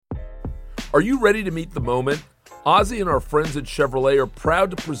Are you ready to meet the moment? Ozzy and our friends at Chevrolet are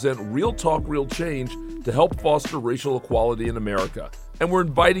proud to present Real Talk, Real Change to help foster racial equality in America. And we're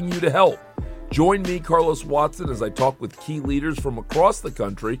inviting you to help. Join me, Carlos Watson, as I talk with key leaders from across the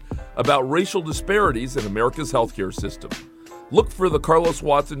country about racial disparities in America's healthcare system. Look for The Carlos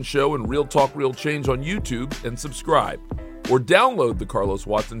Watson Show and Real Talk, Real Change on YouTube and subscribe. Or download The Carlos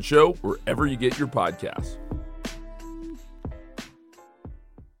Watson Show wherever you get your podcasts.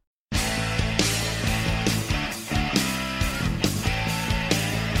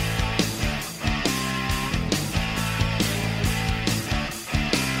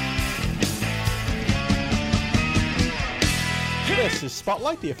 This is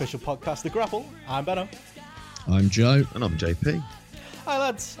Spotlight, the official podcast of The Grapple. I'm Benno. I'm Joe. And I'm JP. Hi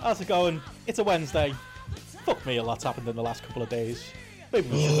lads, how's it going? It's a Wednesday. Fuck me, a lot's happened in the last couple of days. Maybe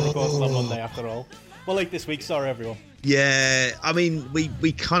we should have recorded on Monday after all. Well, late this week, sorry everyone. Yeah, I mean,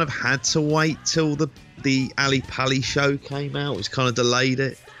 we kind of had to wait till the Ali Pali show came out. It's kind of delayed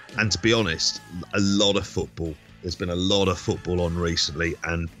it. And to be honest, a lot of football. There's been a lot of football on recently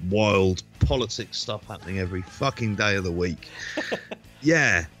and wild politics stuff happening every fucking day of the week.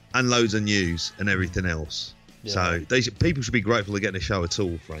 Yeah, and loads of news and everything else. Yeah. So people should be grateful to get a show at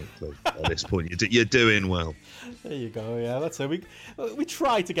all, frankly, at this point. You're doing well. There you go, yeah, that's it. We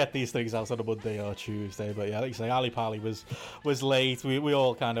try to get these things out on a Monday or Tuesday, but yeah, like you say, Ali Pali was late. We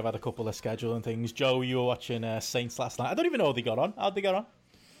all kind of had a couple of scheduling things. Joe, you were watching Saints last night. I don't even know how they got on. How'd they get on?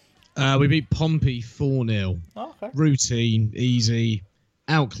 We beat Pompey 4-0. Oh, okay. Routine, easy,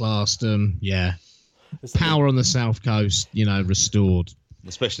 outclassed them. Yeah, power on the South Coast, restored.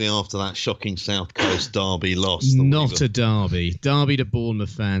 Especially after that shocking South Coast derby loss. Not a derby. Derby to Bournemouth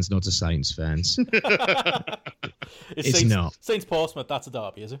fans, not to Saints fans. It's not. Saints Portsmouth, that's a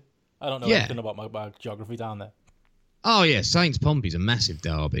derby, is it? I don't know anything about my geography down there. Oh, yeah, Saints Pompey's a massive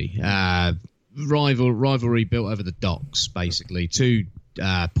derby. Rivalry built over the docks, basically. Two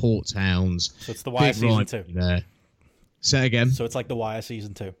port towns. So it's the Wire season 2. There. Say again. So it's like the Wire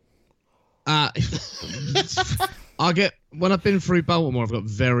season 2. When I've been through Baltimore, I've got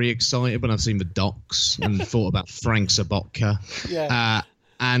very excited when I've seen the docks and thought about Frank Sobotka. Yeah.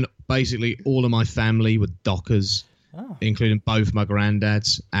 And basically all of my family were dockers, including both my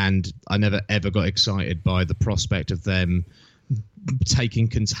granddads, and I never ever got excited by the prospect of them taking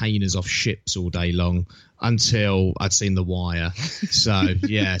containers off ships all day long until I'd seen The Wire. So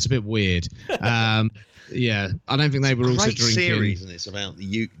yeah, it's a bit weird. Yeah, I don't think they were also drinking. Series, and it's about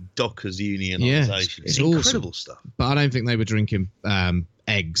the Dockers unionisation. Yeah, it's incredible awesome stuff. But I don't think they were drinking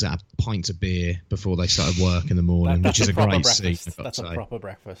eggs out of pints of beer before they started work in the morning, which is a great scene. That's a proper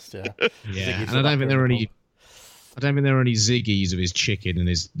breakfast, yeah. Yeah, and I don't think there were any. I don't think there were any Ziggies of his chicken and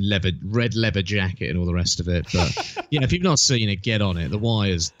his red leather jacket and all the rest of it. But yeah, if you've not seen it, get on it. The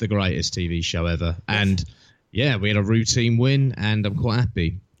Wire's the greatest TV show ever, and yeah, we had a routine win, and I'm quite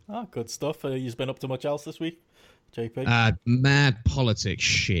happy. Oh, good stuff. You've been up to much else this week, JP? Mad politics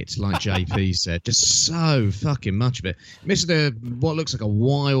shit, like JP said. Just so fucking much of it. Missed what looks like a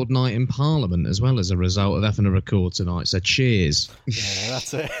wild night in Parliament as well as a result of having to record tonight. So cheers. Yeah,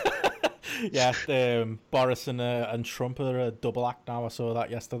 that's it. Yeah, Boris and Trump are a double act now. I saw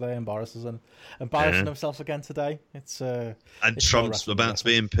that yesterday, and Boris is embarrassing himself again today. It's Trump's about to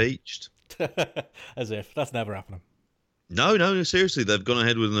be impeached. As if. That's never happening. No, seriously, they've gone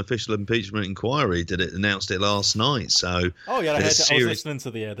ahead with an official impeachment inquiry. Announced it last night. So I was listening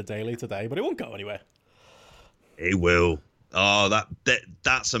to the Daily today, but it won't go anywhere. It will. Oh,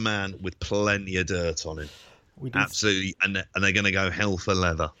 that's a man with plenty of dirt on him. Absolutely, and they're going to go hell for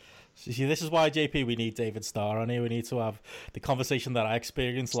leather. See, this is why, JP, we need David Starr on here. We need to have the conversation that I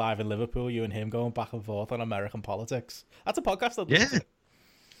experienced live in Liverpool, you and him going back and forth on American politics. That's a podcast I'd listen to.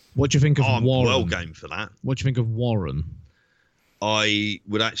 What do you think of Warren? I'm well game for that. What do you think of Warren? I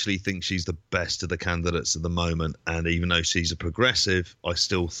would actually think she's the best of the candidates at the moment, and even though she's a progressive, I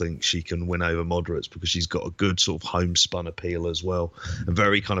still think she can win over moderates because she's got a good sort of homespun appeal as well, and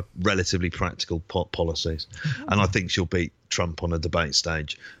very kind of relatively practical policies. And I think she'll beat Trump on a debate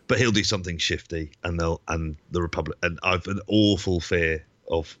stage, but he'll do something shifty, and the Republic. And I've an awful fear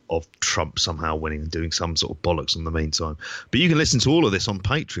of Trump somehow winning and doing some sort of bollocks in the meantime. But you can listen to all of this on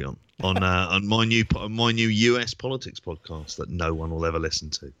Patreon on my new US politics podcast that no one will ever listen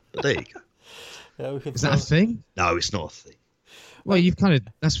to. But there you go. Yeah, is that a thing? No, it's not a thing. Well,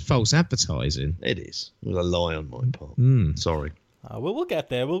 that's false advertising. It is. It was a lie on my part. Sorry. We'll get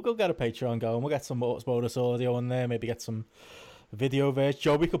there. We'll go get a Patreon going. We'll get some bonus audio on there. Maybe get some video version.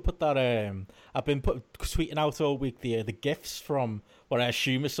 Joe, we could put that. I've been tweeting out all week the GIFs from what I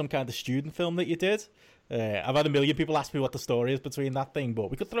assume is some kind of student film that you did. I've had a million people ask me what the story is between that thing,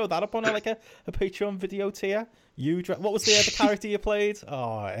 but we could throw that up on a Patreon video tier. What was the character you played?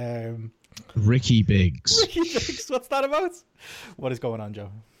 Ricky Biggs. Ricky Biggs. What's that about? What is going on, Joe?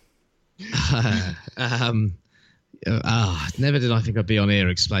 Never did I think I'd be on here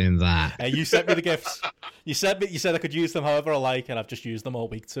explaining that. You sent me the gifts. You said I could use them however I like, and I've just used them all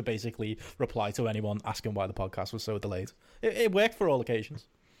week to basically reply to anyone asking why the podcast was so delayed. It worked for all occasions.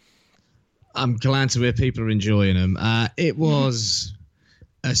 I'm glad to hear people are enjoying them. It was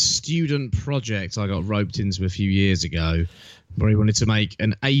a student project I got roped into a few years ago, where he wanted to make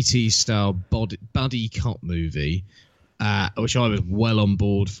an 80s style buddy cop movie, which I was well on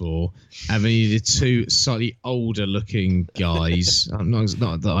board for. And we needed two slightly older looking guys.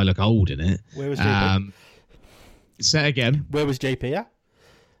 Not that I look old in it. Where was JP? Say it again. Where was JP at?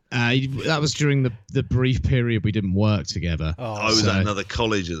 That was during the brief period we didn't work together. I was at another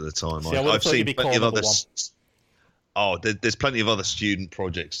college at the time. I've seen plenty of other. There's plenty of other student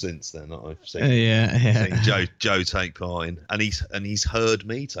projects since then that I've seen. Seen Joe take part in, and he's heard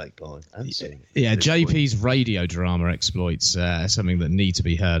me take part in. And seen JP's radio drama exploits something that need to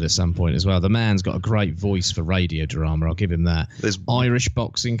be heard at some point as well. The man's got a great voice for radio drama. I'll give him that. There's Irish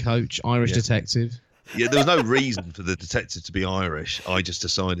boxing coach, Irish detective. Yeah, there was no reason for the detective to be Irish. I just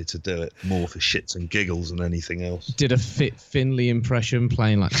decided to do it more for shits and giggles than anything else. Did a Finley impression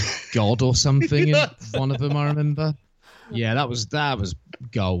playing like God or something in one of them, I remember. Yeah, that was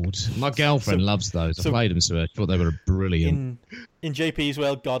gold. My girlfriend loves those. I played them to her. I thought they were brilliant. In JP's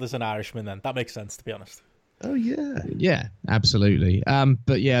world, God is an Irishman then. That makes sense, to be honest. Oh, yeah. Yeah, absolutely.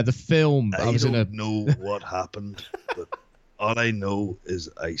 But yeah, the film... I don't know what happened, but all I know is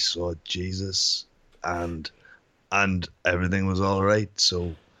I saw Jesus... And everything was all right. So,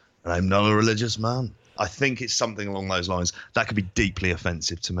 and I'm not a religious man. I think it's something along those lines. That could be deeply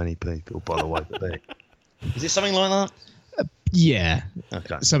offensive to many people, by the way. Is it something like that? Yeah.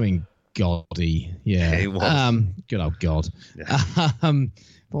 Okay. Something goddy. Yeah. It was. Good old God. Yeah.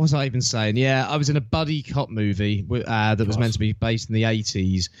 What was I even saying? Yeah, I was in a buddy cop movie that was meant to be based in the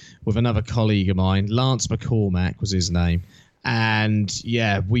 80s with another colleague of mine. Lance McCormack was his name. And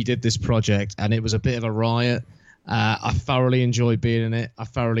yeah, we did this project and it was a bit of a riot. I thoroughly enjoyed being in it. I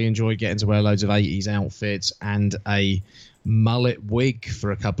thoroughly enjoyed getting to wear loads of 80s outfits and a mullet wig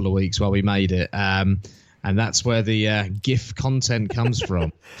for a couple of weeks while we made it. And that's where the GIF content comes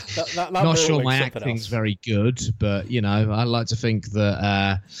from. that Not sure my acting's very good, but, you know, I like to think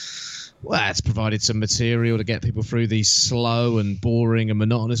that... it's provided some material to get people through these slow and boring and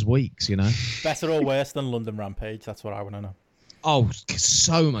monotonous weeks, you know. Better or worse than London Rampage? That's what I want to know. Oh,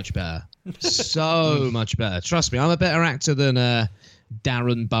 so much better. So much better. Trust me, I'm a better actor than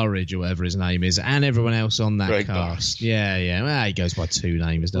Darren Burridge or whatever his name is, and everyone else on that Greg cast. Burridge. Yeah. Well, he goes by two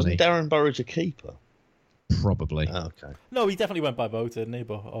names, doesn't he? Darren Burridge a keeper? Probably. Oh, okay. No, he definitely went by both, didn't he?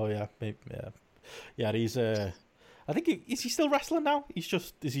 But yeah, he's. I think is he still wrestling now?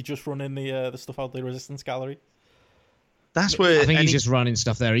 Is he just running the stuff out the Resistance Gallery? That's where I think he's just running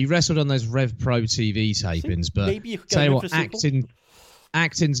stuff there. He wrestled on those Rev Pro TV tapings, but maybe you could tell you what,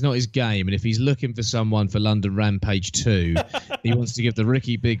 acting's not his game. And if he's looking for someone for London Rampage 2, he wants to give the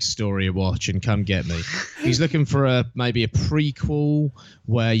Ricky Biggs story a watch and come get me. He's looking for maybe a prequel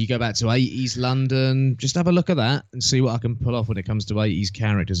where you go back to 80s London. Just have a look at that and see what I can pull off when it comes to 80s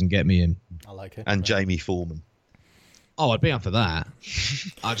characters and get me in. I like it. And Jamie Foreman. Oh, I'd be up for that.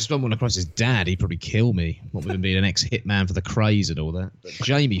 I just don't want to cross his dad. He'd probably kill me. What with him being an ex-hitman for the Craze and all that. But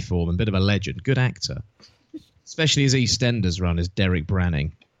Jamie Foreman, bit of a legend. Good actor. Especially his EastEnders run as Derek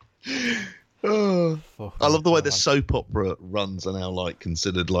Branning. I love the way the soap opera runs are now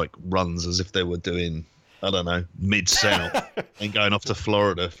considered runs as if they were doing, I don't know, Mid-South and going off to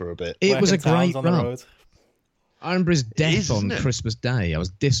Florida for a bit. It was a great run. I remember his death on Christmas Day. I was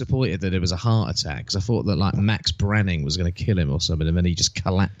disappointed that it was a heart attack because I thought that Max Branning was going to kill him or something, and then he just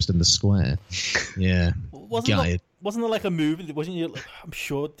collapsed in the square. Yeah, wasn't there a movie? Wasn't you? I'm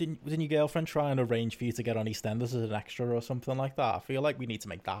sure didn't your girlfriend try and arrange for you to get on EastEnders as an extra or something like that? I feel like we need to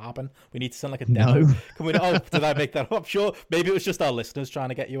make that happen. We need to send a demo. No. Can we? Oh, did I make that up? I'm sure. Maybe it was just our listeners trying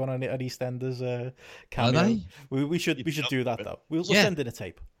to get you on an EastEnders cameo. Are they? We should do that though. We'll send in a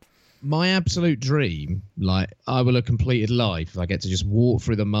tape. My absolute dream, I will have completed life. I get to just walk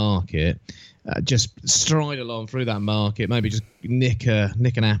through the market, just stride along through that market, maybe just nick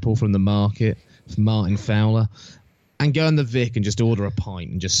an apple from the market, from Martin Fowler, and go in the Vic and just order a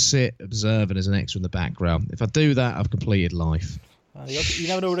pint and just sit observing as an extra in the background. If I do that, I've completed life. You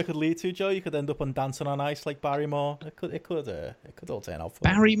never know where it could lead to, Joe. You could end up on Dancing on Ice like Barrymore. It could all turn out for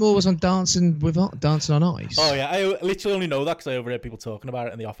you. Barrymore was on Dancing on Ice. Oh yeah, I literally only know that because I overheard people talking about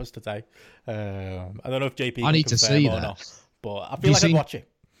it in the office today. I don't know if JP. I need to see that. Not, but I feel like I'd watch it.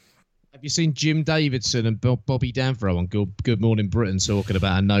 Have you seen Jim Davidson and Bobby Davro on Good Morning Britain talking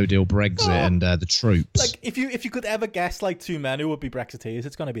about a no-deal Brexit and the troops? Like, if you could ever guess like two men who would be Brexiteers,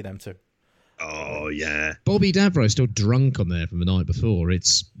 it's going to be them two. Oh yeah, Bobby Davro is still drunk on there from the night before.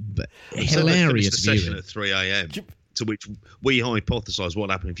 It's hilarious. The session at 3 a.m. To which we hypothesise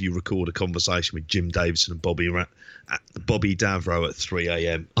what happened if you record a conversation with Jim Davidson and Bobby Davro at 3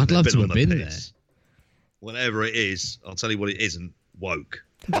 a.m. I'd love to have been there. Whatever it is, I'll tell you what it isn't. Woke.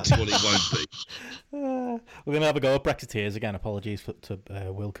 That's what it won't be. We're going to have a go at Brexiteers again. Apologies to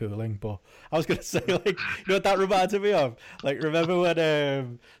Will Cooling, but I was going to say, like, you know what that reminded me of? Like, remember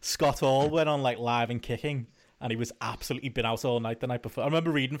when Scott Hall went on like Live and Kicking, and he was absolutely been out all night the night before. I remember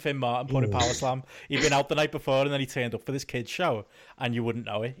reading Finn Martin put in Power Slam. He'd been out the night before, and then he turned up for this kids show, and you wouldn't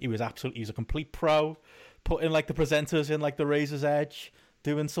know it. He was a complete pro, putting like the presenters in like the Razor's Edge,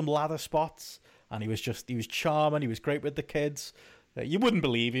 doing some ladder spots, and he was charming. He was great with the kids. You wouldn't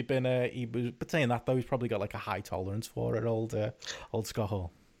believe he was, but saying that though, he's probably got like a high tolerance for it, old Scott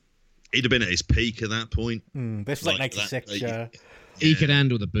Hall. He'd have been at his peak at that point. This was like 96. He could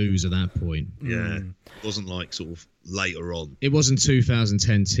handle the booze at that point. Yeah, it wasn't like sort of later on. It wasn't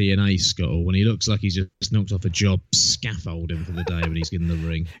 2010 TNA Scott when he looks like he's just knocked off a job scaffolding for the day when he's in the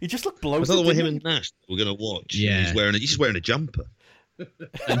ring. He just looked bloated. I thought him and Nash we're going to watch. Yeah, he's just wearing a jumper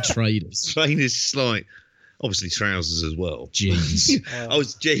and trainers. Trainers like. Obviously trousers as well. Jeans.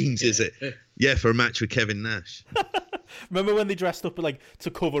 It's jeans, is it? Yeah, for a match with Kevin Nash. Remember when they dressed up like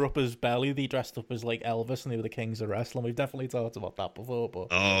to cover up his belly? They dressed up as like Elvis, and they were the kings of wrestling. We've definitely talked about that before. But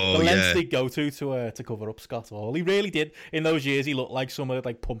the lengths they go to cover up Scott Hall, he really did. In those years, he looked like someone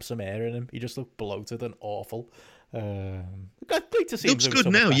like pumped some air in him. He just looked bloated and awful. Great to see. Looks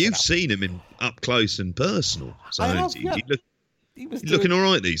good now. You've seen him in up close and personal. So he's looking all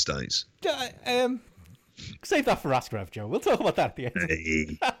right these days. Save that for Ask Rev, Joe. We'll talk about that at the end.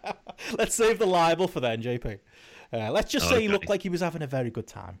 Hey. Let's save the libel for the NJP. Let's just say he looked like he was having a very good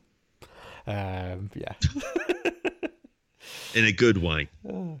time. Yeah. In a good way.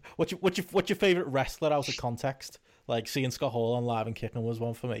 What's your favourite wrestler out of context? Like seeing Scott Hall on Live and Kicking was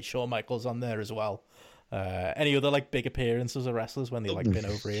one for me. Shawn Michaels on there as well. Any other like big appearances of wrestlers when they like been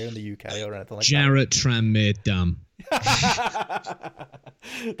over here in the UK or anything like Jarrett Tranmere Dumb.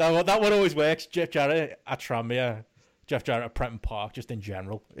 that one always works. Jeff Jarrett at Tranmere, Jeff Jarrett at Prenton Park, just in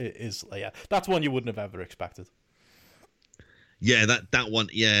general, is that's one you wouldn't have ever expected. Yeah, that one.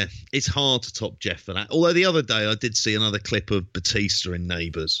 Yeah, it's hard to top Jeff for that. Although the other day I did see another clip of Batista in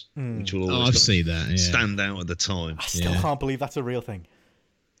Neighbours, which will always I've seen that. Yeah. Stand out at the time. I still can't believe that's a real thing.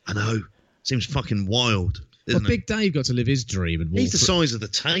 I know. Seems fucking wild. Isn't Big Dave got to live his dream and walk. He's the size of the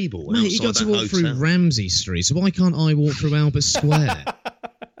table. Mate, he got to walk through Ramsey Street, so why can't I walk through Albert Square?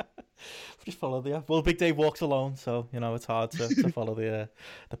 Just follow the. Well, Big Dave walks alone, so it's hard to follow the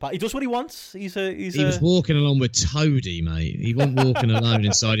path. He does what he wants. He was walking along with Toadie, mate. He wasn't walking alone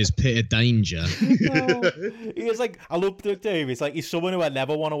inside his pit of danger. He is like, I love Big Dave. He's someone who I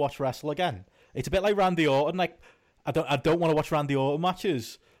never want to watch wrestle again. It's a bit like Randy Orton. Like, I don't want to watch Randy Orton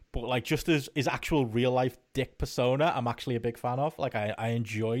matches. But like just as his actual real life dick persona, I'm actually a big fan of. Like I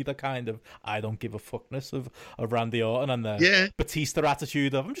enjoy the kind of I don't give a fuckness of Randy Orton and the Batista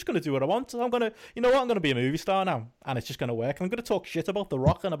attitude of I'm just gonna do what I want. I'm gonna I'm gonna be a movie star now, and it's just gonna work. I'm gonna talk shit about The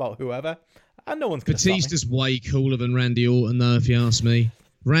Rock and about whoever, and no one's gonna Batista's way cooler than Randy Orton, though, if you ask me.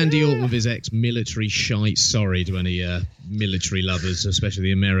 Randy Orton with his ex-military shite. Sorry to any military lovers, especially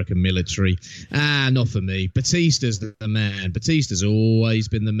the American military. Not for me. Batista's the man. Batista's always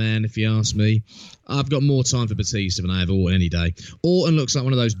been the man, if you ask me. I've got more time for Batista than I have Orton any day. Orton looks like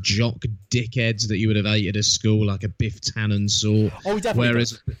one of those jock dickheads that you would have hated at school, like a Biff Tannen sort. Oh, he definitely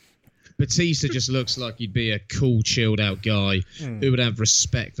does. Batista just looks like he'd be a cool, chilled-out guy who would have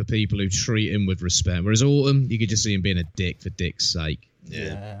respect for people who treat him with respect. Whereas Orton, you could just see him being a dick for dick's sake.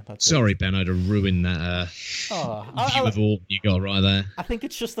 Yeah, sorry, Benno, to ruin that view of all you got right there. I think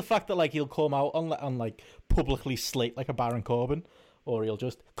it's just the fact that like he'll come out on like publicly slate like a Baron Corbin, or he'll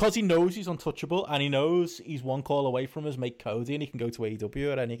just because he knows he's untouchable and he knows he's one call away from his mate Cody and he can go to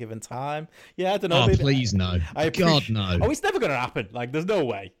AEW at any given time. Yeah, I don't know. Oh, please no! God no! Oh, it's never going to happen. Like, there's no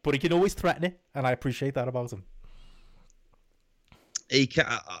way. But he can always threaten it, and I appreciate that about him.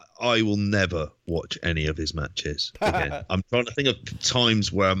 I will never watch any of his matches again. I'm trying to think of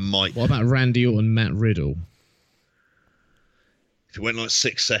times where I might. What about Randy Orton, Matt Riddle? If it went like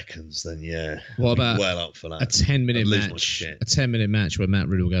 6 seconds, then yeah. What about well up for that? A 10-minute match. A 10-minute match where Matt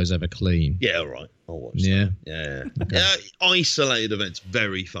Riddle goes over clean. Yeah, all right. I'll watch that. Yeah. Yeah. Isolated events.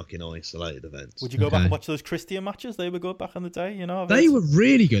 Very fucking isolated events. Would you go back and watch those Christian matches? They were good back in the day, you know? They were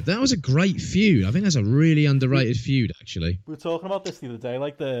really good. That was a great feud. I think that's a really underrated feud, actually. We were talking about this the other day.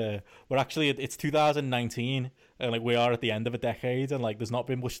 Like it's 2019. And like we are at the end of a decade, and like there's not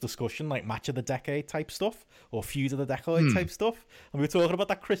been much discussion, like match of the decade type stuff or feud of the decade type stuff. And we were talking about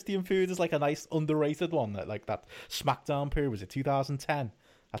that Christian feud as like a nice underrated one. That like that SmackDown period, was it 2010?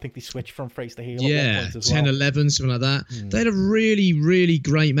 I think they switched from face to heel. Yeah, 10-11, something like that. They had a really, really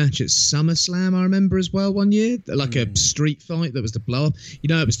great match at SummerSlam, I remember as well, one year. Like a street fight that was the blow-up. You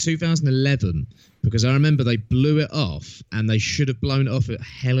know, it was 2011 because I remember they blew it off and they should have blown it off at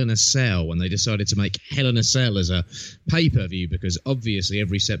Hell in a Cell when they decided to make Hell in a Cell as a pay-per-view, because obviously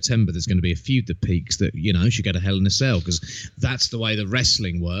every September there's going to be a feud that peaks that, you know, should go to Hell in a Cell because that's the way the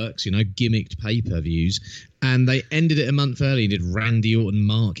wrestling works, you know, gimmicked pay-per-views. And they ended it a month early and did Randy Orton,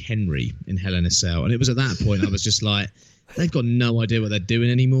 Mark Henry in Hell in a Cell. And it was at that point I was just like, they've got no idea what they're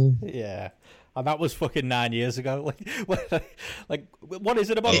doing anymore. Yeah. And that was fucking 9 years ago. Like, what is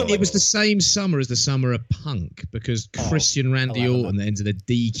it about them? It was the same summer as the summer of Punk, because Christian Randy Orton, the end of the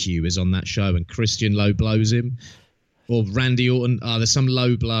DQ, is on that show and Christian low blows him. Or Randy Orton, there's some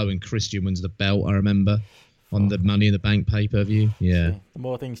low blow and Christian wins the belt, I remember, on the Money in the Bank pay-per-view. Yeah. The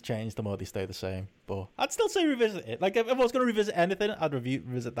more things change, the more they stay the same. But I'd still say revisit it. Like, if I was going to revisit anything, I'd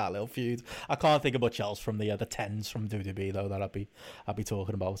revisit that little feud. I can't think of much else from the 10s from WWE, though, that I'd be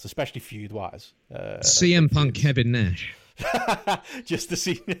talking about, especially feud-wise. CM Punk, Kevin Nash. Just to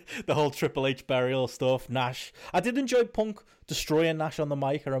see the whole Triple H burial stuff, Nash. I did enjoy Punk destroying Nash on the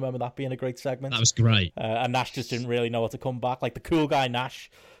mic. I remember that being a great segment. That was great. And Nash just didn't really know how to come back. Like, the cool guy Nash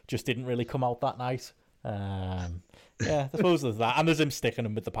just didn't really come out that night. Yeah, I suppose there's that. And there's him sticking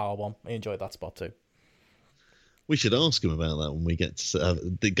him with the powerbomb. I enjoyed that spot too. We should ask him about that when we get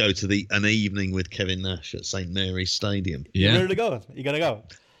to go to an evening with Kevin Nash at St Mary's Stadium. Yeah. You're going? You going to go?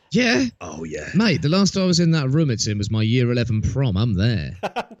 Yeah. Oh, yeah. Mate, the last time I was in that room it's in was my year 11 prom. I'm there.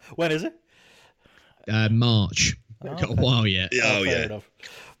 When is it? March. Got a while yet. Oh, yeah.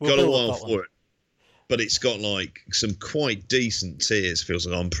 Got a while for it. But it's got like some quite decent tiers. Feels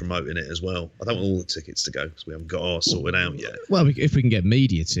like I'm promoting it as well. I don't want all the tickets to go because we haven't got ours sorted out yet. Well, if we can get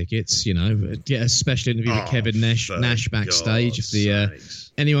media tickets, you know, get a special interview with Kevin Nash backstage.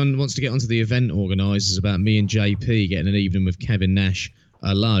 If anyone wants to get onto the event organisers about me and JP getting an evening with Kevin Nash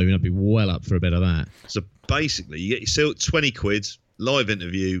alone, I'd be well up for a bit of that. So basically, you get yourself 20 quid, live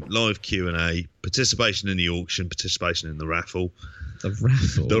interview, live Q&A, participation in the auction, participation in the raffle.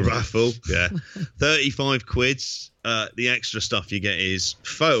 The raffle, yeah. 35 quids. The extra stuff you get is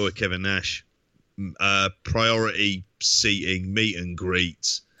photo of Kevin Nash, priority seating, meet and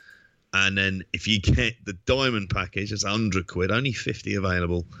greet. And then if you get the diamond package, it's 100 quid, only 50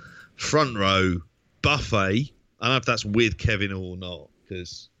 available. Front row, buffet. I don't know if that's with Kevin or not,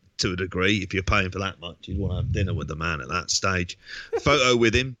 because to a degree, if you're paying for that much, you'd want to have dinner with the man at that stage. Photo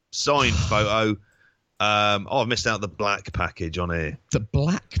with him, signed photo. I've missed out the black package on here. The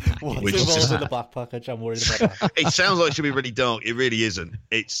black package? What's involved in the black package? I'm worried about that. It sounds like it should be really dark. It really isn't.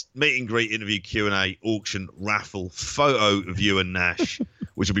 It's meet and greet, interview, Q&A, auction, raffle, photo of you and Nash,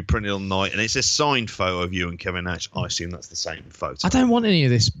 which will be printed on the night. And it's a signed photo of you and Kevin Nash. I assume that's the same photo. I don't want any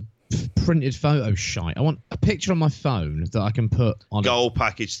of this printed photo shite. I want a picture on my phone that I can put on. Gold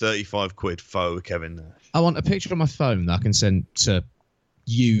package, 35 quid, photo of Kevin Nash. I want a picture on my phone that I can send to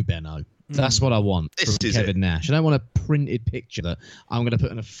you, Benno. That's what I want from Kevin Nash. I don't want a printed picture that I'm going to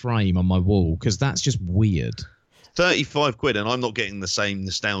put in a frame on my wall, because that's just weird. 35 quid, and I'm not getting the same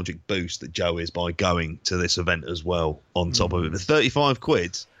nostalgic boost that Joe is by going to this event as well on top of it. But 35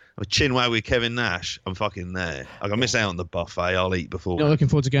 quid, a chinwag with Kevin Nash, I'm fucking there. I can miss out on the buffet. I'll eat before. You're looking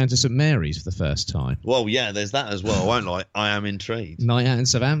forward to going to St Mary's for the first time. Well, yeah, there's that as well. I won't lie. I am intrigued. Night out in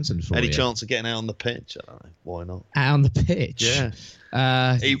Southampton for Any you. chance of getting out on the pitch? I don't know. Why not? Out on the pitch? Yeah.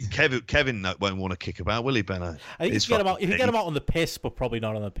 Kevin won't want to kick about, will he, Benno? I think you can get him out on the piss, but probably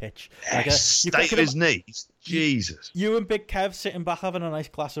not on the pitch. State of his knees. Jesus. You and Big Kev sitting back having a nice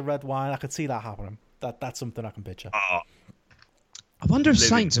glass of red wine. I could see that happening. That's something I can picture. I wonder if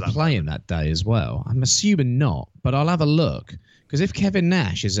Saints are playing that day as well. I'm assuming not, but I'll have a look. Because if Kevin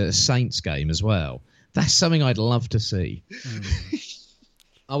Nash is at a Saints game as well, that's something I'd love to see.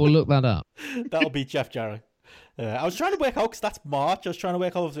 I will look that up. That'll be Jeff Jarrett. I was trying to work out, because that's March. I was trying to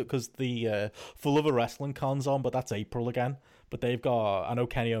work out because the Full of a Wrestling Con's on, but that's April again. But they've got, I know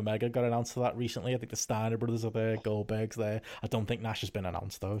Kenny Omega got announced for that recently. I think the Steiner brothers are there, Goldberg's there. I don't think Nash has been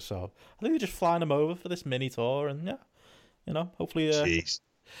announced though, so I think they're just flying him over for this mini tour, and yeah, You know, hopefully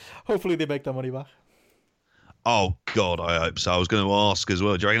they make their money back. Oh, God, I hope so. I was going to ask as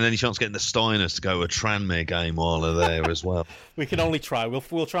well. Do you reckon any chance of getting the Steiners to go to a Tranmere game while they're there as well? We can only try. We'll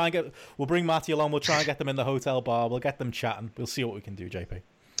try and we'll bring Matty along. We'll try and get them in the hotel bar. We'll get them chatting. We'll see what we can do, JP. Do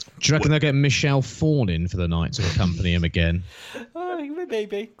you reckon they'll get Michelle Fawn in for the night to accompany him again?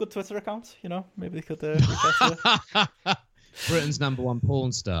 Maybe. Good Twitter account, you know. Maybe they could request her. Britain's #1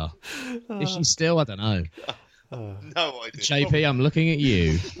 porn star. Is she still? I don't know. No idea. JP, I'm looking at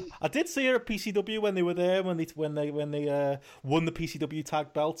you. I did see her at PCW when they were there, when they won the PCW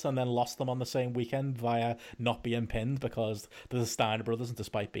tag belts and then lost them on the same weekend via not being pinned because the Steiner brothers, and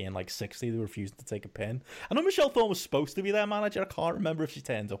despite being like 60, they refused to take a pin. I know Michelle Thorne was supposed to be their manager. I can't remember if she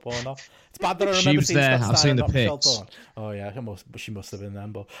turned up or not. It's bad that I remember she was seeing there. Scott I've Steiner, seen the not Michelle pics. Thorne. Oh yeah, she must have been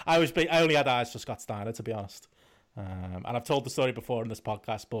then. But I only had eyes for Scott Steiner, to be honest. And I've told the story before in this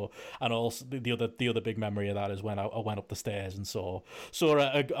podcast, and also the other big memory of that is when I went up the stairs and saw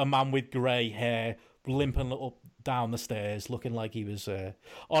a man with grey hair limping little down the stairs, looking like he was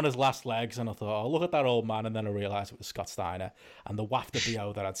on his last legs, and I thought, oh, look at that old man, and then I realised it was Scott Steiner, and the waft of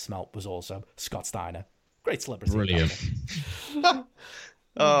BO that I'd smelt was also Scott Steiner. Great celebrity. Brilliant. Oh.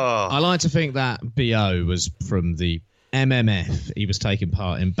 I like to think that BO was from the MMF he was taking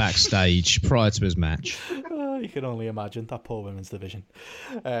part in backstage prior to his match. You can only imagine that poor women's division.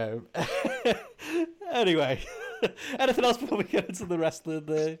 Anyway, anything else before we get into the rest of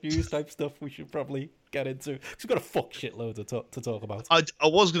the news type stuff we should probably get into? Because we've got a fuck shitload to talk about. I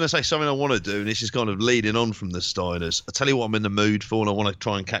was going to say something I want to do, and this is kind of leading on from the Steiners. I tell you what I'm in the mood for, and I want to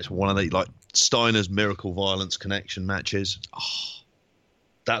try and catch one of the like Steiners Miracle Violence Connection matches.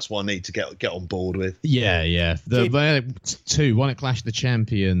 That's what I need to get on board with. Yeah. Two, one at Clash of the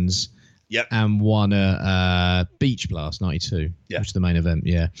Champions. Yep. And one at Beach Blast 92, which is the main event,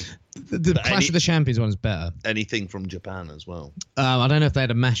 yeah. The Clash of the Champions one is better. Anything from Japan as well? I don't know if they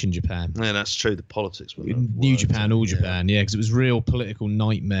had a match in Japan. Yeah, that's true. The politics were New Japan, All Japan, yeah, because it was real political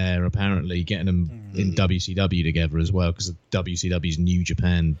nightmare, apparently, getting them in WCW together as well, because of WCW's New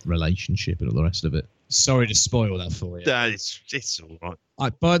Japan relationship and all the rest of it. Sorry to spoil that for you. It's all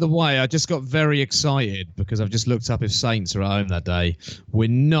right. By the way, I just got very excited because I've just looked up if Saints are at home that day.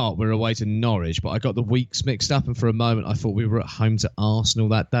 We're away to Norwich, but I got the weeks mixed up, and for a moment I thought we were at home to Arsenal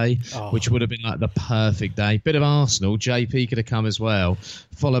that day, which would have been like the perfect day. Bit of Arsenal, JP could have come as well,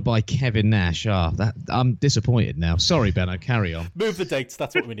 followed by Kevin Nash. I'm disappointed now. Sorry, Benno, carry on. Move the dates,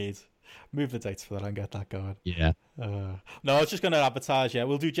 that's what we need. Move the dates for that and get that going. Yeah. No, I was just going to advertise,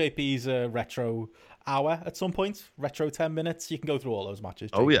 we'll do JP's retro hour at some point. Retro 10 minutes. You can go through all those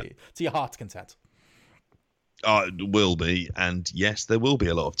matches, JP, oh, yeah. to your heart's content. It will be. And yes, there will be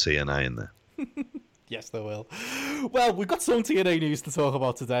a lot of TNA in there. Yes, there will. Well, we've got some TNA news to talk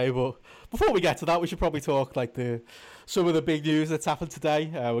about today, but before we get to that, we should probably talk some of the big news that's happened today.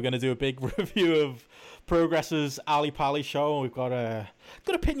 We're going to do a big review of Progress's Ali Pali show, and we've got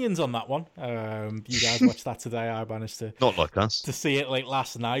good opinions on that one. You guys watched that today. I managed to not like us to see it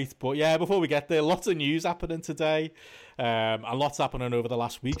last night. But yeah, before we get there, lots of news happening today. And lots happening over the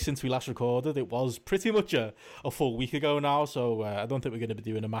last week since we last recorded. It was pretty much a full week ago now, so I don't think we're going to be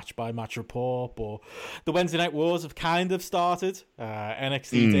doing a match-by-match report, but the Wednesday Night Wars have kind of started.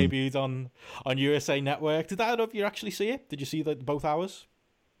 NXT debuted on USA Network. Did either of you actually see it? Did you see both hours?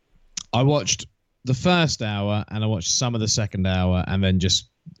 I watched the first hour, and I watched some of the second hour, and then just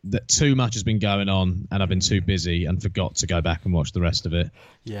too much has been going on, and I've been too busy and forgot to go back and watch the rest of it.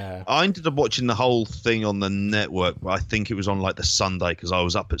 Yeah, I ended up watching the whole thing on the network, but I think it was on like the Sunday because I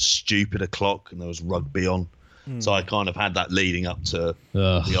was up at stupid o'clock and there was rugby on. So I kind of had that leading up to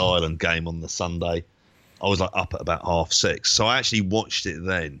the Ireland game on the Sunday. I was like up at about 6:30, so I actually watched it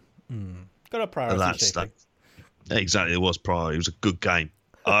then. Got a priority. Exactly, it was priority. It was a good game.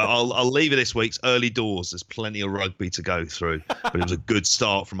 I'll leave it this week's early doors. There's plenty of rugby to go through, but it was a good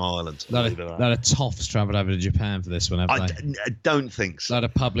start from Ireland. A lot of toffs travelled over to Japan for this one, haven't they? I don't think so. A lot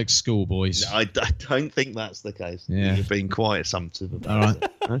of public school boys. No, I don't think that's the case. Yeah. You've been quite assumptive about All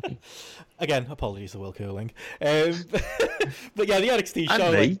right. Okay. Again, apologies to Will Cooling. But yeah, the NXT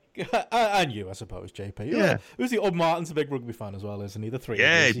show. And and you, I suppose, JP. Yeah. Who's the Martin's a big rugby fan as well, isn't he? The three.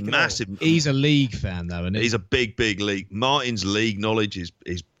 Yeah, of he's massive. He's a league fan, though, and he's a big league. Martin's league knowledge is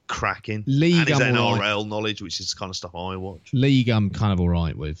cracking. League, and his I'm NRL knowledge, which is the kind of stuff I watch. League, I'm kind of all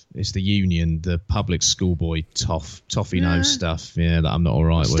right with. It's the union, the public schoolboy toffee nose stuff. Yeah, that I'm not all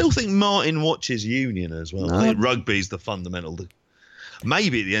right with. I still think Martin watches union as well. I think rugby's the fundamental.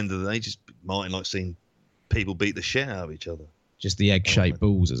 Maybe at the end of the day, just Martin likes seeing people beat the shit out of each other. Just the egg-shaped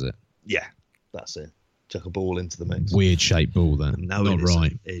balls, is it? Yeah, that's it. Chuck a ball into the mix. Weird shaped ball, then. No, not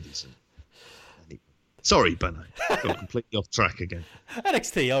right. It isn't. Sorry, Benno. Got completely off track again.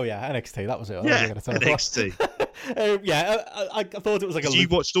 NXT, oh yeah, NXT. That was it. Yeah, NXT. I thought it was like you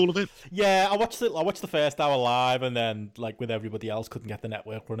watched all of it? Yeah, I watched the first hour live, and then like with everybody else, couldn't get the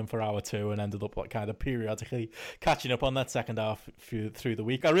network running for hour 2, and ended up like kind of periodically catching up on that second half through the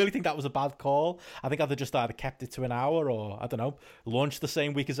week. I really think that was a bad call. I think I'd just either kept it to an hour, or I don't know, launched the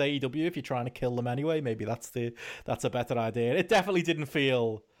same week as AEW if you're trying to kill them anyway. Maybe that's a better idea. It definitely didn't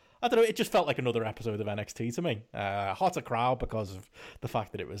feel. I don't know, it just felt like another episode of NXT to me. Hotter crowd because of the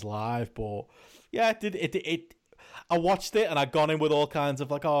fact that it was live, but yeah, it I watched it and I'd gone in with all kinds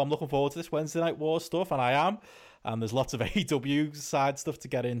of like, oh, I'm looking forward to this Wednesday Night War stuff, and I am. And there's lots of AEW side stuff to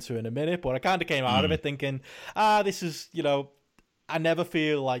get into in a minute, but I kind of came out of it thinking, this is, I never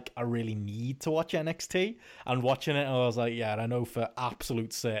feel like I really need to watch NXT. And watching it, I was like, yeah, I know for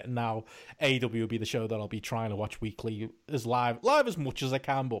absolute certain now AEW will be the show that I'll be trying to watch weekly, as live as much as I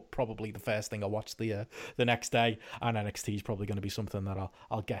can, but probably the first thing I watch the next day. And NXT is probably going to be something that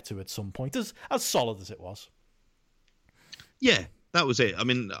I'll get to at some point, as solid as it was. Yeah, that was it. I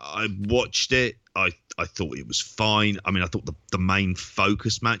mean, I watched it. I thought it was fine. I mean, I thought the main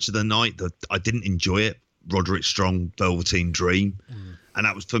focus match of the night, I didn't enjoy it. Roderick Strong, Velveteen Dream. And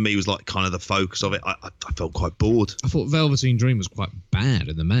that was, for me, was like kind of the focus of it. I felt quite bored. I thought Velveteen Dream was quite bad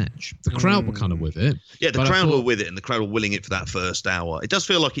in the match. The crowd were kind of with it. Yeah, the crowd were with it, and the crowd were willing it for that first hour. It does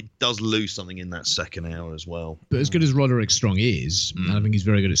feel like it does lose something in that second hour as well. But as good as Roderick Strong is, and I think he's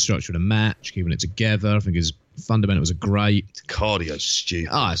very good at structuring a match, keeping it together. I think his fundamentals are great. Cardio's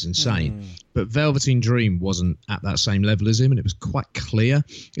stupid. It's insane. But Velveteen Dream wasn't at that same level as him, and it was quite clear.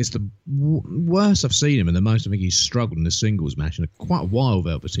 It's the worst I've seen him, and the most I think he's struggled in the singles match in quite a while,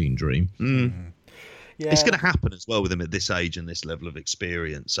 Velveteen Dream. Yeah. It's going to happen as well with him at this age and this level of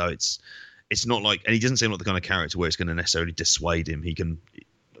experience. So it's not like, and he doesn't seem like the kind of character where it's going to necessarily dissuade him. He can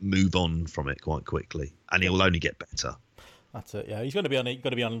move on from it quite quickly, and he'll only get better. That's it. Yeah, he's going to be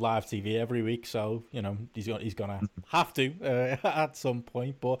on live TV every week, so he's going to have to at some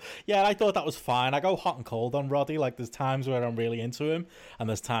point. But yeah, I thought that was fine. I go hot and cold on Roddy. Like, there's times where I'm really into him, and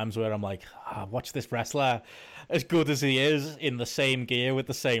there's times where I'm like, watch this wrestler, as good as he is, in the same gear with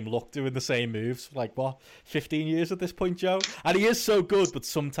the same look, doing the same moves. Like, what, 15 years at this point, Joe? And he is so good, but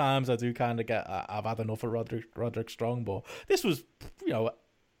sometimes I do kind of get, I've had enough of Roderick Strong. But this was,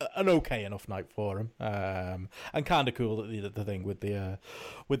 an okay enough night for him, and kind of cool that the thing with the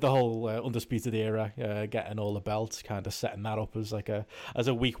whole Undisputed Era getting all the belts, kind of setting that up as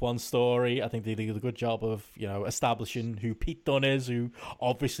a week one story. I think they did a good job of establishing who Pete Dunne is, who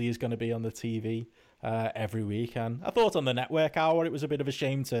obviously is going to be on the TV every week. And I thought on the network hour it was a bit of a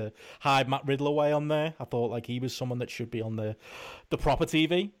shame to hide Matt Riddle away on there. I thought like he was someone that should be on the proper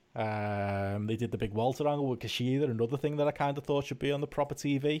TV. They did the big Walter angle with Kushida, another thing that I kind of thought should be on the proper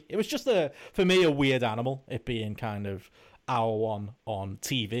TV. It was just for me a weird animal, it being kind of hour one on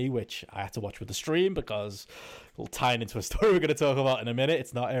TV, which I had to watch with the stream because tying into a story we're going to talk about in a minute,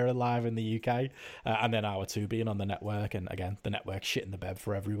 it's not airing live in the UK, and then hour two being on the network, and again the network shitting the bed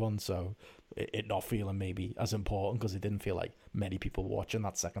for everyone, so it not feeling maybe as important because it didn't feel like many people were watching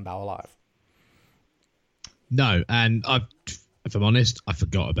that second hour live. No, and if I'm honest, I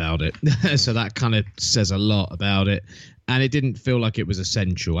forgot about it. So that kind of says a lot about it. And it didn't feel like it was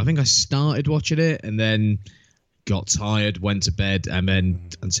essential. I think I started watching it and then got tired, went to bed, and then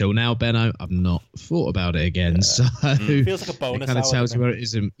until now, Benno, I've not thought about it again. Yeah. So it feels like a bonus. It kind of tells you where it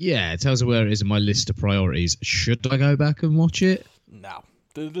is. It tells you where it is in my list of priorities. Should I go back and watch it? No,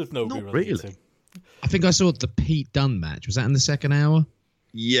 there's no not really. I think I saw the Pete Dunne match. Was that in the second hour?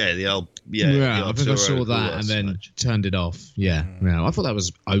 Yeah, I think I saw that and then turned it off. Yeah, I thought that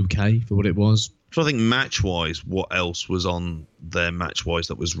was okay for what it was. So I think match-wise, what else was on there match-wise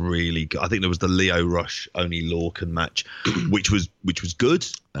that was really good? I think there was the Leo Rush, Only Lorcan match, which was good.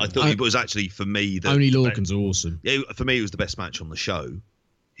 I thought it was actually, for me... Only Lorcan's awesome. Yeah, for me, it was the best match on the show.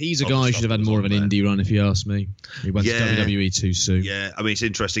 He's a guy who should have had more of an indie run, if you ask me. He went to WWE too soon. Yeah, I mean, it's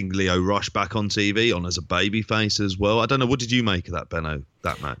interesting. Leo Rush back on TV, on as a babyface as well. I don't know. What did you make of that, Benno,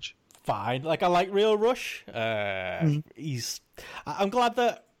 that match? Fine. Like, I like Leo Rush. I'm glad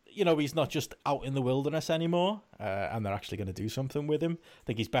that, he's not just out in the wilderness anymore, and they're actually going to do something with him. I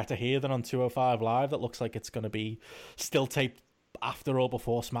think he's better here than on 205 Live. That looks like it's going to be still taped after or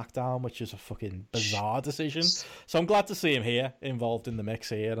before SmackDown, which is a fucking bizarre decision. So I'm glad to see him here, involved in the mix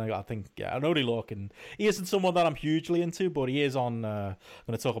here. And I think, I know Lorcan, he isn't someone that I'm hugely into, but he is on, I'm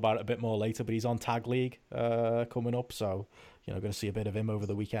going to talk about it a bit more later, but he's on Tag League coming up. So, going to see a bit of him over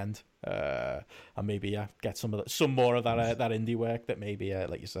the weekend, and maybe get some more of that indie work that maybe,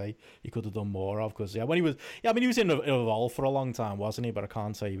 like you say, he could have done more of. Because when he was in Evolve for a long time, wasn't he? But I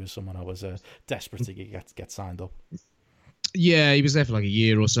can't say he was someone I was desperate to get signed up. Yeah, he was there for like a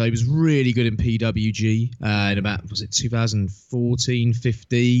year or so. He was really good in PWG in about, was it 2014,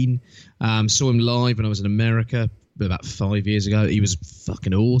 15? Saw him live when I was in America about 5 years ago. He was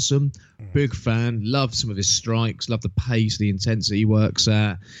fucking awesome. Big fan. Loved some of his strikes. Loved the pace, the intensity he works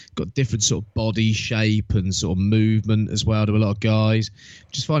at. Got different sort of body shape and sort of movement as well to a lot of guys.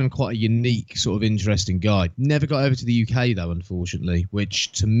 Just find him quite a unique, sort of interesting guy. Never got over to the UK though, unfortunately,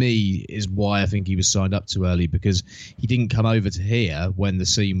 which to me is why I think he was signed up too early, because he didn't come over to here when the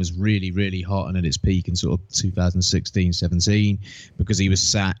scene was really, really hot and at its peak in sort of 2016, 17, because he was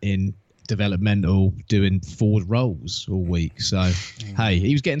sat in developmental doing forward rolls all week. So hey,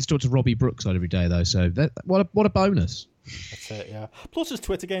 he was getting to talk to Robbie Brookside every day though, so what a bonus. That's it, yeah. Plus his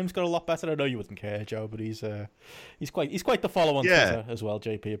Twitter game's got a lot better. I know you wouldn't care, Joe, but he's quite the follow on Twitter as well.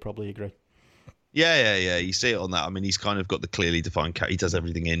 JP would probably agree. Yeah. You see it on that. I mean, he's kind of got the clearly defined he does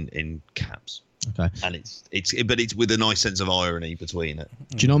everything in caps. Okay. And it's with a nice sense of irony between it.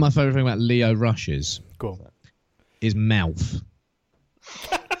 Do you know what my favourite thing about Leo Rush is? Go on. His mouth.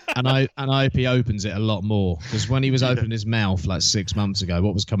 And I hope he opens it a lot more, because when he was opening his mouth like 6 months ago,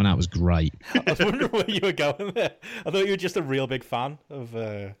 what was coming out was great. I was wondering where you were going there. I thought you were just a real big fan of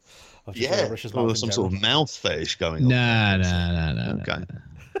Rush's mouth. Some sort of mouth fetish going on. No. Okay.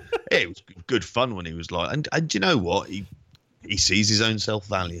 Yeah, it was good fun when he was like, and do you know what? He sees his own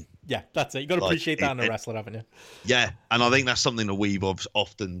self-value. Yeah, that's it. You've got to appreciate that in a wrestler, haven't you? Yeah, and I think that's something that we've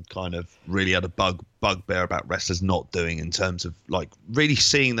often kind of really had a bugbear about wrestlers not doing, in terms of like really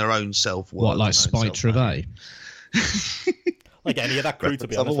seeing their own self-worth. What, like Spike Trevay? Like any of that crew, to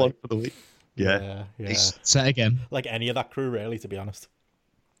be honest. One for the week. Yeah. Say it again. Like any of that crew, really, to be honest.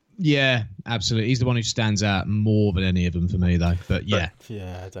 Yeah, absolutely. He's the one who stands out more than any of them for me, though. But yeah,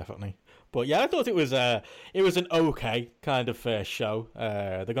 definitely. But yeah, I thought it was an okay kind of first show.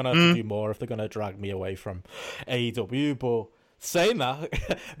 They're gonna have to do more if they're gonna drag me away from AEW. But saying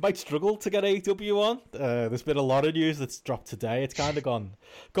that, might struggle to get AEW on. There's been a lot of news that's dropped today. It's kind of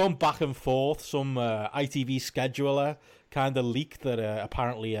gone back and forth. Some ITV scheduler kind of leaked that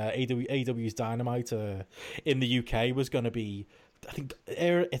apparently AEW's Dynamite in the UK was going to be, I think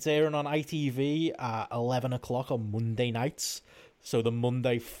it's airing on ITV at 11 o'clock on Monday nights. So the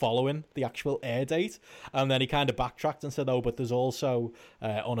Monday following the actual air date. And then he kind of backtracked and said, but there's also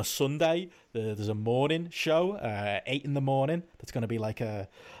on a Sunday, there's a morning show, 8 in the morning. That's going to be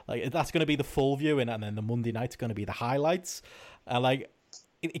that's going to be the full viewing. And then the Monday night's going to be the highlights. And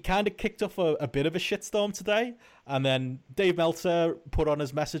it kind of kicked off a bit of a shitstorm today. And then Dave Meltzer put on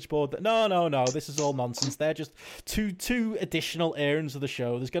his message board that no, this is all nonsense. They're just two additional airings of the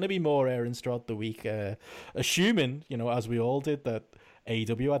show. There's going to be more airings throughout the week, assuming, as we all did, that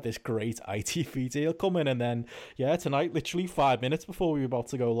AEW had this great ITV deal coming. And then, tonight, literally 5 minutes before we were about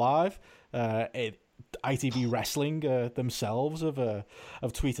to go live, ITV Wrestling themselves have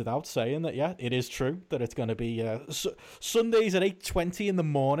tweeted out saying that it is true that it's going to be Sundays at 8:20 in the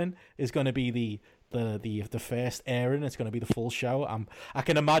morning is going to be the first airing. It's going to be the full show. I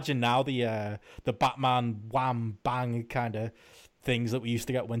can imagine now the Batman wham bang kind of things that we used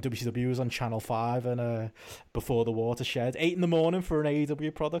to get when WCW was on Channel 5 and before the Watershed. 8 in the morning for an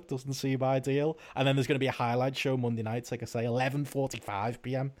AEW product doesn't seem ideal. And then there's going to be a highlight show Monday nights, like I say, 11:45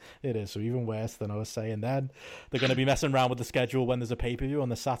 p.m. It is, so even worse than I was saying then. They're going to be messing around with the schedule when there's a pay-per-view on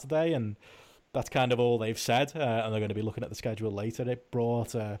the Saturday, and that's kind of all they've said, and they're going to be looking at the schedule later. It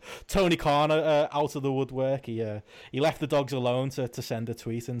brought Tony Khan out of the woodwork. He left the dogs alone to send a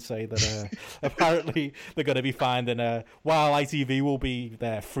tweet and say that apparently they're going to be finding, while ITV will be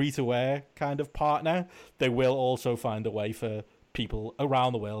their free-to-air kind of partner, they will also find a way for people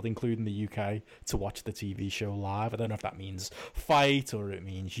around the world, including the UK, to watch the TV show live. I don't know if that means Fight or it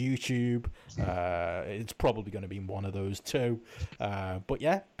means YouTube. It's probably going to be one of those two. But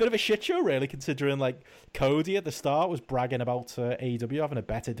yeah, bit of a shit show really, considering like Cody at the start was bragging about AEW having a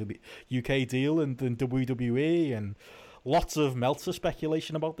better UK deal than WWE, and lots of Meltzer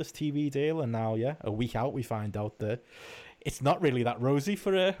speculation about this TV deal. And now, a week out, we find out that it's not really that rosy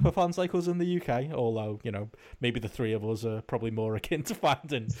for fans like us in the UK, although, maybe the three of us are probably more akin to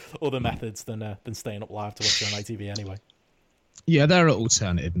finding other methods than staying up live to watch it on ITV anyway. Yeah, there are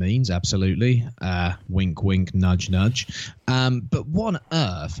alternative means, absolutely. Wink, wink, nudge, nudge. But what on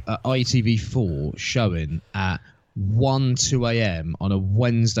earth are ITV4 showing at 2 a.m. on a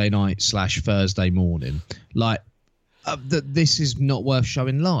Wednesday night / Thursday morning? This is not worth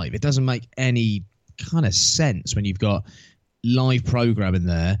showing live. It doesn't make any kind of sense when you've got live programming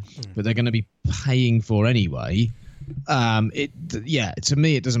there that they're going to be paying for anyway. To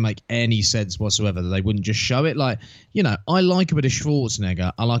me, it doesn't make any sense whatsoever that they wouldn't just show it. Like, I like a bit of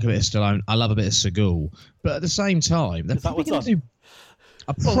Schwarzenegger, I like a bit of Stallone, I love a bit of Seagal, but at the same time, they're probably going to do.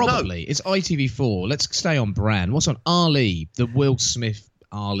 Probably. It's ITV4. Let's stay on brand. What's on? Ali, the Will Smith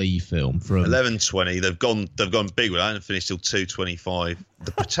Ali film from 11:20. They've gone big with it. I haven't finished till 2:25.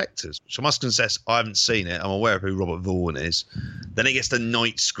 The Protectors, which I must confess I haven't seen it. I'm aware of who Robert Vaughan is. Then it gets the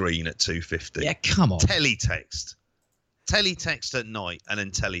night screen at 2:50. Yeah, come on. Teletext at night, and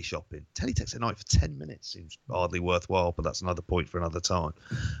then teleshopping. Teletext at night for 10 minutes seems hardly worthwhile, but that's another point for another time.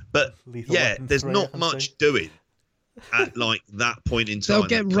 But there's not much doing at like that point in time. They'll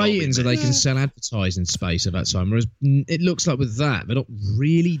get ratings and they can sell advertising space at that time, whereas it looks like with that they're not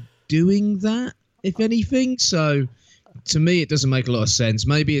really doing that, if anything. So to me it doesn't make a lot of sense.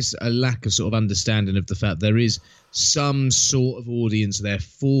 Maybe it's a lack of sort of understanding of the fact there is some sort of audience there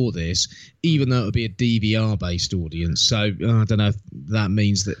for this, even though it would be a DVR based audience. So I don't know if that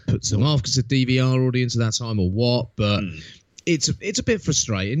means that puts them off because it's a DVR audience at that time or what, but it's a bit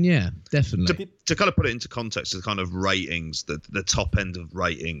frustrating, yeah, definitely. To kind of put it into context, the kind of ratings, the top end of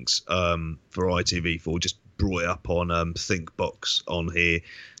ratings for ITV4, just brought it up on ThinkBox on here.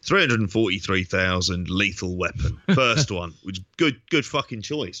 343,000, Lethal Weapon, first one, which good fucking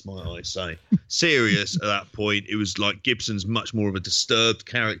choice, might I say. Serious at that point. It was like Gibson's much more of a disturbed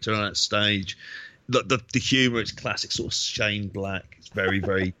character on that stage. The humour, it's classic sort of Shane Black. It's very,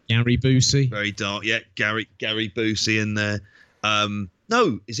 very Gary Busey, very dark. Yeah, Gary Busey in there.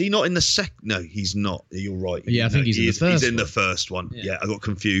 No, is he not in the second? No, he's not. You're right. Yeah, I think he's in the first. He's in the first one. Yeah, I got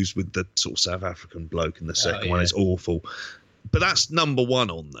confused with the sort of South African bloke in the second one. It's awful. But that's number one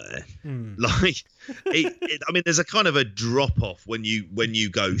on there. Like, I mean, there's a kind of a drop off when you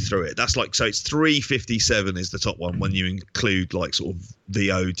go through it. That's like, so it's 357 is the top one when you include like sort of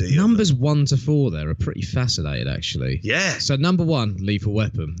VOD. Numbers 1 to 4 there are pretty fascinating, actually. Yeah. So number 1, Lethal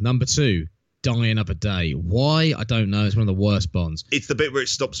Weapon. Number 2, Die Another Day. Why? I don't know. It's one of the worst Bonds. It's the bit where it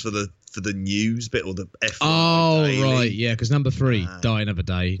stops for the news bit or the F1. Oh, right. Yeah, because number 3, Die Another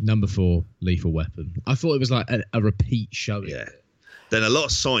Day. Number 4, Lethal Weapon. I thought it was like a repeat show. Yeah. Then a lot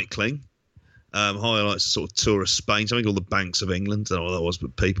of cycling. Highlights sort of tour of Spain. I think all the banks of England. I don't know what that was,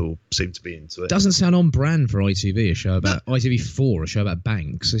 but people seem to be into it. Doesn't sound on brand for ITV, a show about ITV4, a show about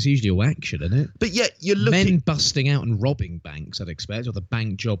banks. It's usually all action, isn't it? But yet you're looking... Men busting out and robbing banks, I'd expect, or the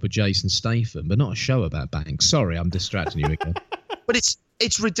bank job with Jason Statham, but not a show about banks. Sorry, I'm distracting you again. But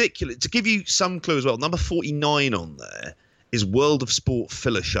it's ridiculous. To give you some clue as well, number 49 on there is World of Sport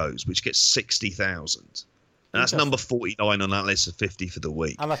filler shows, which gets 60,000. And that's number 49 on that list of 50 for the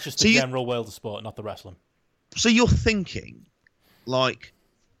week. And that's just the general world of sport, not the wrestling. So you're thinking, like,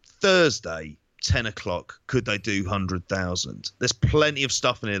 Thursday, 10 o'clock, could they do 100,000? There's plenty of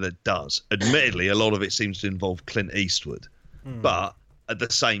stuff in here that does. Admittedly, a lot of it seems to involve Clint Eastwood. But at the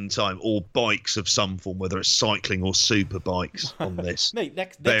same time, all bikes of some form, whether it's cycling or super bikes on this. Mate,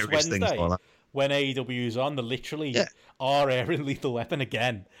 next Wednesday, things like that. When AEW's on, they literally are airing Lethal Weapon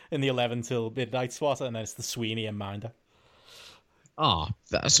again in the 11 till midnight slot, and then it's the Sweeney and Minder.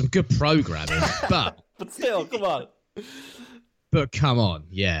 That's some good programming, but still, come on. But come on,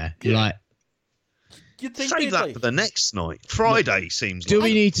 yeah. Like, save that for the next night. Friday seems. Do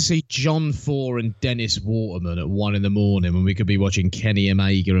we need to see John Ford and Dennis Waterman at 1 a.m. when we could be watching Kenny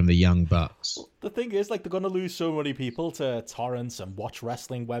Omega and the Young Bucks? The thing is, like, they're going to lose so many people to torrents and watch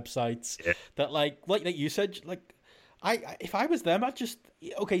wrestling websites that, like you said, like, if I was them, I'd just,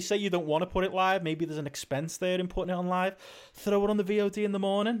 say you don't want to put it live. Maybe there's an expense there in putting it on live. Throw it on the VOD in the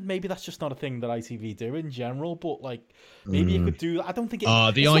morning. Maybe that's just not a thing that ITV do in general, but, like, maybe you could do. I don't think it.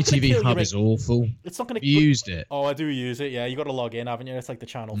 The ITV hub is awful. It's not going to. You used it. Oh, I do use it. Yeah, you got to log in, haven't you? It's like the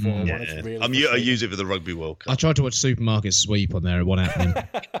Channel 4 one. It's really. I use it for the Rugby World Cup. I tried to watch Supermarket Sweep on there. It wasn't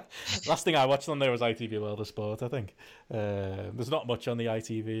happening. Last thing I watched on there was ITV World of Sport. I think there's not much on the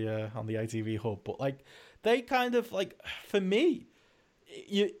ITV hub, but like. They kind of, like, for me,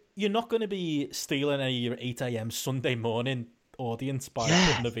 you're not going to be stealing any of your 8 a.m. Sunday morning audience by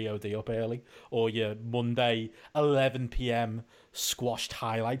putting the VOD up early, or your Monday 11 p.m. squashed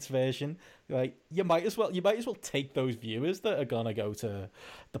highlights version. Like, you might as well take those viewers that are gonna go to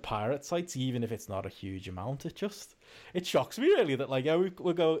the pirate sites, even if it's not a huge amount. It just it shocks me really that like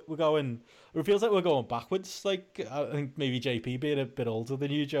we're going. It feels like we're going backwards. Like I think maybe JP being a bit older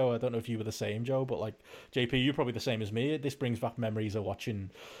than you, Joe. I don't know if you were the same, Joe, but like JP, you're probably the same as me. This brings back memories of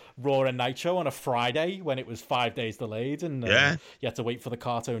watching Raw and Nitro on a Friday when it was 5 days delayed, and you had to wait for the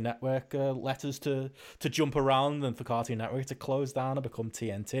Cartoon Network letters to jump around and for Cartoon Network to close down and become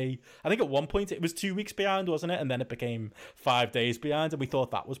TNT. I think at one point it was 2 weeks behind, wasn't it? And then it became 5 days behind, and we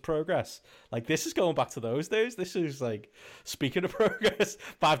thought that was progress. Like this is going back to those days. This is like, speaking of progress,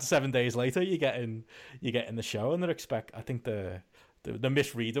 5 to 7 days later you're getting the show, and I think they're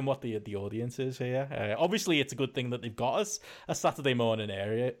misreading what the audience is here. Obviously, it's a good thing that they've got us a Saturday morning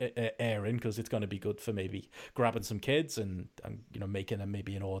airing, because it's going to be good for maybe grabbing some kids and making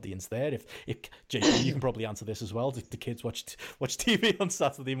maybe an audience there. If JP, you can probably answer this as well. Do the kids watch TV on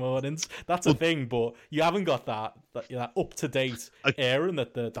Saturday mornings? That's a thing, but you haven't got that up to date airing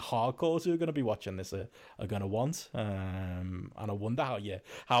that the hardcores who are going to be watching this are going to want. And I wonder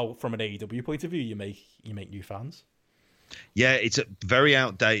how from an AEW point of view you make new fans. Yeah, it's a very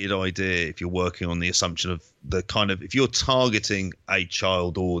outdated idea if you're working on the assumption of the kind of, if you're targeting a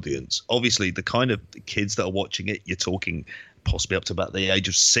child audience, obviously the kind of kids that are watching it, you're talking possibly up to about the age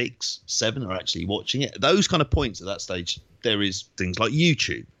of 6, 7 are actually watching it. Those kind of points at that stage, there is things like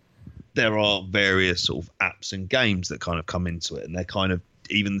YouTube. There are various sort of apps and games that kind of come into it, and they're kind of,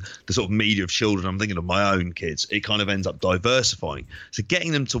 even the sort of media of children, I'm thinking of my own kids, it kind of ends up diversifying. So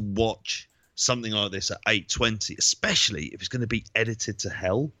getting them to watch something like this at 8:20, especially if it's going to be edited to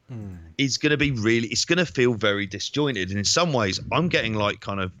hell, is going to be it's going to feel very disjointed. And in some ways, I'm getting like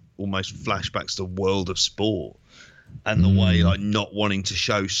kind of almost flashbacks to World of Sport and the way like not wanting to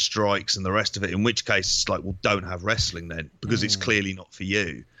show strikes and the rest of it, in which case it's like, well, don't have wrestling then, because it's clearly not for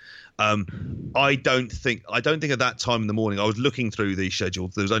you. I don't think at that time in the morning, I was looking through the schedule,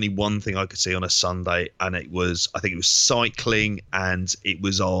 there was only one thing I could see on a Sunday, and I think it was cycling, and it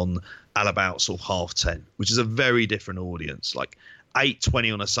was on at about sort of 10:30, which is a very different audience. Like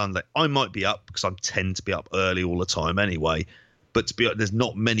 8:20 on a Sunday, I might be up because I tend to be up early all the time anyway, but there's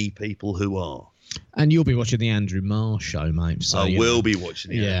not many people who are. And you'll be watching the Andrew Marr show, mate. So I will be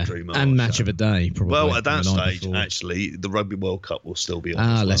watching the Andrew Marr and Match show. of a Day, probably. Well, at that stage, actually, the Rugby World Cup will still be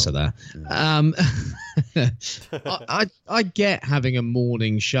on. Less of that. Yeah. I get having a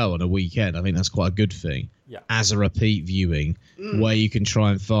morning show on a weekend. I think that's quite a good thing. Yeah. As a repeat viewing, where you can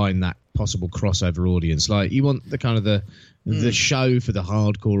try and find that possible crossover audience. Like you want the kind of the show for the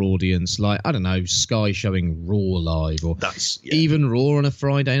hardcore audience, like, I don't know, Sky showing Raw live, or even Raw on a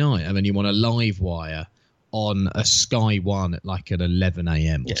Friday night. I mean, you want a live wire on a Sky One at like at 11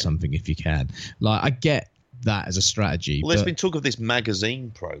 a.m. or something if you can. Like, I get that as a strategy. Well, there's been talk of this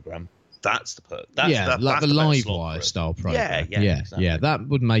magazine program. That's the like the live wire style program. Exactly. That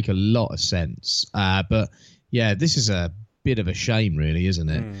would make a lot of sense. But yeah, this is a bit of a shame, really, isn't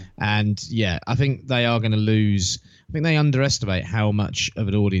it? And yeah, I think they are going to lose. I think they underestimate how much of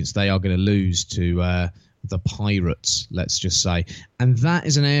an audience they are going to lose to the Pirates, let's just say. And that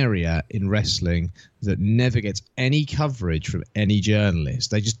is an area in wrestling that never gets any coverage from any journalist.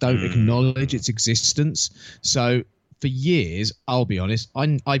 They just don't acknowledge its existence. So for years, I'll be honest,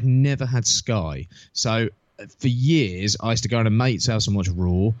 I've never had Sky. So for years, I used to go to a mate's house and watch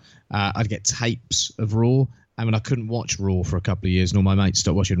Raw. I'd get tapes of Raw. I mean, I couldn't watch Raw for a couple of years, and all my mates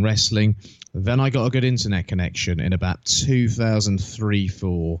stopped watching wrestling. Then I got a good internet connection in about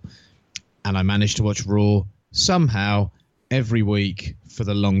 2003-04, and I managed to watch Raw somehow every week for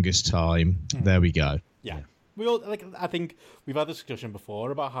the longest time. There we go. Yeah. We all, I think we've had this discussion before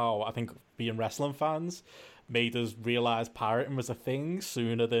about how I think being wrestling fans made us realise pirating was a thing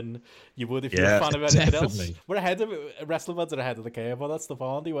sooner than you would if you were a fan of anything else. We're ahead of wrestling fans are ahead of the curve. Well, that's the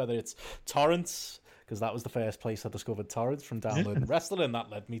funny, whether it's torrents, because that was the first place I discovered torrents from downloading wrestling, and that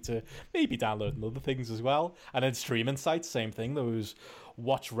led me to maybe downloading other things as well. And then streaming sites, same thing. There was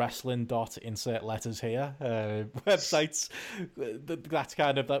watchwrestling.insert letters here websites. That's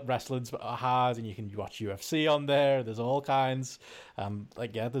kind of that wrestling's hard, and you can watch UFC on there. There's all kinds.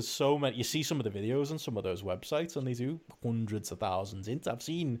 There's so many. You see some of the videos on some of those websites, and they do hundreds of thousands. I've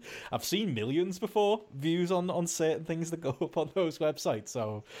seen millions before views on certain things that go up on those websites.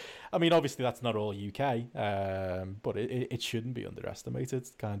 So, I mean, obviously that's not all UK, but it shouldn't be underestimated.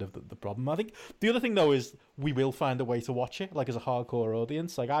 It's kind of the problem. I think the other thing though is we will find a way to watch it, like as a hardcore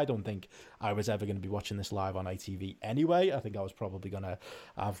audience. Like, I don't think I was ever going to be watching this live on ITV anyway. I think I was probably going to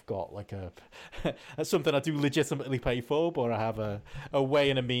have got like something I do legitimately pay for, but I have a way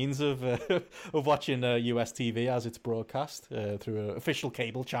and a means of watching US TV as it's broadcast through official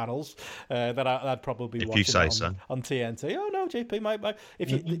cable channels that I'd probably watch on TNT. Oh no, JP,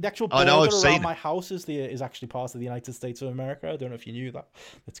 the actual border around my house is actually part of the United States of America. I don't know if you knew that.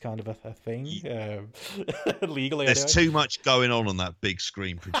 It's kind of a thing legally. There's too much going on that big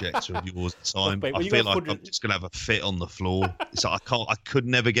screen projector of yours at the time. I feel like I'm just gonna have a fit on the floor. So I could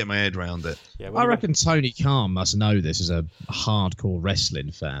never get my head around it. Yeah, I reckon Tony Khan must know this as a hardcore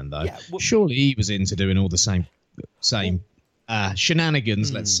wrestling fan, though. Yeah, surely he was into doing all the same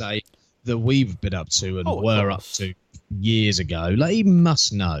shenanigans, let's say, that we've been up to and were up to years ago. Like, he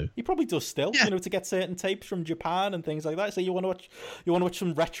must know. He probably does still, to get certain tapes from Japan and things like that. So you want to watch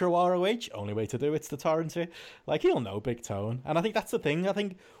some retro ROH? Only way to do it's to torrent it. Like, he'll know Big Tone. And I think that's the thing. I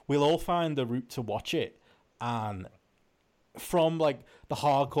think we'll all find a route to watch it. And from, like, the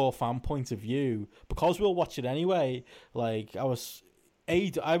hardcore fan point of view, because we'll watch it anyway, like, I was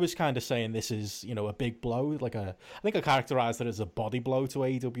kind of saying this is, a big blow. Like, I think I characterised it as a body blow to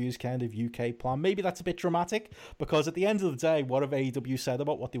AEW's kind of UK plan. Maybe that's a bit dramatic, because at the end of the day, what have AEW said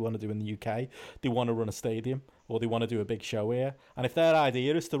about what they want to do in the UK? They want to run a stadium, or they want to do a big show here. And if their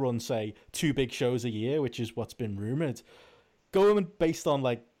idea is to run, say, 2 big shows a year, which is what's been rumoured, going based on,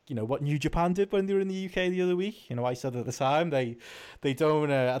 like, what New Japan did when they were in the UK the other week. I said at the time, they don't,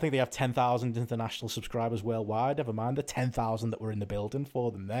 I think they have 10,000 international subscribers worldwide, never mind the 10,000 that were in the building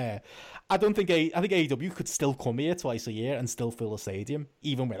for them there. I think AEW could still come here twice a year and still fill a stadium,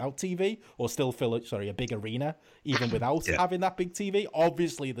 even without TV, or still fill a big arena, even without having that big TV.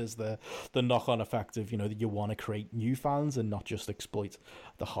 Obviously, there's the knock-on effect of, that you want to create new fans and not just exploit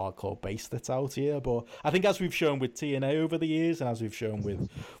the hardcore base that's out here. But I think, as we've shown with TNA over the years, and as we've shown with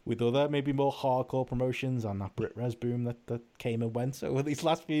other maybe more hardcore promotions and that Brit Res boom that came and went over these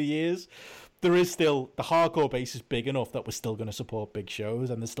last few years, there is still, the hardcore base is big enough that we're still going to support big shows,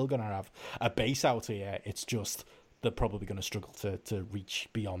 and they're still going to have a base out here. It's just they're probably going to struggle to reach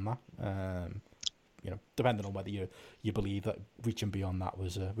beyond that. Depending on whether you believe that reaching beyond that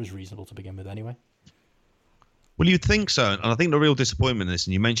was reasonable to begin with anyway. Well, you'd think so. And I think the real disappointment in this,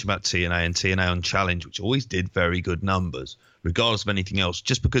 and you mentioned about TNA and TNA on Challenge, which always did very good numbers, regardless of anything else,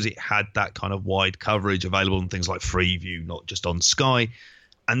 just because it had that kind of wide coverage available on things like Freeview, not just on Sky.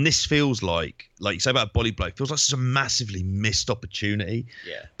 And this feels like you say about Body Blow, feels like such a massively missed opportunity.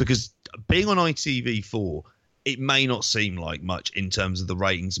 Yeah. Because being on ITV4, it may not seem like much in terms of the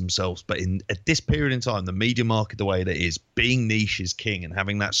ratings themselves, but at this period in time, the media market the way that it is, being niche is king, and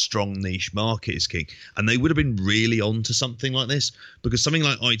having that strong niche market is king. And they would have been really on to something like this, because something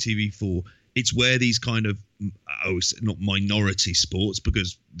like ITV4, it's where these kind of, not minority sports,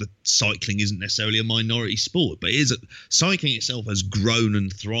 because the cycling isn't necessarily a minority sport, but cycling itself has grown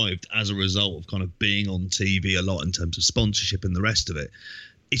and thrived as a result of kind of being on TV a lot in terms of sponsorship and the rest of it.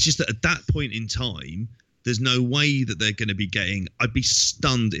 It's just that at that point in time, there's no way that they're going to be getting, I'd be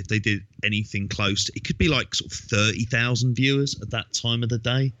stunned if they did anything close to, it could be like sort of 30,000 viewers at that time of the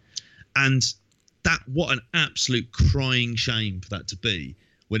day. And what an absolute crying shame for that to be,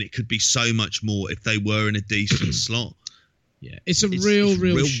 when it could be so much more if they were in a decent slot. Yeah, it's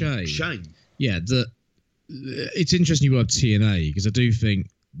real shame. Yeah, it's interesting you brought up TNA, because I do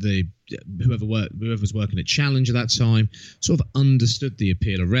think whoever was working at Challenge at that time sort of understood the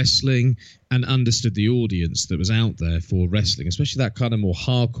appeal of wrestling and understood the audience that was out there for wrestling, especially that kind of more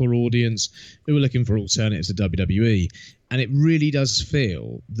hardcore audience who were looking for alternatives to WWE. And it really does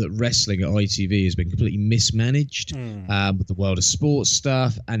feel that wrestling at ITV has been completely mismanaged with the world of sports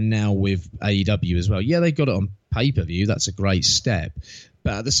stuff, and now with AEW as well. Yeah, they got it on pay-per-view. That's a great step.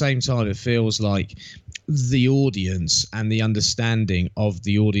 But at the same time, it feels like the audience and the understanding of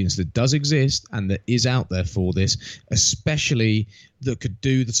the audience that does exist and that is out there for this, especially that could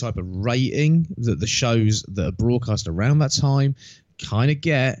do the type of rating that the shows that are broadcast around that time kind of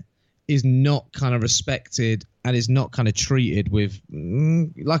get, is not kind of respected and is not kind of treated with,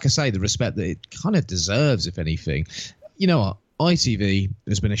 like I say, the respect that it kind of deserves, if anything. You know what? ITV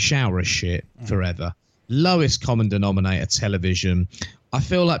has been a shower of shit forever. Lowest common denominator television. I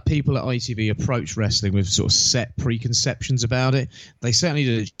feel like people at ITV approach wrestling with sort of set preconceptions about it. They certainly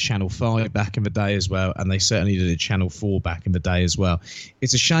did it Channel 5 back in the day as well, and they certainly did it Channel 4 back in the day as well.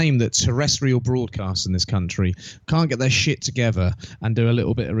 It's a shame that terrestrial broadcasts in this country can't get their shit together and do a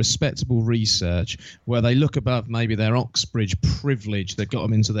little bit of respectable research where they look above maybe their Oxbridge privilege that got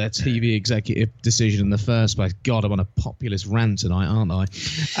them into their TV executive decision in the first place. God, I'm on a populist rant tonight, aren't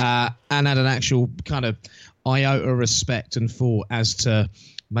I? And had an actual kind of iota of respect and thought as to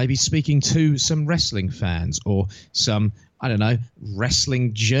maybe speaking to some wrestling fans or some, I don't know,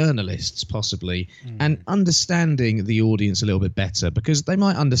 wrestling journalists possibly, and understanding the audience a little bit better, because they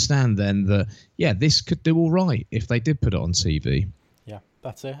might understand then that, yeah, this could do all right if they did put it on TV. Yeah,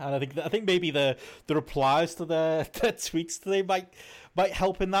 that's it. And I think maybe the replies to their tweets today might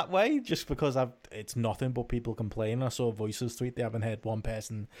help in that way, just because it's nothing but people complaining. I saw Voices tweet they haven't heard one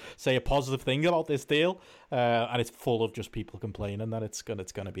person say a positive thing about this deal, and it's full of just people complaining that it's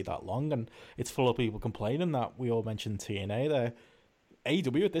gonna be that long, and it's full of people complaining that we all mentioned TNA there.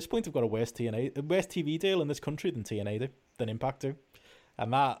 AEW at this point have got a worse TV deal in this country than TNA do, than Impact do,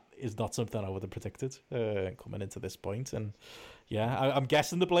 and that is not something I would have predicted coming into this point. And yeah, I'm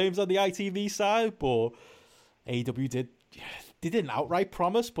guessing the blame's on the ITV side, but AEW they didn't outright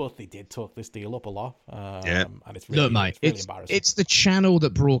promise, but they did talk this deal up a lot. And it's really, look, mate, it's really embarrassing. It's the channel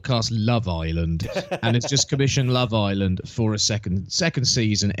that broadcasts Love Island, and it's just commissioned Love Island for a second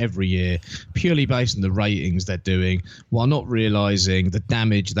season every year, purely based on the ratings they're doing, while not realising the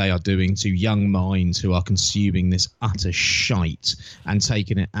damage they are doing to young minds who are consuming this utter shite and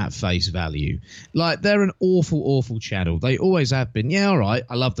taking it at face value. Like, they're an awful, awful channel. They always have been. Yeah, all right,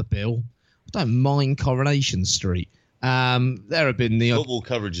 I love the bill. I don't mind Coronation Street. There have been the football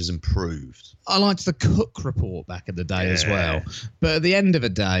coverage has improved. I liked the Cook Report back in the day as well. But at the end of the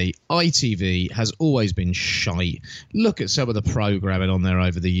day, ITV has always been shite. Look at some of the programming on there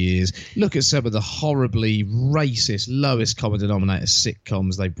over the years. Look at some of the horribly racist, lowest common denominator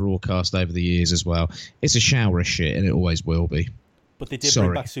sitcoms they broadcast over the years as well. It's a shower of shit, and it always will be. But they did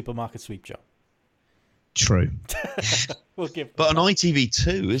bring back Supermarket Sweep, Joe. True. But on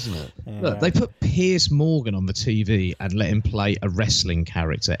ITV2, isn't it? Yeah. Look, they put Piers Morgan on the TV and let him play a wrestling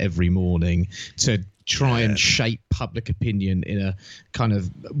character every morning to try and shape public opinion in a kind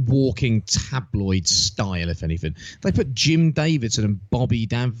of walking tabloid style, if anything. They put Jim Davidson and Bobby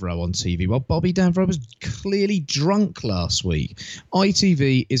Davro on TV while Bobby Davro was clearly drunk last week.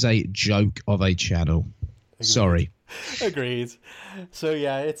 ITV is a joke of a channel. Agreed. Sorry. Agreed. So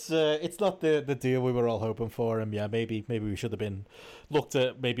yeah, it's not the deal we were all hoping for, and yeah, maybe we should have been looked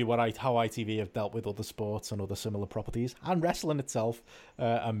at maybe how ITV have dealt with other sports and other similar properties and wrestling itself,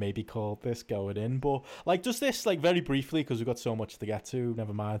 and maybe called this going in. But like, just this, like, very briefly, because we've got so much to get to.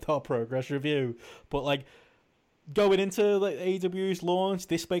 Never mind our progress review, but like, going into the AEW's launch,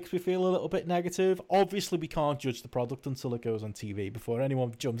 this makes me feel a little bit negative. Obviously, we can't judge the product until it goes on TV before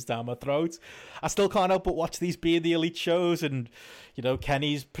anyone jumps down my throat. I still can't help but watch these Being the Elite shows, and, you know,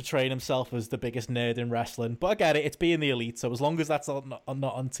 Kenny's portraying himself as the biggest nerd in wrestling. But I get it, it's Being the Elite, so as long as that's not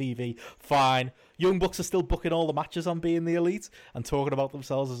on TV, fine. Young Bucks are still booking all the matches on Being the Elite and talking about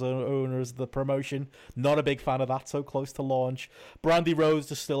themselves as owners of the promotion. Not a big fan of that so close to launch. Brandy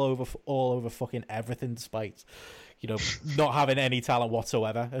Rose is still all over fucking everything, despite, you know, not having any talent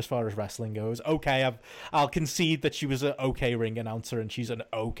whatsoever as far as wrestling goes. Okay, I'll concede that she was an okay ring announcer and she's an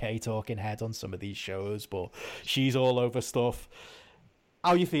okay talking head on some of these shows, but she's all over stuff.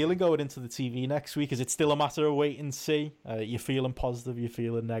 How are you feeling going into the TV next week? Is it still a matter of wait and see? You feeling positive? You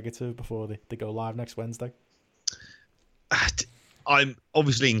feeling negative before they go live next Wednesday? I'm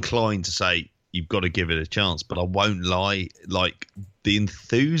obviously inclined to say you've got to give it a chance, but I won't lie. Like, the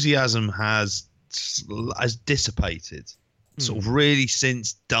enthusiasm has dissipated sort of really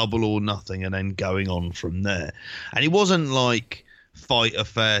since Double or Nothing, and then going on from there. And it wasn't like Fyter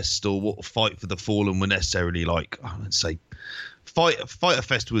Fest or what Fight for the Fallen were necessarily like, I'd say Fyter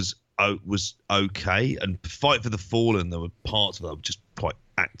Fest was okay, and Fight for the Fallen, there were parts of that were just quite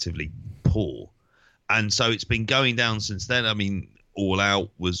actively poor, and so it's been going down since then. I mean, All Out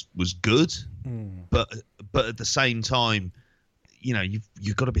was good, but at the same time, you know,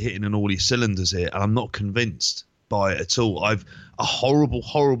 you've got to be hitting on all your cylinders here, and I'm not convinced by it at all. I've a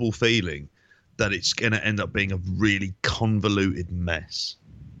horrible feeling that it's going to end up being a really convoluted mess.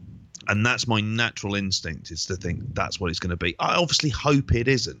 And that's my natural instinct, is to think that's what it's going to be. I obviously hope it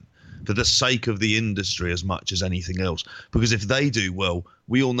isn't, for the sake of the industry as much as anything else. Because if they do well,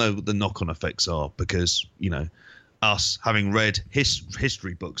 we all know what the knock-on effects are. Because, you know, us having read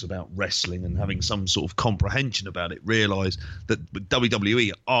history books about wrestling and having some sort of comprehension about it, realise that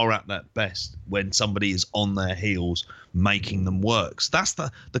WWE are at their best when somebody is on their heels making them work. So that's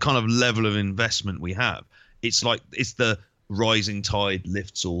the kind of level of investment we have. It's like, it's the rising tide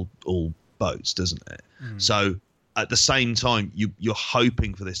lifts all boats, doesn't it? So at the same time, you're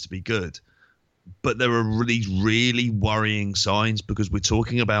hoping for this to be good, But there are these really worrying signs because we're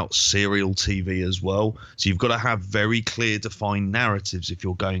talking about serial TV as well. So you've got to have very clear, defined narratives if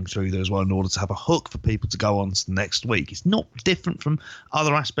you're going through there as well in order to have a hook for people to go on to the next week. It's not different from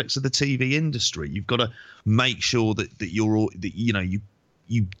other aspects of the TV industry. You've got to make sure that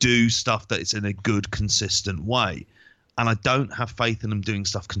you do stuff that it's in a good, consistent way. And I don't have faith in them doing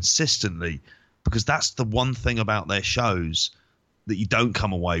stuff consistently because that's the one thing about their shows that you don't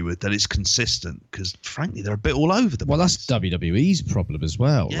come away with, that it's consistent, because frankly they're a bit all over the place. Well, that's WWE's problem as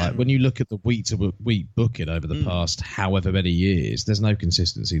well. Yeah. Like when you look at the week to week booking over the past however many years, there's no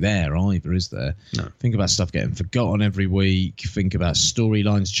consistency there either, is there? No. Think about stuff getting forgotten every week. Think about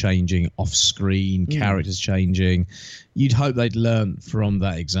storylines changing off screen, characters changing. You'd hope they'd learn from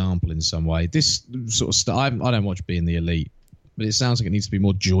that example in some way. This sort of stuff, I don't watch Being the Elite, but it sounds like it needs to be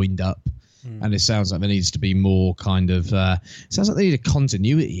more joined up. And it sounds like there needs to be more kind of it sounds like they need a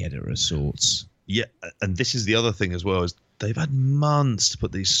continuity editor of sorts. Yeah, and this is the other thing as well, is they've had months to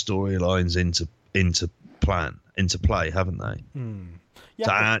put these storylines into play, haven't they? Yeah,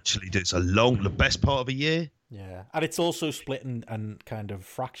 to actually do it's the best part of a year. Yeah, and it's also split and kind of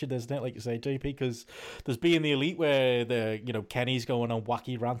fractured, isn't it? Like you say, JP, because there's Being the Elite where Kenny's going on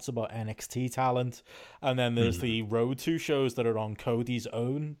wacky rants about NXT talent, and then there's the Road to shows that are on Cody's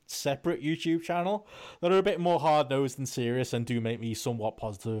own separate YouTube channel that are a bit more hard-nosed and serious and do make me somewhat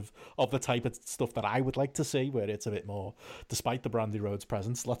positive of the type of stuff that I would like to see, where it's a bit more, despite the Brandy Rhodes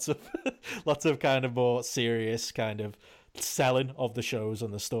presence, lots of kind of more serious kind of selling of the shows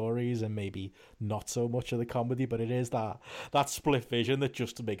and the stories, and maybe not so much of the comedy, but it is that split vision that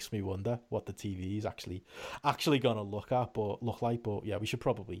just makes me wonder what the TV is actually gonna look like. But yeah, we should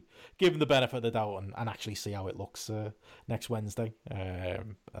probably give them the benefit of the doubt and actually see how it looks next Wednesday,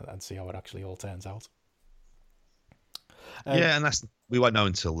 and see how it actually all turns out. Yeah, and we won't know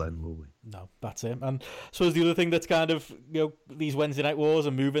until then, will we? No, that's it. And I suppose the other thing that's kind of, these Wednesday night wars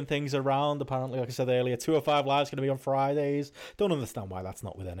are moving things around. Apparently, like I said earlier, 205 Live is going to be on Fridays. Don't understand why that's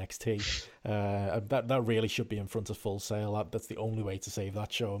not with NXT. That really should be in front of Full Sail. That's the only way to save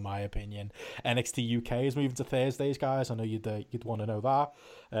that show, in my opinion. NXT UK is moving to Thursdays, guys. I know you'd want to know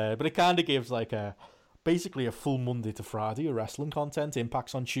that. But it kind of gives basically a full Monday to Friday of wrestling content.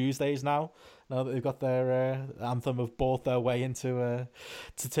 Impact's on Tuesdays now that they've got their anthem of both their way into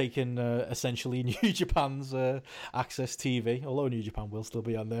to taking essentially New Japan's Access TV, although New Japan will still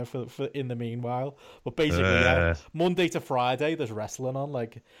be on there for in the meanwhile. But basically, Monday to Friday, there's wrestling on.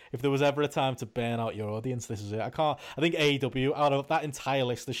 Like, if there was ever a time to burn out your audience, this is it. I think AEW, out of that entire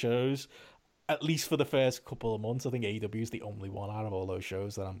list of shows, at least for the first couple of months, I think AEW is the only one out of all those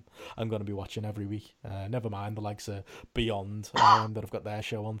shows that I'm going to be watching every week. Never mind the likes of Beyond that have got their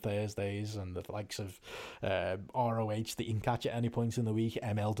show on Thursdays, and the likes of ROH that you can catch at any point in the week,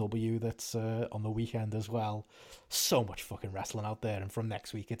 MLW that's on the weekend as well. So much fucking wrestling out there, and from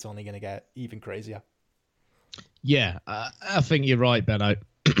next week it's only going to get even crazier. Yeah, I think you're right, Benno.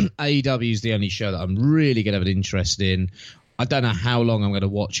 AEW is the only show that I'm really going to have an interest in. I don't know how long I'm going to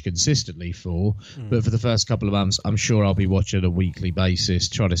watch consistently for, but for the first couple of months, I'm sure I'll be watching on a weekly basis,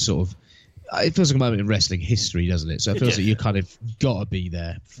 trying to sort of... It feels like a moment in wrestling history, doesn't it? So it feels like you kind of got to be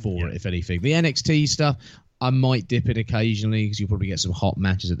there for it, if anything. The NXT stuff, I might dip in occasionally because you'll probably get some hot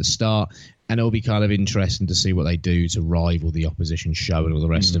matches at the start, and it'll be kind of interesting to see what they do to rival the opposition show and all the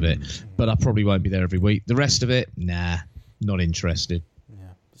rest of it. But I probably won't be there every week. The rest of it, nah, not interested.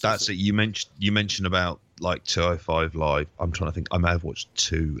 That's it. You mentioned about 205 Live. I'm trying to think. I may have watched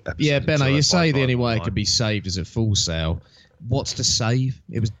 2 episodes. Yeah, Benno, you say the only way it could be saved is at Full Sail. What's to save?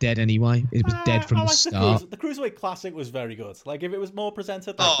 It was dead anyway. It was dead from the start. The Cruiserweight Classic was very good. Like, if it was more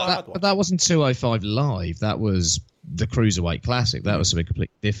presented like that, but that wasn't 205 Live. That was the Cruiserweight Classic. That was something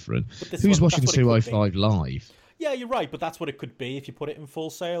completely different. Who's watching 205 Live? Yeah, you're right, but that's what it could be if you put it in Full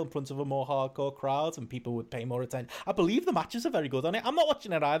Sail in front of a more hardcore crowd and people would pay more attention. I believe the matches are very good on it. I'm not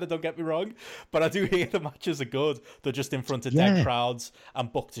watching it either, don't get me wrong, but I do hear the matches are good. They're just in front of dead crowds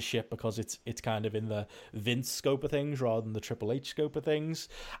and booked to shit because it's kind of in the Vince scope of things rather than the Triple H scope of things.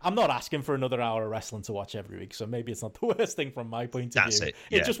 I'm not asking for another hour of wrestling to watch every week, so maybe it's not the worst thing from my point of view.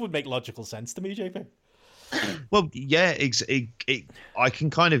 It just would make logical sense to me, JP. Well, yeah, I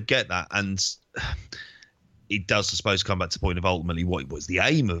can kind of get that, and... it does, I suppose, come back to the point of ultimately what was the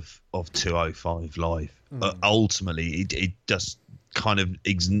aim of 205 Live. Ultimately, it just kind of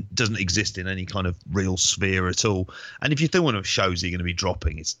doesn't exist in any kind of real sphere at all. And if you think one of shows you're going to be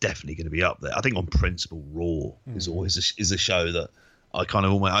dropping, it's definitely going to be up there. I think on principle, Raw is always a show that I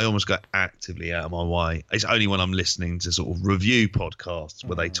almost go actively out of my way. It's only when I'm listening to sort of review podcasts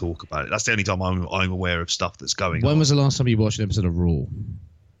where they talk about it. That's the only time I'm aware of stuff that's going on. When was the last time you watched an episode of Raw?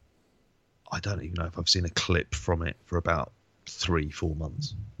 I don't even know if I've seen a clip from it for about 3-4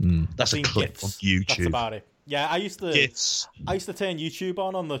 months. That's a clip on YouTube. That's about it. Yeah, I used to turn YouTube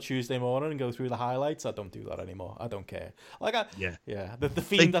on the Tuesday morning and go through the highlights. I don't do that anymore. I don't care. The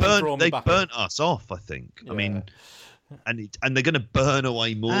Fiend doesn't draw me back. They burnt us off, I think. Yeah. I mean, and they're going to burn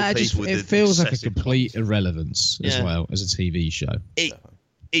away more people. It feels like a complete irrelevance as well as a TV show.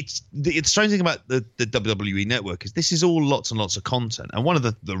 It's the strange thing about the WWE network is this is all lots and lots of content. And one of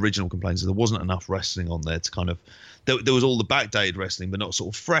the original complaints is there wasn't enough wrestling on there to kind of there was all the backdated wrestling, but not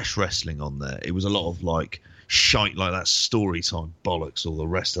sort of fresh wrestling on there. It was a lot of like shite like that story time bollocks, all the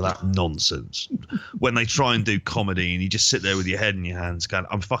rest of that nonsense. When they try and do comedy and you just sit there with your head in your hands going,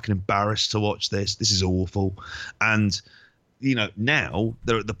 I'm fucking embarrassed to watch this. This is awful. And now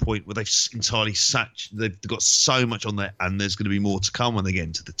they're at the point where they've entirely they've got so much on there, and there's going to be more to come when they get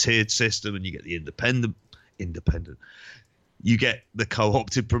into the tiered system and you get the independent. You get the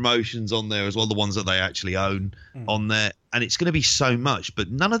co-opted promotions on there as well, the ones that they actually own on there. And it's going to be so much, but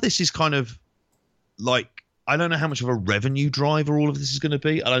none of this is kind of like, I don't know how much of a revenue driver all of this is going to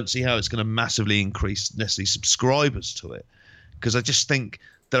be. I don't see how it's going to massively increase necessarily subscribers to it, because I just think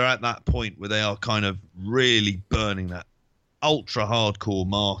they're at that point where they are kind of really burning that ultra hardcore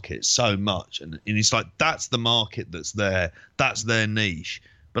market so much. And it's like, that's the market that's there. That's their niche.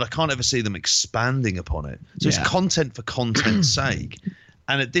 But I can't ever see them expanding upon it. So it's content for content's sake.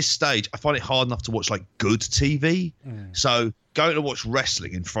 And at this stage, I find it hard enough to watch like good TV. So going to watch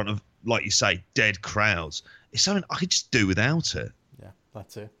wrestling in front of, like you say, dead crowds, it's something I could just do without it. Yeah,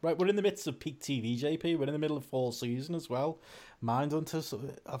 that's it. Right, we're in the midst of peak TV, JP. We're in the middle of fall season as well. Mindhunters,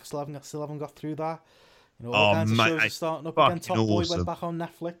 I still haven't got through that. All kinds of shows are starting up again. Top Boy went back on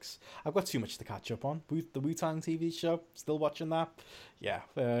Netflix. I've got too much to catch up on. The Wu-Tang TV show, still watching that. Yeah,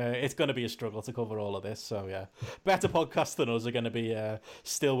 it's going to be a struggle to cover all of this. So, yeah, better podcasts than us are going to be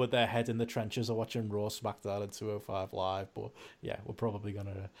still with their head in the trenches or watching Raw, SmackDown, and 205 Live. But, yeah, we're probably going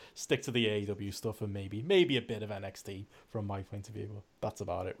to stick to the AEW stuff and maybe a bit of NXT from my point of view. But that's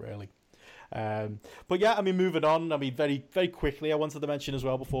about it, really. But yeah, I mean, moving on. I mean, very, very quickly, I wanted to mention as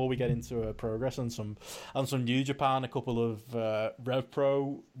well before we get into progress on some New Japan, a couple of Rev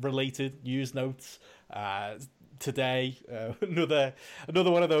Pro related news notes. Today, another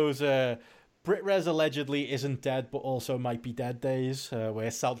one of those BritRes allegedly isn't dead, but also might be dead days,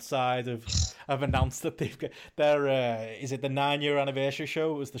 where Southside have announced that they've got their, is it the 9-year anniversary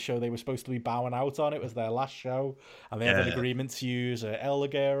show? It was the show they were supposed to be bowing out on. It was their last show, and they have an agreement to use El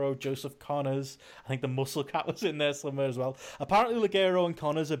Ligero, Joseph Connors. I think the Muscle Cat was in there somewhere as well. Apparently Ligero and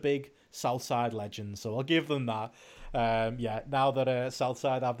Connors are big Southside legends, so I'll give them that. Now that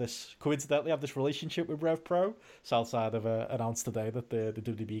Southside coincidentally have this relationship with Rev Pro, Southside have announced today that the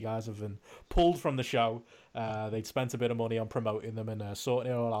WWE guys have been pulled from the show. They'd spent a bit of money on promoting them and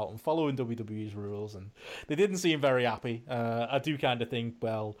sorting it all out and following WWE's rules, and they didn't seem very happy. I do kind of think,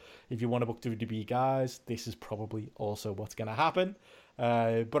 well, if you want to book WWE guys, this is probably also what's going to happen.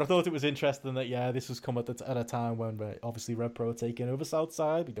 But I thought it was interesting that this has come at a time when obviously Rev Pro are taking over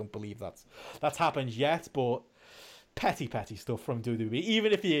Southside. We don't believe that's happened yet, but petty stuff from WWE.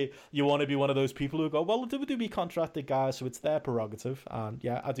 Even if you want to be one of those people who go, well, the WWE contracted guys, so it's their prerogative. And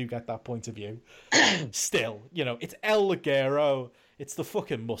yeah, I do get that point of view. Still, it's El Ligero, it's the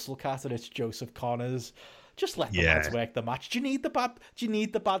fucking Muscle Cat, and it's Joseph Connors. Just let the lads work the match. Do you need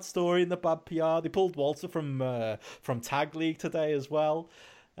the bad story and the bad PR? They pulled Walter from Tag League today as well.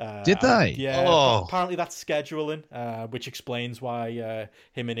 Did they? Yeah. Oh. Apparently that's scheduling, which explains why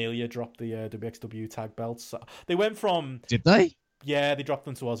him and Ilya dropped the WXW tag belts. They went from... Did they? Yeah, they dropped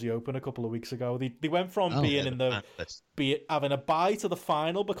them to Aussie Open a couple of weeks ago. They went from having a bye to the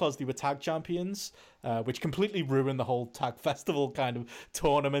final because they were tag champions, which completely ruined the whole tag festival kind of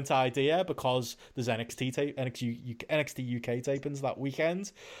tournament idea because there's NXT UK tapings that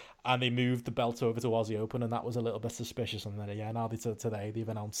weekend. And they moved the belt over to Aussie Open, and that was a little bit suspicious. And then, now today they've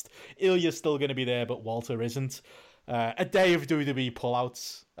announced Ilya's still going to be there, but Walter isn't. A day of WWE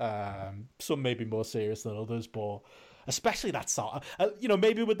pullouts. Some may be more serious than others, but especially that sort of,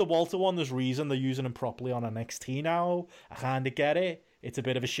 maybe with the Walter one, there's reason they're using him properly on NXT now. I kind of get it. It's a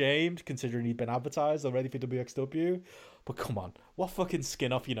bit of a shame, considering he'd been advertised already for WXW. But come on, what fucking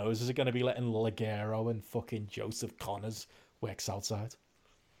skin off your nose is it going to be letting Ligero and fucking Joseph Connors work Southside?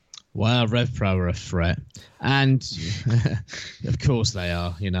 Well, Rev Pro are a threat, and of course they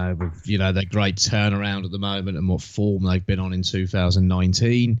are. Their great turnaround at the moment and what form they've been on in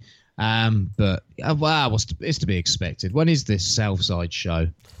 2019. But it's to be expected. When is this Southside show?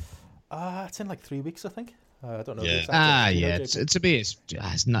 It's in like 3 weeks, I think. I don't know. It's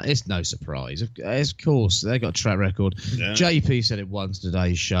no surprise. Of course, they got a track record. Yeah. JP said it once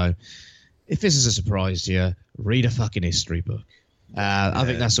today's show. if this is a surprise to you, read a fucking history book. I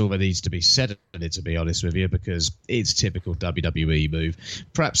think that's all that needs to be said on it, to be honest with you, because it's typical WWE move.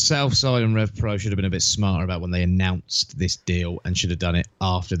 Perhaps Southside and Rev Pro should have been a bit smarter about when they announced this deal and should have done it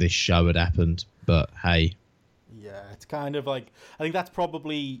after this show had happened. But hey. Yeah, it's kind of like, I think that's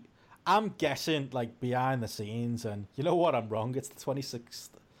probably, I'm guessing, like, behind the scenes, and you know what, I'm wrong, it's the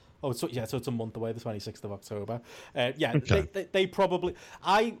 26th. Oh, so it's a month away, the 26th of October. Okay. They probably...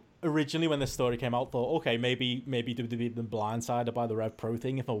 I originally, when this story came out, thought, okay, maybe WWE been blindsided by the Rev Pro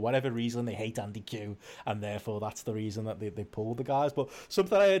thing. If for whatever reason they hate Andy Q, and therefore that's the reason that they pulled the guys. But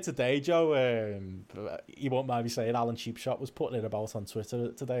something I heard today, Joe, you won't mind me saying, Alan Cheapshot was putting it about on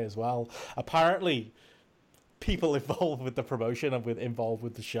Twitter today as well. Apparently, people involved with the promotion and involved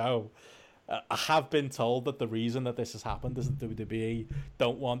with the show I have been told that the reason that this has happened is that WWE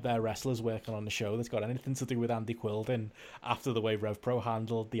don't want their wrestlers working on the show that's got anything to do with Andy Quildan after the way Rev Pro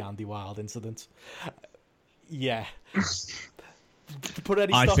handled the Andy Wild incident. Yeah. Put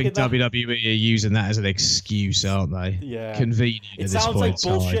any stock I think in that? WWE are using that as an excuse, aren't they? Yeah. Convenient. It sounds like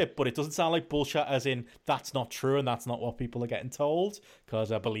bullshit, but it doesn't sound like bullshit as in that's not true and that's not what people are getting told,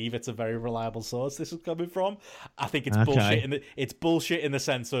 because I believe it's a very reliable source this is coming from. I think it's bullshit. It's bullshit in the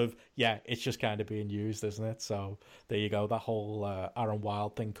sense of, yeah, it's just kind of being used, isn't it? So there you go. That whole Aaron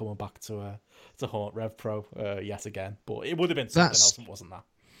Wild thing coming back to haunt Rev Pro yet again. But it would have been something else if it wasn't that.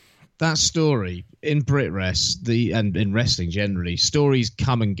 That story in BritRest, and in wrestling generally, stories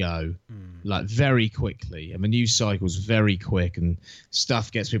come and go like very quickly, and the news cycle's very quick, and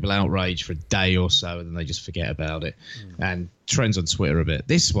stuff gets people outraged for a day or so, and then they just forget about it. And trends on Twitter a bit.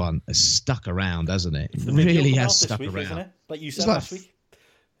 This one has stuck around, hasn't it? It really has stuck around. Isn't it? Like you said last week.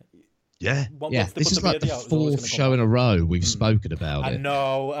 Yeah. This is like the fourth show in a row we've spoken about it. I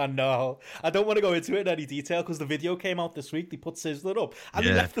know. I don't want to go into it in any detail because the video came out this week. They put Sizzler up and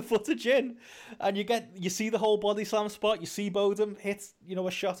they left the footage in, and you see the whole body slam spot. You see Bodum hit, a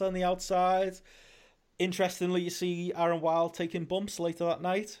shot on the outside. Interestingly, you see Aaron Wild taking bumps later that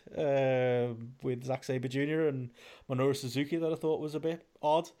night with Zack Sabre Jr. and Minoru Suzuki that I thought was a bit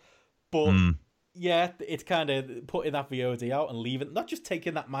odd, but. Yeah, it's kind of putting that VOD out and leaving, not just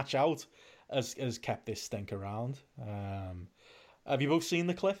taking that match out, has kept this stink around. Have you both seen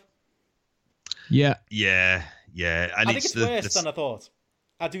the clip? Yeah. And I think it's worse than I thought.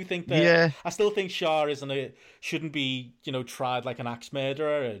 I do think that. Yeah. I still think Shah shouldn't be tried like an axe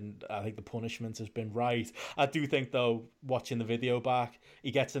murderer, and I think the punishment has been right. I do think though, watching the video back,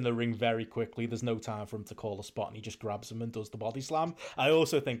 he gets in the ring very quickly. There's no time for him to call a spot, and he just grabs him and does the body slam. I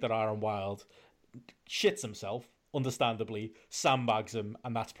also think that Aaron Wild shits himself, understandably, sandbags him,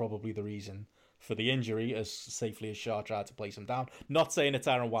 and that's probably the reason for the injury, as safely as Shah tried to place him down. Not saying it's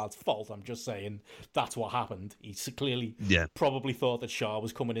Aaron Wild's fault, I'm just saying that's what happened. He clearly probably thought that Shah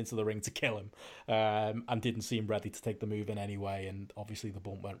was coming into the ring to kill him, and didn't seem ready to take the move in anyway, and obviously the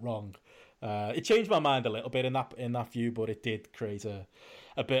bump went wrong. It changed my mind a little bit in that view, but it did create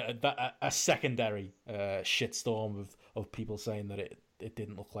a secondary shitstorm of people saying that it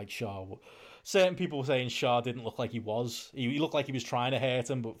didn't look like Shah. Certain people were saying Shah didn't look like he was. He looked like he was trying to hurt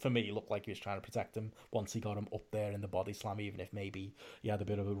him, but for me, he looked like he was trying to protect him once he got him up there in the body slam, even if maybe he had a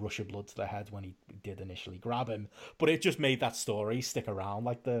bit of a rush of blood to the head when he did initially grab him. But it just made that story stick around,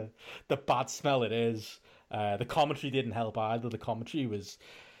 like the bad smell it is. The commentary didn't help either. The commentary was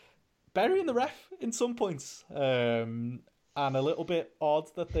burying the ref in some points. And a little bit odd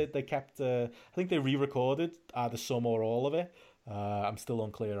that they kept... I think they re-recorded either some or all of it. I'm still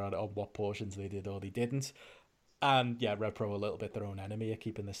unclear on what portions they did or they didn't. And yeah, Rev Pro a little bit their own enemy are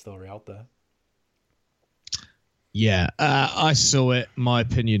keeping this story out there. Yeah, I saw it. My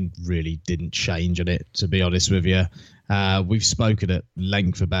opinion really didn't change on it, to be honest with you. We've spoken at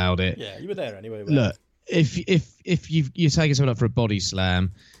length about it. Yeah, you were there anyway. Look, if you're taking someone up for a body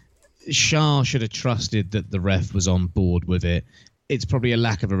slam, Shah should have trusted that the ref was on board with it. It's probably a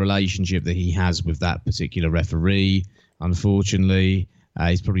lack of a relationship that he has with that particular referee. Unfortunately,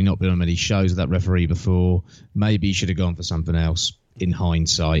 he's probably not been on many shows with that referee before. Maybe he should have gone for something else. In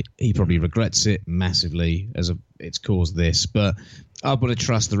hindsight, he probably regrets it massively as it's caused this. But I would have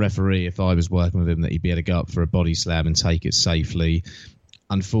trust the referee if I was working with him that he'd be able to go up for a body slam and take it safely.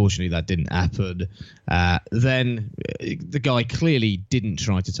 Unfortunately, that didn't happen. Then the guy clearly didn't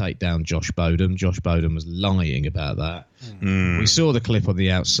try to take down Josh Bodum. Josh Bodum was lying about that. We saw the clip on the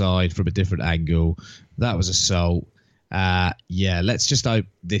outside from a different angle. That was assault. Let's just hope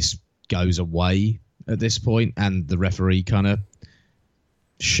this goes away at this point and the referee kind of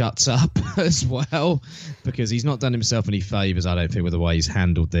shuts up as well, because he's not done himself any favours, I don't think, with the way he's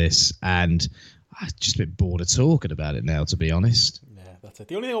handled this. And I've just been bored of talking about it now, to be honest. Yeah, that's it.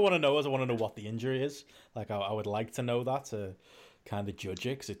 The only thing I want to know is what the injury is. Like, I would like to know that to kind of judge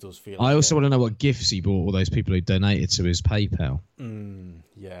it, because it does feel. I also want to know what gifts he bought all those people who donated to his PayPal.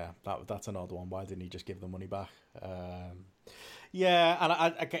 Yeah, that's an odd one. Why didn't he just give the money back? Yeah, and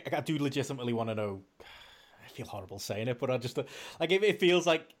I do legitimately want to know. I feel horrible saying it, but I just like it feels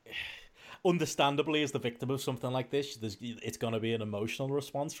like, understandably, as the victim of something like this, it's going to be an emotional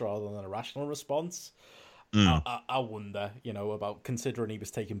response rather than a rational response. I wonder, about considering he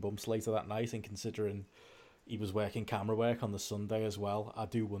was taking bumps later that night and considering he was working camera work on the Sunday as well. I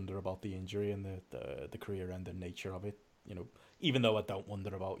do wonder about the injury and the career-ending nature of it. Even though I don't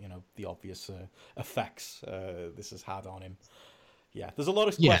wonder about the obvious effects this has had on him. Yeah, there's a lot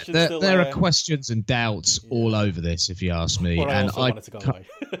of questions. There are questions and doubts all over this, if you ask me. I also want it to go away.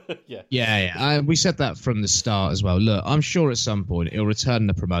 Yeah. We said that from the start as well. Look, I'm sure at some point he'll return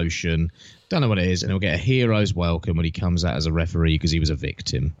the promotion. Don't know what it is, and he'll get a hero's welcome when he comes out as a referee because he was a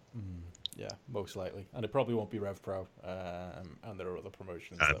victim. Yeah, most likely, and it probably won't be Rev Pro, and there are other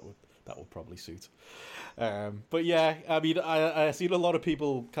promotions that would probably suit. But yeah, I mean, I seen a lot of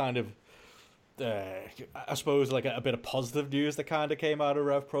people kind of. I suppose like a bit of positive news that kind of came out of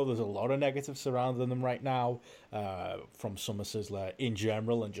Rev Pro. There's a lot of negatives surrounding them right now, from Summer Sizzler in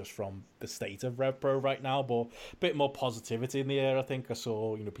general and just from the state of Rev Pro right now. But a bit more positivity in the air. I think I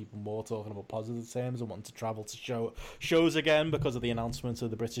saw people more talking about positive terms and wanting to travel to shows again because of the announcement of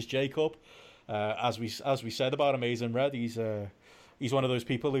the British J Cup. As we said about Amazing Red, he's one of those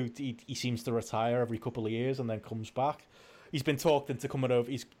people who he seems to retire every couple of years and then comes back. He's been talked into coming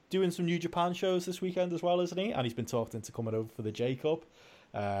over. He's doing some New Japan shows this weekend as well, isn't he? And he's been talked into coming over for the J Cup.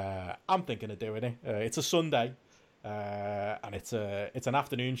 I'm thinking of doing it. It's a Sunday, and it's an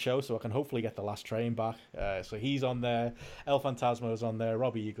afternoon show, so I can hopefully get the last train back. So he's on there. El Fantasma is on there.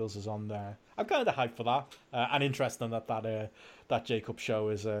 Robbie Eagles is on there. I'm kind of hyped for that. And interesting that J Cup show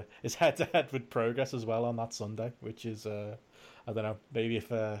is head to head with Progress as well on that Sunday, which is I don't know, maybe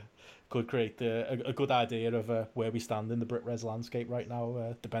if. Could create a good idea of where we stand in the BritRes landscape right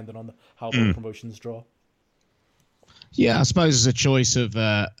now, depending on how both promotions draw. Yeah, I suppose it's a choice of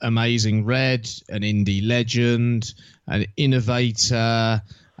Amazing Red, an indie legend, an innovator,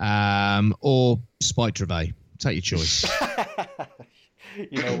 or Spike Trevay. Take your choice.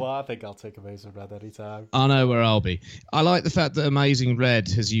 You know what? I think I'll take Amazing Red anytime. I know where I'll be. I like the fact that Amazing Red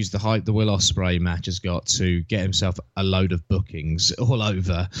has used the hype the Will Ospreay match has got to get himself a load of bookings all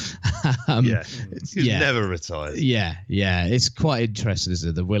over. He's never retired. Yeah. It's quite interesting, isn't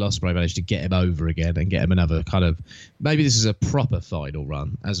it? The Will Ospreay managed to get him over again and get him another kind of... Maybe this is a proper final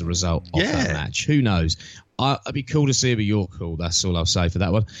run as a result of that match. Who knows? It'd be cool to see him at York Hall. That's all I'll say for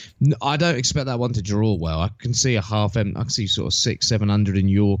that one. I don't expect that one to draw well. I can see I can see sort of 600-700 in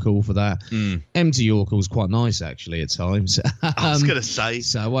York Hall for that. Empty York Hall's quite nice actually at times. I was going to say.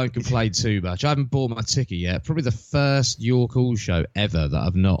 So I won't complain too much. I haven't bought my ticket yet. Probably the first York Hall show ever that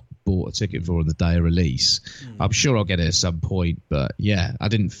I've not bought a ticket for on the day of release. I'm sure I'll get it at some point, but yeah, I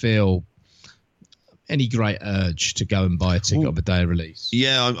didn't feel any great urge to go and buy a ticket on the day of release.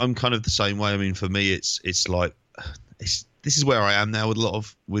 Yeah, I'm kind of the same way. I mean, for me, it's like this is where I am now with a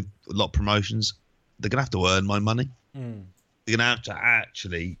lot of promotions. They're gonna have to earn my money. They're gonna have to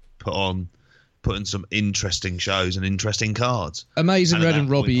actually put in some interesting shows and interesting cards. Amazing Red and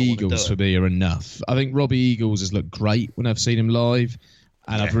Robbie Eagles for me are enough. I think Robbie Eagles has looked great when I've seen him live.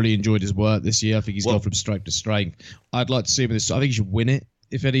 And I've really enjoyed his work this year. I think he's gone from strength to strength. I'd like to see him in this. I think he should win it.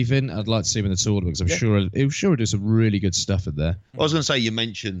 If anything, I'd like to see him in the tournament because I'm sure he'll do some really good stuff in there. I was going to say, you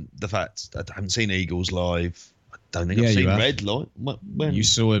mentioned the fact that I haven't seen Eagles live. I don't think I've seen Red live. When? You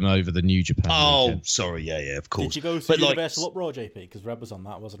saw him over the New Japan. Oh, weekend. Sorry. Yeah, of course. Did you go to Universal Uproar, JP? Because Red was on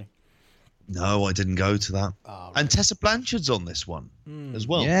that, wasn't he? No, I didn't go to that. Oh, right. And Tessa Blanchard's on this one as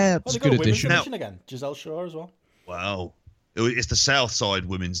well. Yeah, it's a good addition. Division again. Giselle Shaw as well. Wow. It's the Southside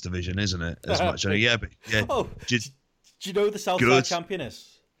women's division, isn't it? As much. But yeah. Oh, do you know who the Southside champion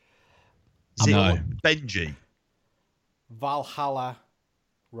is? No. Benji. Valhalla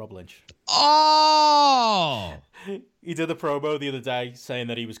Rob Lynch. Oh! He did a promo the other day saying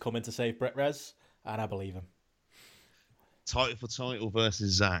that he was coming to save BritRes, and I believe him. Title for title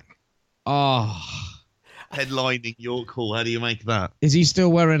versus Zach. Oh. Headlining York Hall. How do you make that? Is he still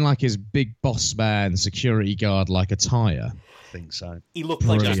wearing like his big boss man security guard like attire? I think so. He looked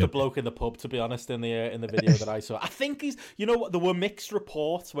like just a bloke in the pub, to be honest, in the video that I saw. I think he's... You know what? There were mixed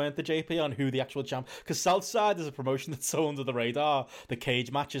reports, weren't there, JP, on who the actual champ... Because Southside is a promotion that's so under the radar. The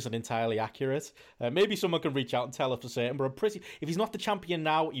cage match isn't entirely accurate. Maybe someone can reach out and tell us for certain, but I'm pretty... If he's not the champion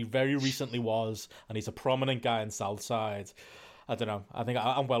now, he very recently was, and he's a prominent guy in Southside. I don't know. I think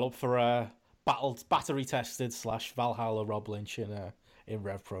I'm well up for battery tested / Valhalla Rob Lynch in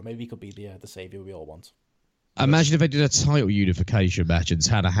Rev Pro. Maybe he could be the savior we all want. Imagine if they did a title unification match and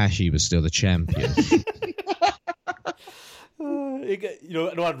Tanahashi was still the champion.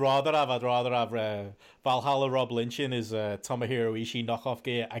 I'd rather have Valhalla Rob Lynch in his Tomohiro Ishii knockoff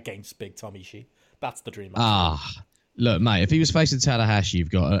gear against Big Tom Ishii. That's the dream match. Look, mate, if he was facing Tanahashi, you've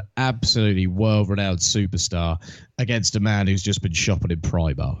got an absolutely world-renowned superstar against a man who's just been shopping in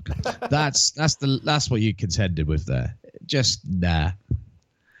Primark. That's what you contended with there. Just nah.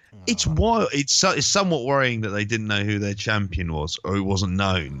 It's wild. It's somewhat worrying that they didn't know who their champion was, or it wasn't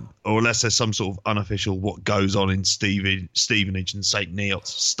known, or unless there's some sort of unofficial what goes on in Stevenage and St. Neots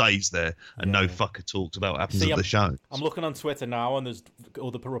stays there, and no fucker talks about what happens at the show. I'm looking on Twitter now, and there's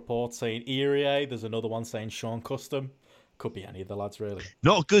other reports saying Irie. There's another one saying Sean Custom. Could be any of the lads, really.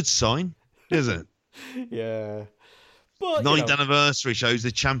 Not a good sign, is it? Yeah. But 9th anniversary shows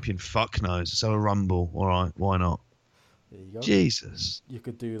the champion. Fuck knows. Let's have a rumble. All right, why not? There you go. Jesus. You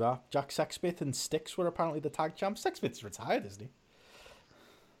could do that. Jack Sexsmith and Styx were apparently the tag champs. Sexsmith's retired, isn't he?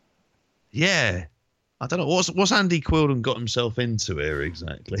 Yeah. I don't know. What's Andy Quildan got himself into here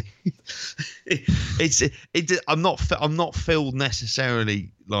exactly? I'm not filled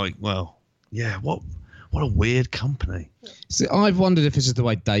necessarily like, well, yeah, what a weird company. See, I've wondered if this is the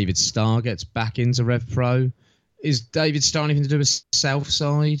way David Starr gets back into Rev Pro. Is David Starr anything to do with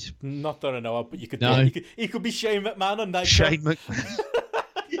Southside? Not that I know of, but you could no. He could be Shane McMahon on that. Shane McMahon.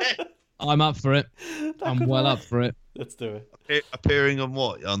 Yeah. I'm up for it. I'm well up for it. Let's do it. Appearing on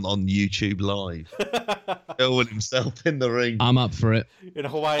what? On YouTube Live. Filming himself in the ring. I'm up for it. In a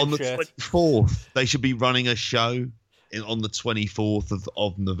Hawaiian on the shirt. 24th, they should be running a show on the 24th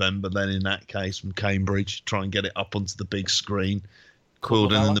of November, then in that case, from Cambridge. Try and get it up onto the big screen.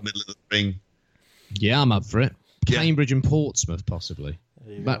 Quildan in the middle of the ring. Yeah, I'm up for it. Cambridge and Portsmouth, possibly.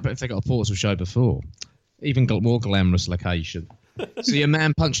 But if they got a Portsmouth show before, even got more glamorous location. See, a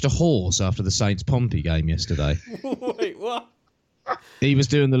man punched a horse after the Saints Pompey game yesterday. Wait, what? He was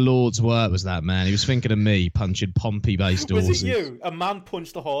doing the Lord's work, was that man? He was thinking of me punching Pompey-based horses. Was it you? A man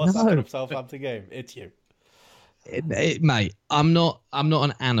punched a horse after a Southampton game. It's you. Mate, I'm not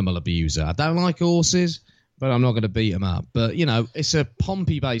an animal abuser. I don't like horses, but I'm not going to beat them up. But, it's a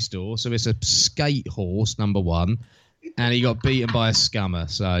Pompey-based horse, so it's a skate horse, number one, and he got beaten by a scummer.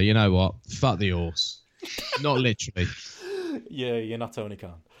 So, you know what? Fuck the horse. Not literally. Yeah, you're not Tony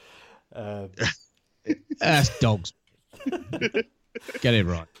Khan. That's dogs. Get it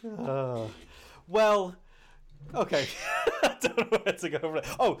right. Well, okay. I don't know where to go from it.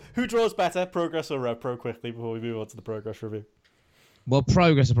 Oh, who draws better, Progress or Rev Pro, quickly, before we move on to the Progress review? Well,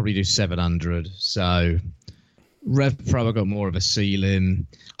 Progress will probably do 700, so Rev Pro have got more of a ceiling.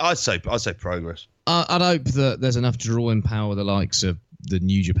 I'd say Progress. I'd hope that there's enough drawing power, the likes of the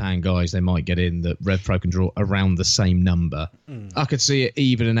New Japan guys they might get in, that Rev Pro can draw around the same number. I could see it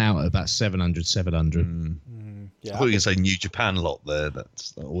evening out at about 700. Yeah, I thought you were going to say New Japan lot there. That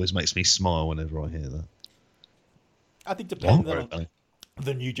always makes me smile whenever I hear that. I think depending on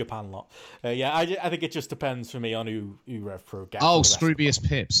the New Japan lot. I think it just depends for me on who Rev Pro gets. Oh, Scroobius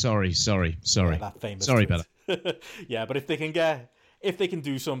Pip. Sorry. Yeah, that famous. Sorry, Bella. Yeah, but if they can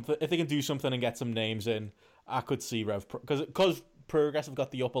do something and get some names in, I could see Rev Pro, because Progress have got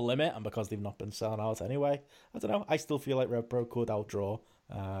the upper limit, and because they've not been selling out anyway. I don't know. I still feel like Rev Pro could outdraw.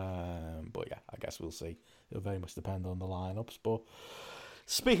 But yeah, I guess we'll see. It'll very much depend on the lineups. But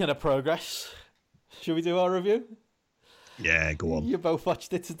speaking of Progress, should we do our review? Yeah, go on. You both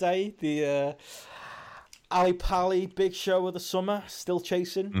watched it today. The Ali Pali big show of the summer, still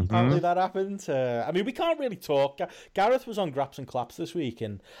chasing. Mm-hmm. Apparently that happened. We can't really talk. Gareth was on Graps and Claps this week,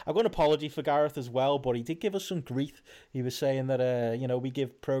 and I've got an apology for Gareth as well, but he did give us some grief. He was saying that, we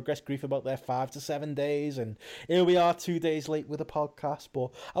give Progress grief about their 5 to 7 days, and here we are 2 days late with a podcast. But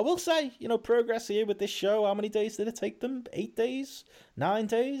I will say, Progress here with this show, how many days did it take them? 8 days? 9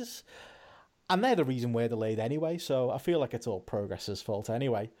 days? And they're the reason we're delayed anyway, so I feel like it's all Progress's fault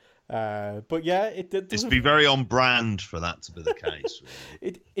anyway. But yeah, it's be very on brand for that to be the case.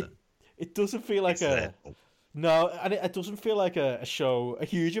 Really. It doesn't feel like no, and it doesn't feel like a show a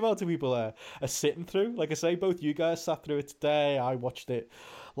huge amount of people are sitting through. Like I say, both you guys sat through it today. I watched it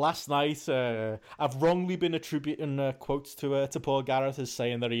last night. I've wrongly been attributing quotes to Paul Garrett as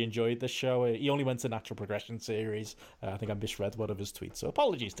saying that he enjoyed this show. He only went to Natural Progression Series. I think I misread one of his tweets, so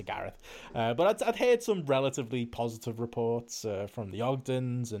apologies to Gareth. But I'd heard some relatively positive reports from the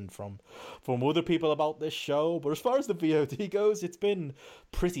Ogdens and from other people about this show. But as far as the VOD goes, it's been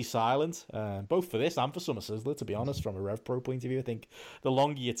pretty silent, both for this and for Summer Sizzler, to be honest, from a Rev Pro point of view. I think the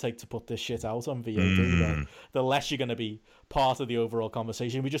longer you take to put this shit out on VOD, the less you're going to be part of the overall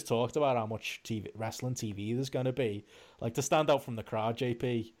conversation. imagine, we just talked about how much wrestling TV there's going to be. Like, to stand out from the crowd,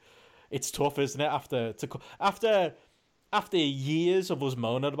 JP, it's tough, isn't it? After years of us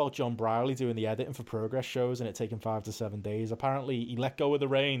moaning about John Brierley doing the editing for Progress shows and it taking 5 to 7 days, apparently he let go of the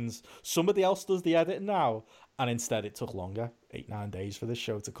reins. Somebody else does the editing now, and instead it took longer, 8-9 days for this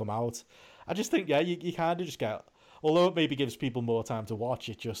show to come out. I just think, you kind of just get, although it maybe gives people more time to watch,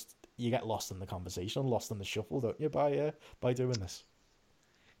 you get lost in the conversation, lost in the shuffle, don't you, by doing this?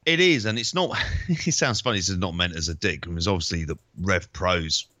 It is, and it's not. It sounds funny. It's not meant as a dig, because obviously the Rev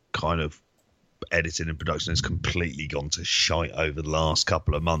Pro's kind of editing and production has completely gone to shite over the last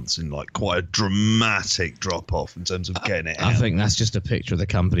couple of months, in like quite a dramatic drop off in terms of getting it out. I think that's just a picture of the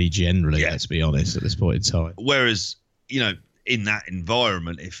company generally. Let's be honest at this point in time. Whereas, in that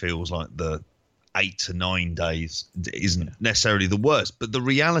environment, it feels like the 8 to 9 days isn't necessarily the worst. But the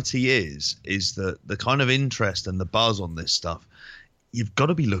reality is that the kind of interest and the buzz on this stuff, you've got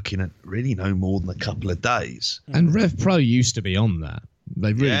to be looking at really no more than a couple of days. And Rev Pro used to be on that.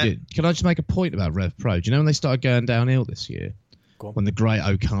 They really did. Can I just make a point about Rev Pro? Do you know when they started going downhill this year? When the great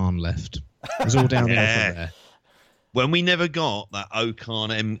O'Khan left. It was all downhill from there. When we never got that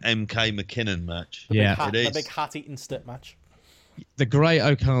O'Khan MK McKinnon match. The big hat-eating step match. The great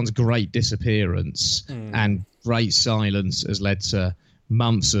O'Khan's great disappearance and great silence has led to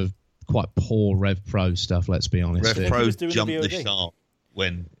months of quite poor Rev Pro stuff, let's be honest. Rev Pro jumped the shark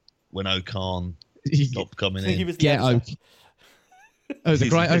when O'Khan stopped coming in. The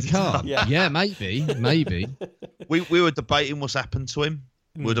great O'Khan. Yeah, maybe. We were debating what's happened to him.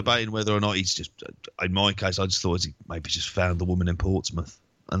 We were debating whether or not he's just, in my case, I just thought he maybe just found the woman in Portsmouth.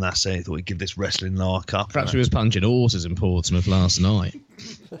 And that's it. He thought he'd give this wrestling lark up. Perhaps he was punching horses in Portsmouth last night.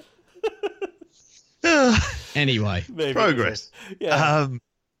 Anyway. Progress. Yeah.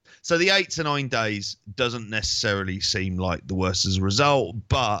 So the 8 to 9 days doesn't necessarily seem like the worst as a result,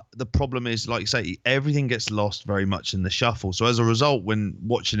 but the problem is, like you say, everything gets lost very much in the shuffle. So as a result, when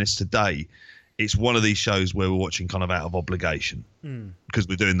watching this today, it's one of these shows where we're watching kind of out of obligation because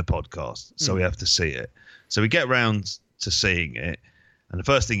we're doing the podcast, so we have to see it. So we get around to seeing it, and the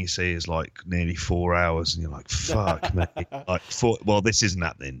first thing you see is like nearly 4 hours, and you're like, fuck me. Well, this isn't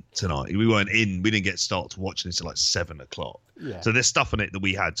happening tonight. We didn't get started watching this at like 7 o'clock. Yeah. So there's stuff in it that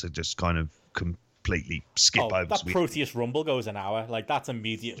we had to just kind of completely skip over. That Proteus Rumble goes an hour. Like, that's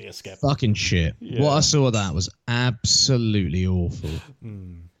immediately a skip. Fucking shit. Yeah. What I saw of that was absolutely awful.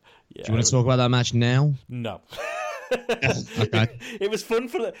 Yeah, do you want to talk about that match now? No. Okay. It was fun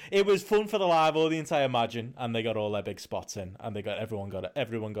for the live audience, I imagine, and they got all their big spots in, and everyone got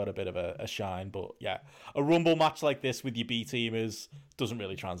a bit of a shine. But yeah, a Rumble match like this with your B teamers doesn't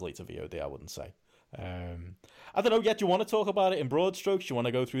really translate to VOD, I wouldn't say. I don't know yet. Do you want to talk about it in broad strokes? Do you want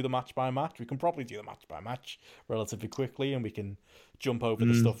to go through the match by match? We can probably do the match by match relatively quickly, and we can jump over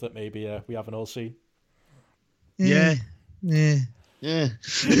the stuff that maybe we haven't all seen. Yeah. I'm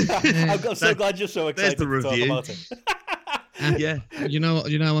so glad you're so excited to talk about it. Yeah. You know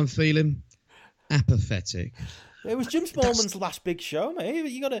how I'm feeling? Apathetic. It was Jim Smallman's last big show, mate.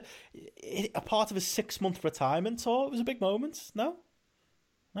 You got a part of his 6-month retirement tour. It was a big moment. No?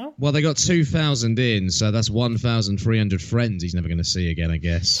 Well, they got 2,000 in, so that's 1,300 friends he's never going to see again, I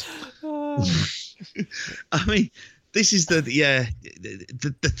guess. I mean, this is the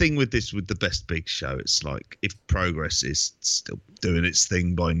thing with the best big show. It's like, if Progress is still doing its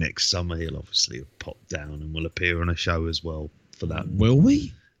thing by next summer, he'll obviously have popped down and will appear on a show as well for that. Will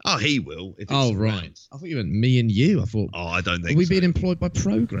we? Oh, he will. Oh, right. I thought you meant me and you. I thought. Oh, I don't think. Are we being employed by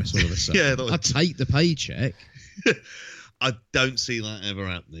Progress all of a sudden? Yeah, I'd take the paycheck. I don't see that ever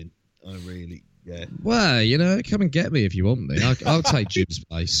happening. I really, Well, come and get me if you want me. I'll take Jim's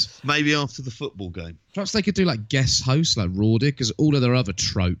place. Maybe after the football game. Perhaps they could do like guest hosts like Raw did, because all of their other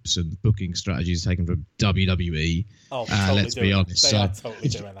tropes and booking strategies taken from WWE. Oh, totally let's be honest. They are totally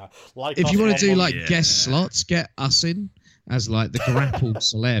doing that. If you want to do like guest slots, get us in as like the grappled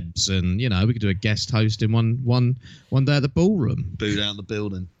celebs, and we could do a guest host in one day at the ballroom. Boot out the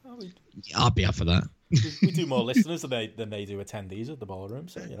building. I'd be up for that. We do more listeners than they do attendees at the ballroom,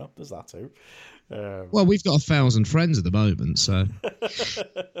 so there's that too. Well, we've got 1,000 friends at the moment, so.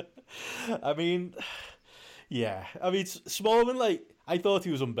 I mean, Smallman, I thought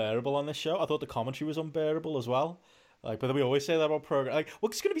he was unbearable on this show. I thought the commentary was unbearable as well. But we always say that about Progress. We're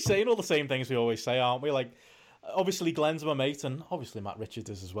just going to be saying all the same things we always say, aren't we? Obviously Glenn's my mate, and obviously Matt Richards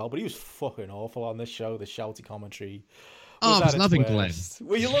is as well. But he was fucking awful on this show. The shouty commentary. I was loving Glenn.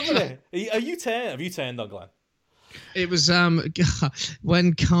 Were you loving it? Have you turned on Glenn? It was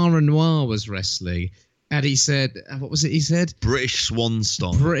when Cara Noir was wrestling, and he said, what was it he said? British Swan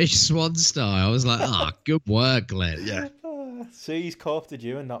style. British Swan style. I was like, good work, Glenn. Yeah. See, he's co-opted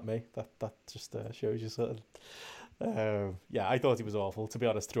you and not me. That just shows you sort of. Yeah, I thought he was awful, to be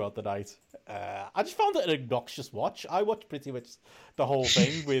honest, throughout the night. I just found it an obnoxious watch. I watched pretty much the whole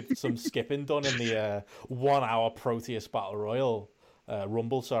thing with some skipping done in the 1 hour Proteus Battle Royal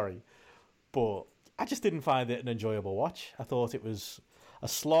Rumble, but I just didn't find it an enjoyable watch. I thought it was a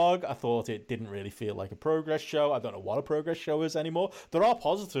slog. I thought it didn't really feel like a progress show. I don't know what a progress show is anymore. There are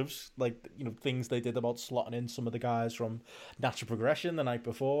positives, like things they did about slotting in some of the guys from Natural Progression the night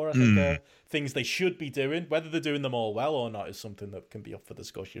before. I think things they should be doing. Whether they're doing them all well or not is something that can be up for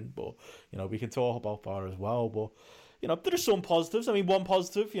discussion. But we can talk about that as well. But there are some positives. I mean, one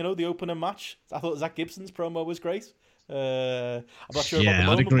positive, the opening match. I thought Zach Gibson's promo was great. I'm not sure about the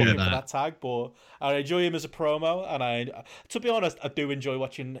moment booking for that tag, but I enjoy him as a promo, and to be honest, I do enjoy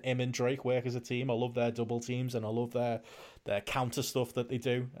watching him and Drake work as a team. I love their double teams, and I love their counter stuff that they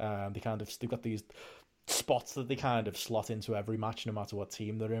do. They've got these spots that they kind of slot into every match, no matter what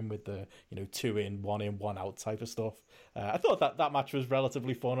team they're in, with the 2 in, 1 out type of stuff. I thought that match was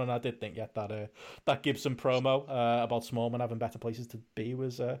relatively fun, and I did think that Gibson promo about Smallman having better places to be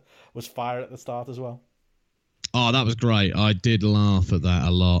was fire at the start as well. Oh, that was great. I did laugh at that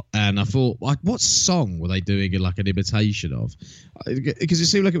a lot. And I thought, what song were they doing like an imitation of? Because it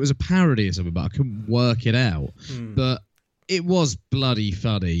seemed like it was a parody or something, but I couldn't work it out. But it was bloody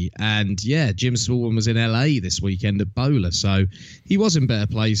funny. And yeah, Jim Smallman was in LA this weekend at Bowler. So he was in better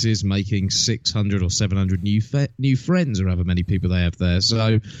places, making 600 or 700 new friends, or however many people they have there.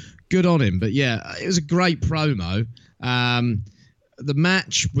 So good on him. But yeah, it was a great promo. The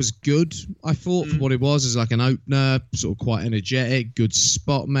match was good, I thought, for what it was. As like an opener, sort of quite energetic, good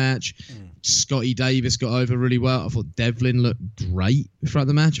spot match. Scotty Davis got over really well. I thought Devlin looked great throughout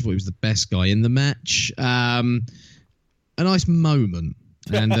the match. I thought he was the best guy in the match. A nice moment,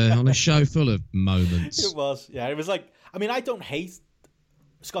 and on a show full of moments. It was, yeah. It was like, I mean, I don't hate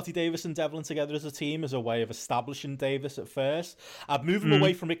Scotty Davis and Devlin together as a team as a way of establishing Davis at first. I'd move him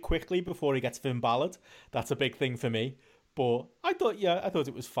away from it quickly before he gets Finn Balor. That's a big thing for me. But I thought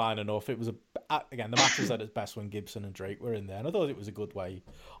it was fine enough. It was again, the match was at its best when Gibson and Drake were in there, and I thought it was a good way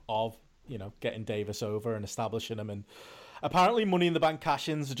of getting Davis over and establishing him. And apparently, Money in the Bank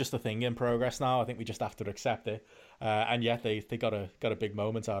cash-ins are just a thing in progress now. I think we just have to accept it. And yet they got a big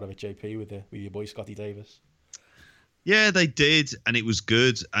moment out of it, JP, with your boy Scotty Davis. Yeah, they did, and it was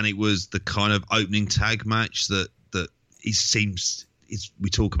good, and it was the kind of opening tag match that it seems. We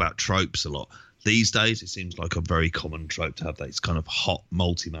talk about tropes a lot. These days, it seems like a very common trope to have that. It's kind of hot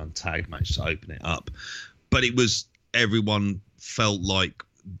multi-man tag match to open it up. But everyone felt like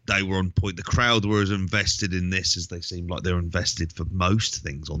they were on point. The crowd were as invested in this as they seemed like they're invested for most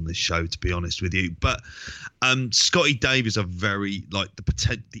things on this show, to be honest with you. But Scotty Davis are very, like,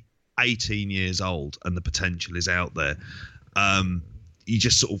 the 18 years old, and the potential is out there. You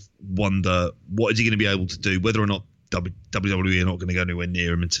just sort of wonder, what is he going to be able to do, whether or not WWE are not going to go anywhere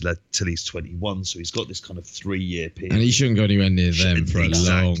near him until he's 21, so he's got this kind of 3-year period. And he shouldn't go anywhere near them for a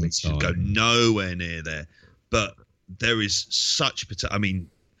long time. Should go nowhere near there. But there is such potential. I mean,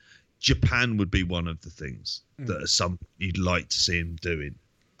 Japan would be one of the things that you'd like to see him doing,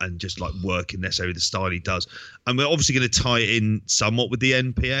 and just like working necessarily the style he does. And we're obviously going to tie it in somewhat with the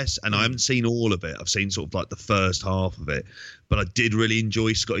NPS, and I haven't seen all of it. I've seen sort of like the first half of it, but I did really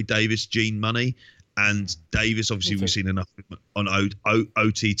enjoy Scotty Davis, Gene Money. And Davis, obviously, we've seen enough on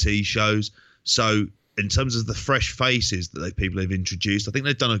OTT shows. So in terms of the fresh faces that people have introduced, I think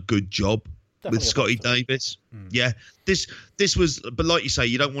they've done a good job with Scotty Davis. Yeah, this was, but like you say,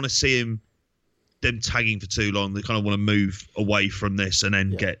 you don't want to see them tagging for too long. They kind of want to move away from this and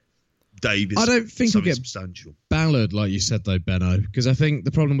then get Davis. I don't think he'll get substantial. Ballard, like you said, though, Benno, because I think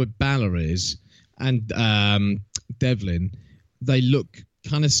the problem with Balor is, and Devlin, they look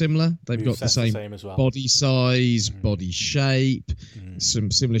kind of similar. They've got the same as well. Body size, body shape,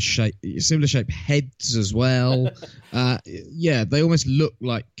 some similar shape heads as well. Yeah, they almost look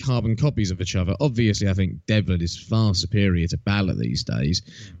like carbon copies of each other. Obviously, I think Devlin is far superior to Balor these days,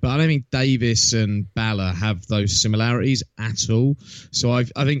 but I don't think Davis and Balor have those similarities at all. So I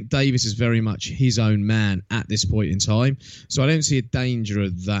think Davis is very much his own man at this point in time. So I don't see a danger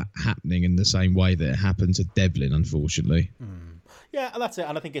of that happening in the same way that it happened to Devlin, unfortunately. Yeah, and that's it.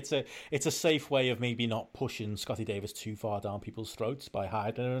 And I think it's a safe way of maybe not pushing Scotty Davis too far down people's throats by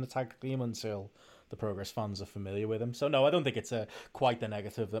hiding in a tag team until the Progress fans are familiar with him. So no, I don't think it's quite the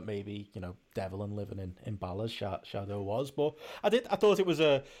negative that maybe Devlin living in Balor's shadow was. But I thought it was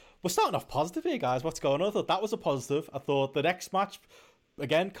we're starting off positive here, guys. What's going on? I thought that was a positive. I thought the next match,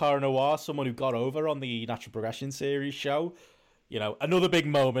 again, Cara Noir, someone who got over on the Natural Progression series show. Another big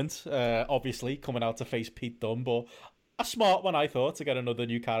moment, obviously coming out to face Pete Dunne, but a smart one, I thought, to get another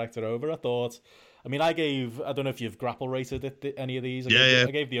new character over. I don't know if you've grapple rated any of these.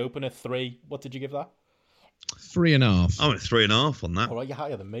 I gave the opener 3. What did you give that? 3.5. I went 3.5 on that. All right, you're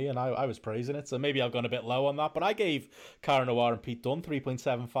higher than me, and I was praising it, so maybe I've gone a bit low on that. But I gave Cara Noir and Pete Dunne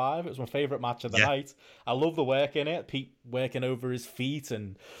 3.75. It was my favourite match of the night. I love the work in it. Pete working over his feet,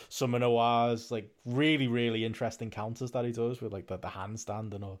 and some of Noir's like really, really interesting counters that he does with like the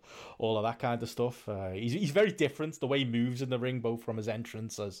handstand and all of that kind of stuff. He's very different. The way he moves in the ring, both from his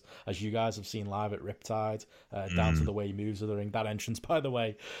entrance, as you guys have seen live at Riptide, down to the way he moves in the ring. That entrance, by the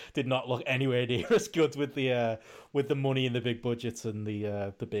way, did not look anywhere near as good with the money and the big budgets and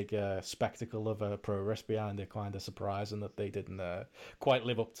the big spectacle of progress behind it. Kind of surprising that they didn't quite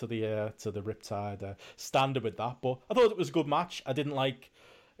live up to the Riptide standard with that. But I thought it was a good match. I didn't like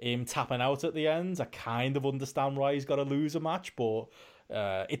him tapping out at the end. I kind of understand why he's got to lose a match, but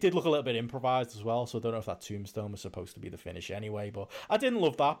it did look a little bit improvised as well, so I don't know if that tombstone was supposed to be the finish anyway, but I didn't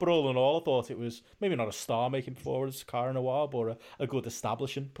love that. But all in all, I thought it was maybe not a star-making performance as Cara Noir, but a good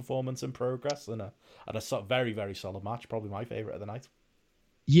establishing performance in progress, and a very, very solid match. Probably my favourite of the night.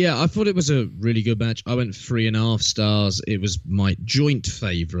 Yeah, I thought it was a really good match. I went 3.5 stars. It was my joint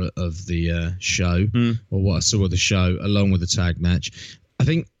favourite of the show, or what I saw of the show, along with the tag match. I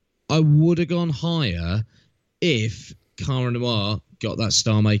think I would have gone higher if Cara Noir got that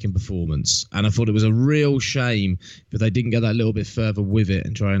star-making performance, and I thought it was a real shame that they didn't go that little bit further with it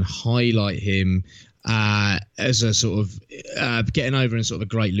and try and highlight him as a sort of getting over in sort of a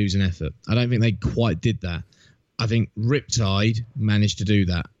great losing effort. I don't think they quite did that. I think Riptide managed to do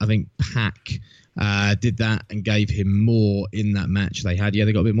that. I think Pac did that and gave him more in that match they had. Yeah,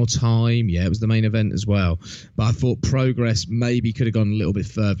 they got a bit more time. Yeah, it was the main event as well. But I thought Progress maybe could have gone a little bit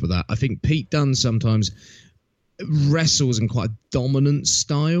further with that. I think Pete Dunne sometimes wrestles in quite a dominant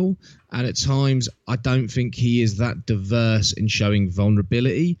style, and at times I don't think he is that diverse in showing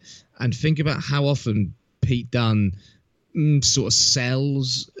vulnerability. And think about how often Pete Dunne sort of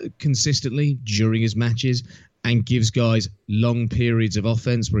sells consistently during his matches and gives guys long periods of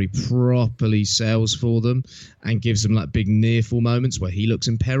offense where he properly sells for them and gives them like big near fall moments where he looks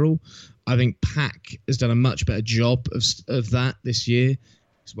in peril. I think Pac has done a much better job of that this year.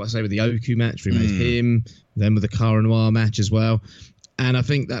 That's what I say with the Oku match, we made him, then with the Cara Noir match as well. And I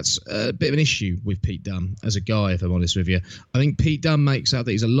think that's a bit of an issue with Pete Dunne as a guy, if I'm honest with you. I think Pete Dunne makes out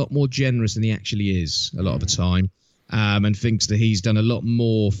that he's a lot more generous than he actually is a lot of the time, and thinks that he's done a lot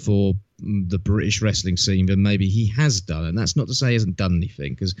more for the British wrestling scene than maybe he has done. And that's not to say he hasn't done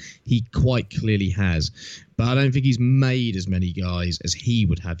anything, because he quite clearly has. But I don't think he's made as many guys as he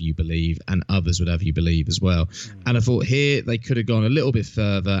would have you believe, and others would have you believe as well. And I thought here they could have gone a little bit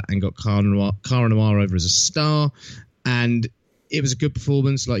further and got Cara Noir over as a star. And it was a good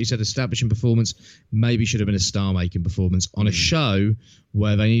performance, like you said, establishing performance. Maybe should have been a star-making performance on a show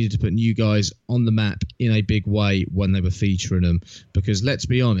where they needed to put new guys on the map in a big way when they were featuring them. Because let's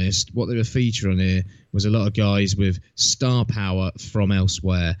be honest, what they were featuring here was a lot of guys with star power from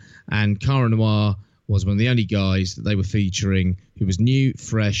elsewhere. And Cara Noir was one of the only guys that they were featuring who was new,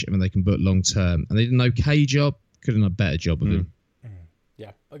 fresh, and they can book long-term. And they did an okay job, could have done a better job of him.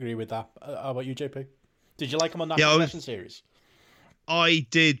 Yeah, I agree with that. How about you, JP? Did you like him on that Confession series? I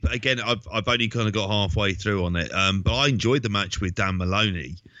did, but again, I've only kind of got halfway through on it. But I enjoyed the match with Dan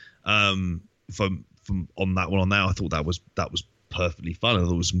Maloney. From on that one on there, I thought that was perfectly fun. I thought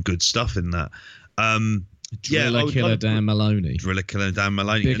there was some good stuff in that. Driller Killer Dan Maloney. Driller Killer Dan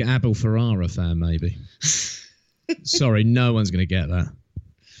Maloney. Big Abel Ferrara fan, maybe. Sorry, no one's going to get that.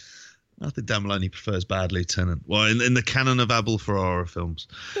 I think Dan Maloney prefers Bad Lieutenant. Well, in the canon of Abel Ferrara films.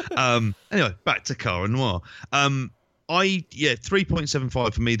 Anyway, back to Cara Noir.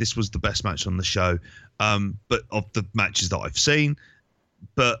 3.75 for me. This was the best match on the show, but of the matches that I've seen.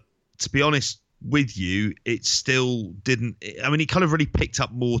 But to be honest with you, it still didn't. I mean, it kind of really picked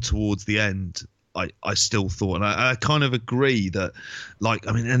up more towards the end. I still thought, and I kind of agree that, like,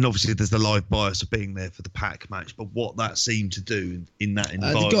 I mean, and obviously there's the live bias of being there for the Pac match, but what that seemed to do in that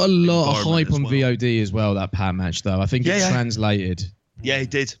environment. It got a lot of hype on VOD as well, that Pac match, though. I think it translated. Yeah,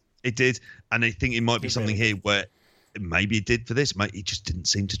 it did. It did. And I think it might be something here where maybe it did for this. It just didn't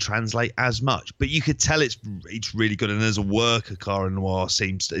seem to translate as much. But you could tell it's really good. And as a worker, Cara Noir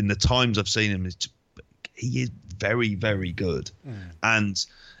seems to, in the times I've seen him, he is very, very good. And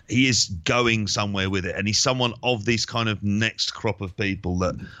he is going somewhere with it. And he's someone of this kind of next crop of people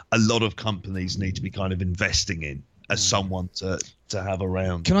that a lot of companies need to be kind of investing in as someone to have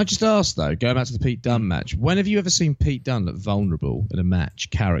around. Can I just ask, though, going back to the Pete Dunne match, when have you ever seen Pete Dunne look vulnerable in a match,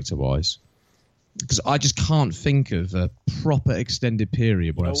 character-wise? Because I just can't think of a proper extended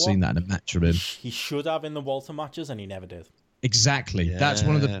period where I've seen that in a match from him. He should have in the Walter matches, and he never did. Exactly. Yeah. That's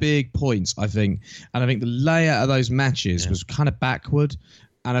one of the big points, I think. And I think the layout of those matches was kind of backward.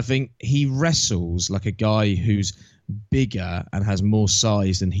 And I think he wrestles like a guy who's bigger and has more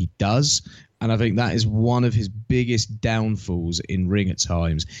size than he does. And I think that is one of his biggest downfalls in ring at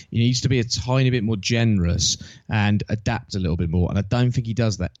times. He needs to be a tiny bit more generous and adapt a little bit more. And I don't think he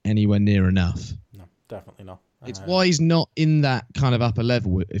does that anywhere near enough. No, definitely not. It's why he's not in that kind of upper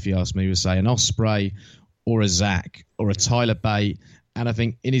level, if you ask me, with, say, an Ospreay or a Zack or a Tyler Bate. And I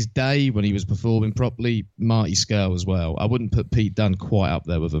think in his day, when he was performing properly, Marty Scurll as well. I wouldn't put Pete Dunne quite up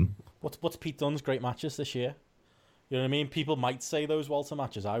there with him. What's Pete Dunne's great matches this year? You know what I mean? People might say those Walter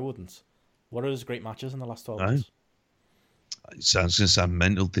matches. I wouldn't. What are his great matches in the last 12 months? It sounds going to sound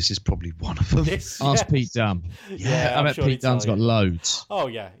mental. This is probably one of them. Ask Pete Dunne. Yeah, I bet sure Pete Dunne's got loads. Oh,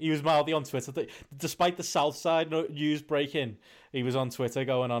 yeah. He was mildly on Twitter. Despite the Southside news breaking, he was on Twitter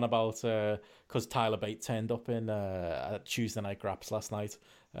going on about, because Tyler Bate turned up in Tuesday Night Graps last night.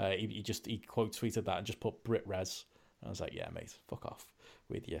 He quote tweeted that and just put Brit Rez. I was like, yeah, mate, fuck off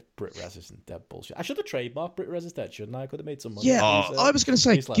with your Brit Rez isn't dead bullshit. I should have trademarked Brit Rez is dead, shouldn't I? I could have made some money. Yeah, I was going to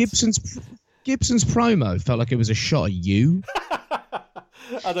say Gibson's promo felt like it was a shot at you.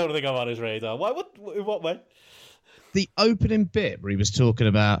 I don't think I'm on his radar. What way? The opening bit where he was talking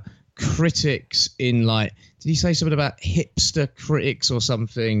about critics in, like, did he say something about hipster critics or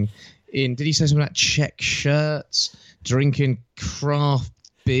something? Did he say something about check shirts, drinking craft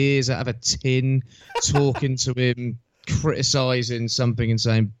beers out of a tin, talking to him, criticising something and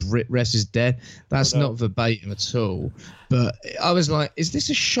saying Brit Rest is dead? That's not verbatim at all. But I was like, is this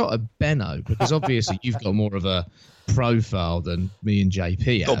a shot at Benno? Because obviously you've got more of a profile than me and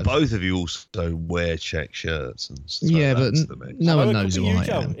JP have. Both of you also wear check shirts and stuff. Yeah, but no one knows who I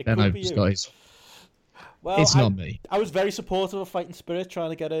am. Benno's got his... Well, it's not me. I was very supportive of Fighting Spirit trying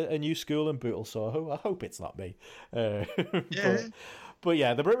to get a new school in Bootle, so I hope it's not me. But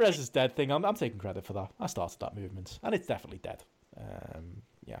yeah, the Brit Rez is dead thing, I'm taking credit for that. I started that movement, and it's definitely dead.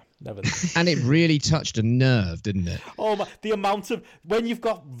 Never. And it really touched a nerve, didn't it? Oh my! The amount of when you've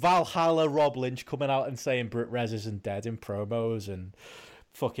got Valhalla Rob Lynch coming out and saying Brit Rez isn't dead in promos, and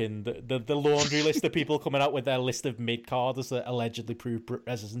fucking the laundry list of people coming out with their list of mid-carders that allegedly prove Brit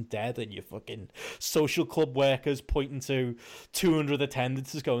Rez isn't dead, and your fucking social club workers pointing to 200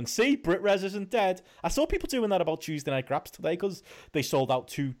 attendances going, see, Brit Rez isn't dead. I saw people doing that about Tuesday Night Graps today because they sold out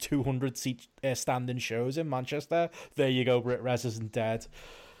 200 seat standing shows in Manchester. There you go, Brit Rez isn't dead.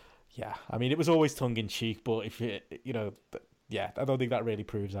 Yeah, I mean, it was always tongue-in-cheek, but if yeah, I don't think that really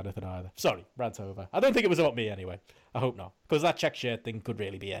proves anything either. Sorry, rant over. I don't think it was about me anyway. I hope not. Because that check shirt thing could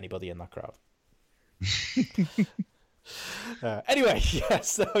really be anybody in that crowd. Anyway,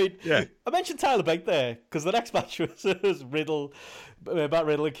 yes. I mentioned Tyler Bate there because the next match was Matt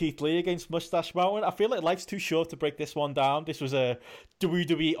Riddle and Keith Lee against Mustache Mountain. I feel like life's too short to break this one down. This was a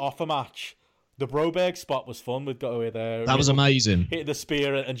WWE offer match. The Broberg spot was fun. That was amazing. Hitting the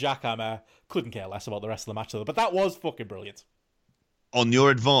spear and jackhammer. Couldn't care less about the rest of the match though. But that was fucking brilliant. On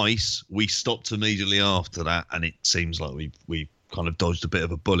your advice, we stopped immediately after that, and it seems like we kind of dodged a bit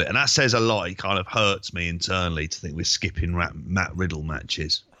of a bullet. And that says a lot. It kind of hurts me internally to think we're skipping Matt Riddle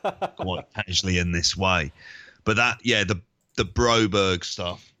matches quite casually in this way. But the Broberg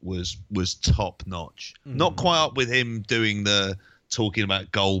stuff was top notch. Not quite up with him doing the talking about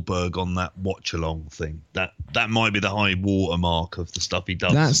Goldberg on that watch along thing. That might be the high watermark of the stuff he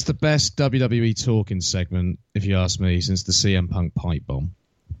does. That's the best WWE talking segment, if you ask me, since the CM Punk pipe bomb.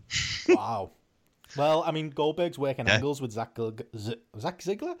 Wow. Well, I mean, Goldberg's working angles with Zach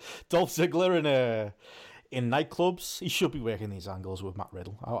Ziggler, Dolph Ziggler in nightclubs. He should be working these angles with Matt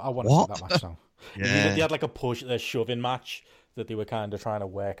Riddle. I want to see that match now. Yeah. They had like a shoving match that they were kind of trying to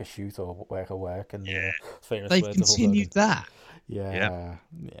work a shoot or work a work, and they've continued that. Yeah.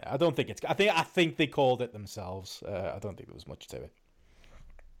 I don't think it's. I think they called it themselves. I don't think there was much to it.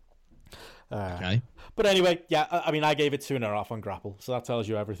 Okay. But anyway, I mean, I gave it 2.5 on Grapple, so that tells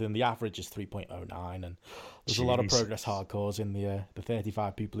you everything. The average is 3.09, and there's a lot of Progress Hardcores in the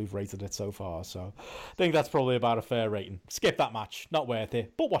 35 people who've rated it so far. So I think that's probably about a fair rating. Skip that match, not worth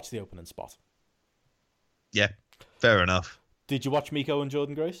it. But watch the opening spot. Yeah, fair enough. Did you watch Miko and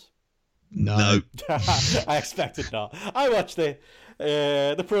Jordan Grace? No. I expected not. I watched it.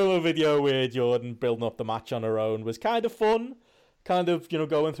 The promo video with Jordan building up the match on her own was kind of fun. Kind of,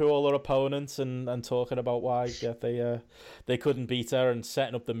 going through all her opponents and talking about why they couldn't beat her and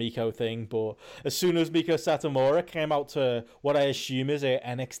setting up the Miko thing. But as soon as Miko Satomura came out to what I assume is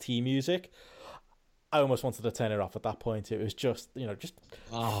NXT music, I almost wanted to turn it off at that point. It was just,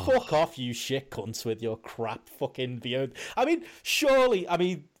 fuck off, you shit cunts, with your crap fucking VOD. I mean, surely,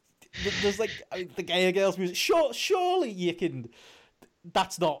 there's the gay girls music. Surely you can.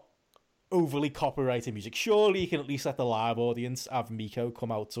 That's not overly copyrighted music. Surely you can at least let the live audience have Miko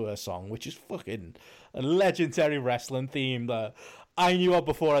come out to her song, which is fucking a legendary wrestling theme that I knew of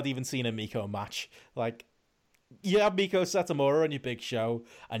before I'd even seen a Miko match. Like, you have Miko Satomura on your big show,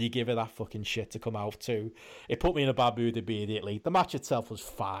 and you give her that fucking shit to come out to. It put me in a bad mood immediately. The match itself was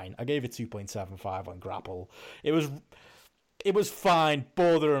fine. I gave it 2.75 on Grapple. It was fine,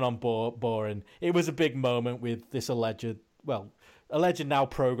 bordering on boring. It was a big moment with this alleged now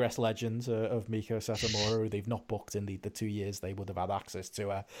Progress legends of Miko Satomura, who they've not booked in the 2 years they would have had access to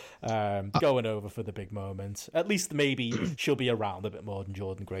her, going over for the big moment. At least maybe she'll be around a bit more than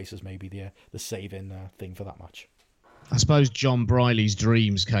Jordan Grace is maybe the saving thing for that match. I suppose John Briley's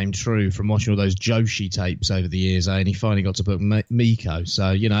dreams came true from watching all those Joshi tapes over the years, and he finally got to book Miko.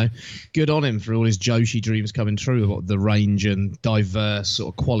 So, good on him for all his Joshi dreams coming true, what the range and diverse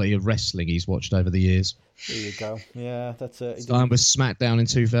sort of quality of wrestling he's watched over the years. There you go. Yeah, that's it. Starting with SmackDown in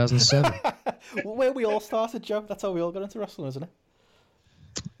 2007. Where we all started, Joe. That's how we all got into wrestling, isn't it?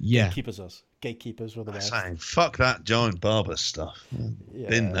 Yeah. Gatekeepers were the best. Saying, fuck that Giant Barber stuff. Yeah.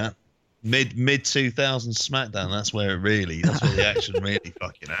 Been that. Mid 2000s SmackDown, that's where the action really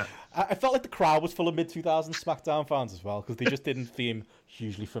fucking at. I felt like the crowd was full of mid 2000s SmackDown fans as well, because they just didn't seem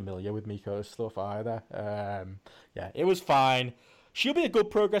hugely familiar with Miko's stuff either. It was fine. She'll be a good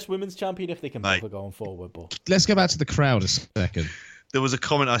Progress Women's Champion if they can book her going forward. But let's go back to the crowd a second. There was a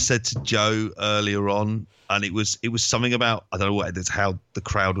comment I said to Joe earlier on, and it was something about, I don't know what it is, how the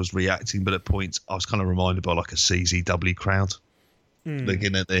crowd was reacting, but at points I was kind of reminded by like a CZW crowd.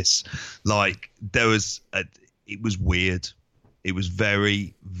 Looking at this, like it was weird. It was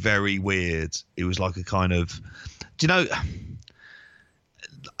very, very weird. It was like a kind of,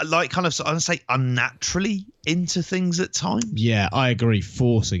 like kind of, I would say, unnaturally into things at times. Yeah, I agree.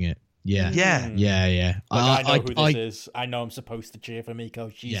 Forcing it. Yeah. Like, I know who this is. I know I'm supposed to cheer for Miko.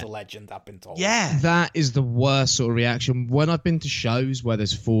 She's a legend, I've been told. Yeah. That is the worst sort of reaction. When I've been to shows where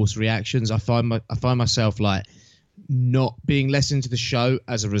there's forced reactions, I find myself like not being less into the show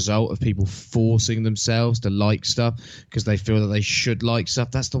as a result of people forcing themselves to like stuff because they feel that they should like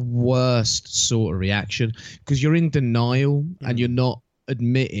stuff. That's the worst sort of reaction, because you're in denial and you're not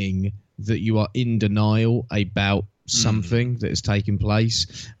admitting that you are in denial about something that is taking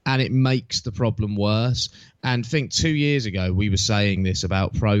place, and it makes the problem worse. And I think 2 years ago we were saying this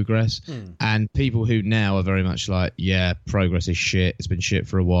about Progress, and people who now are very much like, yeah, Progress is shit, it's been shit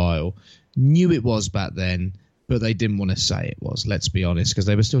for a while, knew it was back then, but they didn't want to say it was, let's be honest, because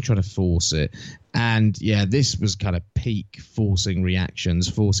they were still trying to force it. And yeah, this was kind of peak forcing reactions,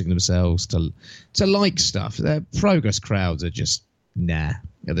 forcing themselves to like stuff. Their Progress crowds are just nah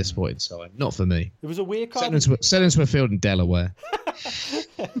at this point in time. Not for me. There was a weird card. Send them to a field in Delaware. I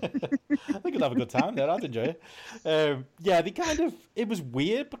think I'd have a good time there. I'd enjoy it. It was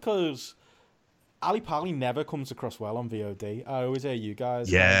weird because Ali Pali never comes across well on VOD. I always hear you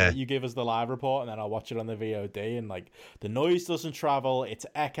guys. You give us the live report and then I'll watch it on the VOD, and like the noise doesn't travel. It's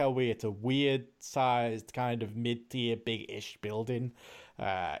echoey. It's a weird sized kind of mid-tier, big-ish building.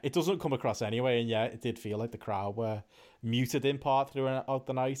 It doesn't come across anyway, and yeah, it did feel like the crowd were muted in part throughout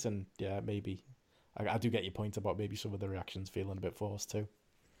the night, and yeah, maybe I do get your point about maybe some of the reactions feeling a bit forced too.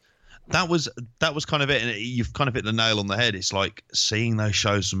 That was kind of it, and you've kind of hit the nail on the head. It's like seeing those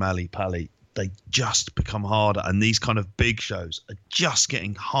shows from Ali Pali, they just become harder, and these kind of big shows are just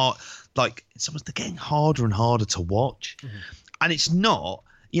getting hard. Like they're getting harder and harder to watch, and it's not,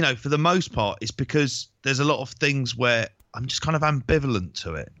 for the most part, it's because there's a lot of things where I'm just kind of ambivalent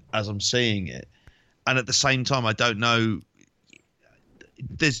to it as I'm seeing it. And at the same time, I don't know,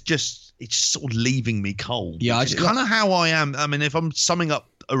 it's just sort of leaving me cold. Yeah. It's kind of how I am. I mean, if I'm summing up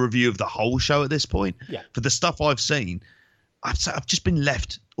a review of the whole show at this point, for the stuff I've seen, I've just been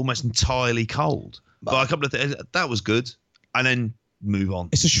left almost entirely cold. But a couple of things, that was good. And then move on.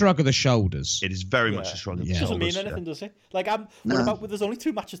 It's a shrug of the shoulders. It is very much a shrug of the shoulders. Doesn't mean anything, does it? Like, there's only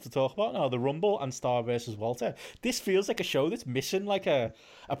 2 matches to talk about now, the Rumble and Star versus Walter. This feels like a show that's missing like a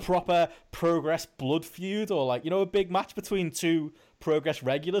proper Progress blood feud, or like, a big match between 2 Progress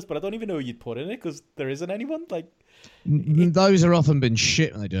regulars, but I don't even know who you'd put in it because there isn't anyone. Like, those are often been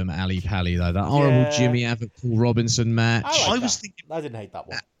shit when they do them at Ali Pali, though. That horrible Jimmy Abbott, Paul Robinson match. I didn't hate that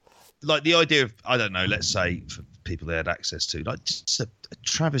one. Like the idea of, I don't know, let's say for people they had access to, like just a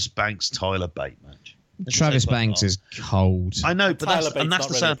Travis Banks Tyler Bate match. Travis Banks is cold. I know, but Tyler that's Bates not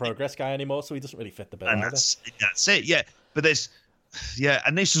really a Progress guy anymore, so he doesn't really fit the bill. And that's it. Yeah, but there's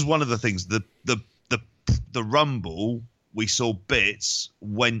and this is one of the things. The the Rumble, we saw bits,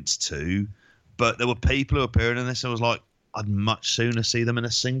 went to, but there were people who appeared in this. I was like, I'd much sooner see them in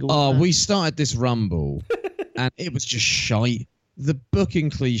a single. Oh, we started this Rumble, and it was just shite. The booking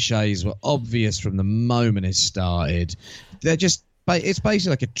cliches were obvious from the moment it started. They're just. It's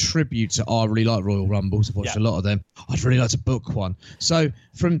basically like a tribute to, I really like Royal Rumbles. I've watched a lot of them. I'd really like to book one. So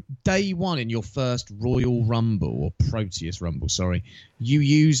from day one in your first Royal Rumble, or Proteus Rumble, sorry, you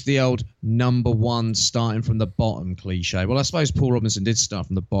used the old number one starting from the bottom cliche. Well, I suppose Paul Robinson did start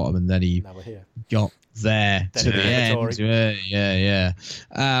from the bottom and then he got there to the end.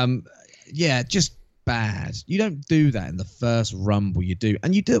 Yeah, just bad. You don't do that in the first Rumble. You do,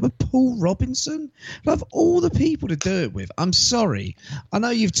 and you do it with Paul Robinson. Of all the people to do it with, I'm sorry. I know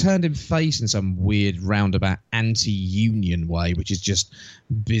you've turned him face in some weird roundabout anti-union way, which is just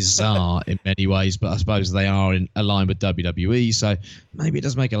bizarre in many ways. But I suppose they are in aligned with WWE, so maybe it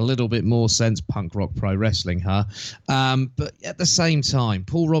does make a little bit more sense. Punk rock pro wrestling, huh? But at the same time,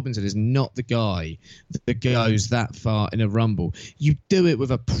 Paul Robinson is not the guy that goes that far in a Rumble. You do it with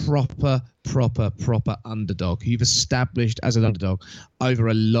a proper underdog who you've established as an underdog over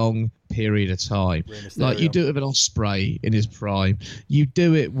a long period of time. Like you do it with an Ospreay in his prime. You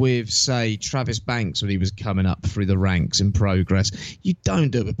do it with, say, Travis Banks when he was coming up through the ranks in Progress. You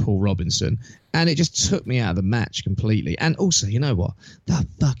don't do it with Paul Robinson. And it just took me out of the match completely. And also, you know what? That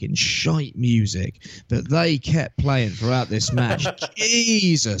fucking shite music that they kept playing throughout this match.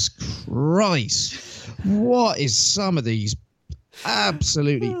 Jesus Christ. What is some of these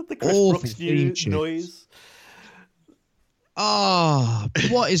absolutely the Chris awful Brooks theme tunes? Noise.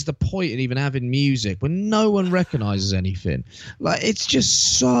 What is the point in even having music when no one recognises anything? Like, it's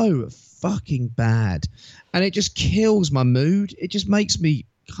just so fucking bad. And it just kills my mood. It just makes me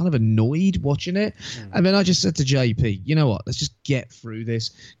kind of annoyed watching it. And then I just said to JP, you know what? Let's just get through this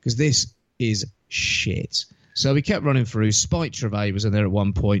because this is shit. So we kept running through. Spike Trevay was in there at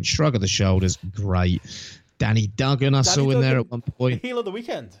one point. Shrug of the shoulders. Great. Danny Duggan I saw in there at one point. Heel of the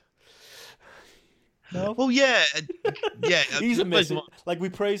weekend. No? Well, yeah. He's amazing. Like, we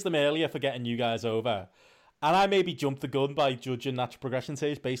praised them earlier for getting you guys over. And I maybe jumped the gun by judging natural progression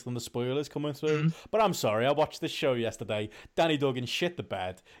stage based on the spoilers coming through. But I'm sorry, I watched this show yesterday. Danny Duggan shit the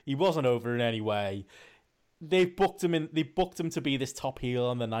bed. He wasn't over in any way. They booked him to be this top heel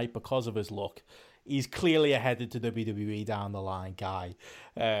on the night because of his look. He's clearly a headed to WWE down the line guy.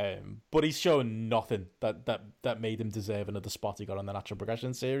 But he's shown nothing that made him deserving of the spot he got on the Natural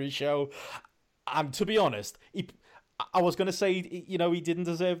Progression Series show. And to be honest, I was going to say, he didn't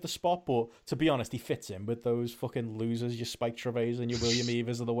deserve the spot, but to be honest, he fits in with those fucking losers, your Spike Trevays and your William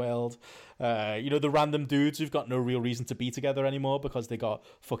Evers of the world. The random dudes who've got no real reason to be together anymore because they got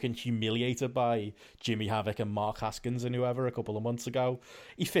fucking humiliated by Jimmy Havoc and Mark Haskins and whoever a couple of months ago.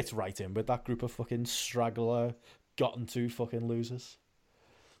 He fits right in with that group of fucking straggler, gotten to fucking losers.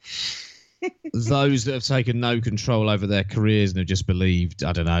 Those that have taken no control over their careers and have just believed,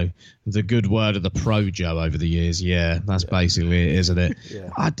 I don't know, the good word of the pro Joe over the years. Yeah, that's basically it, isn't it? Yeah.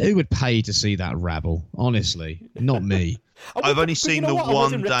 I do would pay to see that rabble, honestly. Not me. I've only seen the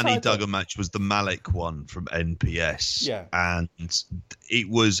one Danny Duggan match was the Malik one from NPS. Yeah. And it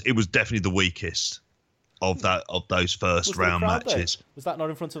was definitely the weakest of those first round matches. There? Was that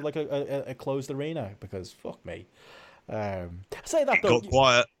not in front of like a closed arena? Because fuck me. Say that though. Got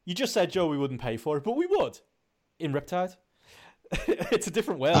quiet. You just said, Joe, we wouldn't pay for it, but we would in Riptide. It's a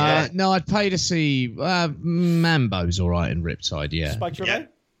different world. No, I'd pay to see Mambo's all right in Riptide. Yeah. Spike Trevay?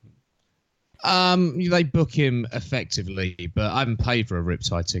 They book him effectively, but I haven't paid for a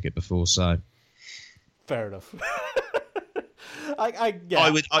Riptide ticket before, so fair enough.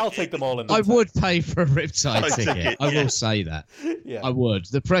 I'll take them all in. I would pay for a Riptide ticket. I will say that. Yeah. I would.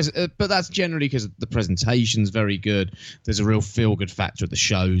 But that's generally because the presentation's very good. There's a real feel-good factor at the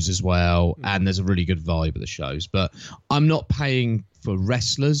shows as well, and there's a really good vibe at the shows. But I'm not paying for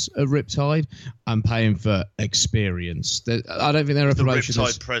wrestlers at Riptide. I'm paying for experience. I don't think they're a promotion. The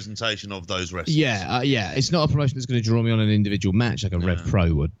Riptide presentation of those wrestlers. Yeah. It's not a promotion that's going to draw me on an individual match like a Rev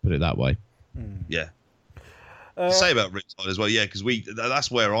Pro would. Put it that way. Yeah. Say about Riptide as well, yeah, because that's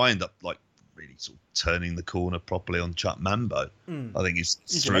where I end up like really sort of turning the corner properly on Chuck Mambo. I think he's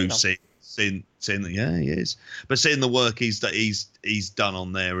through seeing that, yeah, he is, but seeing the work he's done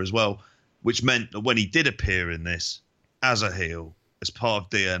on there as well, which meant that when he did appear in this as a heel, as part of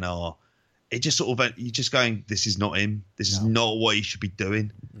DNR, it just sort of, you're just going, this is not him. This is not what he should be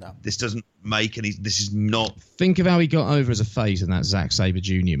doing. No. This doesn't make any, this is not. Think of how he got over as a face in that Zack Sabre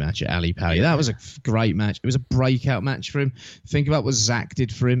Jr. match at Ali Pali. That was a great match. It was a breakout match for him. Think about what Zack did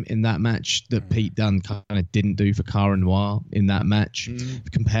for him in that match that Pete Dunne kind of didn't do for Cara Noir in that match.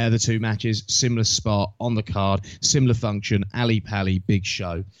 Compare the two matches, similar spot on the card, similar function, Ali Pali, big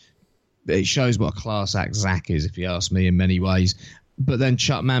show. It shows what a class act Zack is, if you ask me, in many ways. But then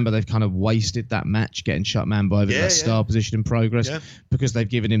Chuck Mamba, they've kind of wasted that match, getting Chuck Mamba over that star position in Progress because they've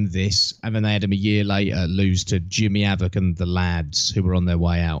given him this, and then they had him a year later lose to Jimmy Havoc and the Lads, who were on their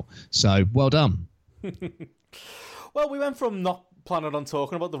way out. So, well done. Well, we went from not planning on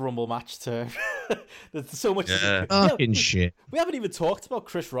talking about the Rumble match to there's so much. Fucking shit. We haven't even talked about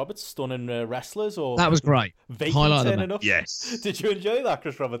Chris Roberts stunning wrestlers or that was great. Highlight of the night. Yes. Did you enjoy that,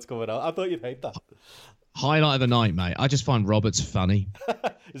 Chris Roberts coming out? I thought you'd hate that. Highlight of the night, mate. I just find Roberts funny. Is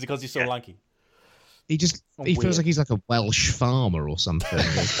it because he's so lanky? He feels like he's like a Welsh farmer or something.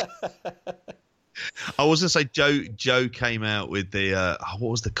 I was going to say, Joe came out with the,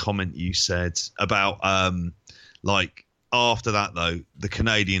 what was the comment you said about, like, after that, though, the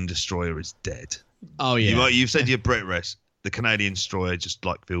Canadian Destroyer is dead. Oh, yeah. You've said your Brit rest. The Canadian Destroyer just,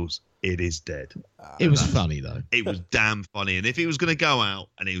 like, feels it is dead. It was funny, though. It was damn funny. And if he was going to go out,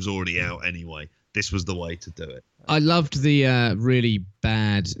 and he was already out anyway, this was the way to do it. I loved the really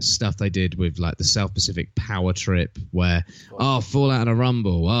bad stuff they did with like the South Pacific Power Trip where, fall out in a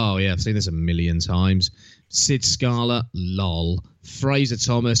Rumble. Oh, yeah, I've seen this a million times. Sid Scala, lol. Fraser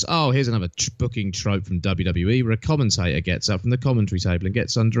Thomas, here's another booking trope from WWE where a commentator gets up from the commentary table and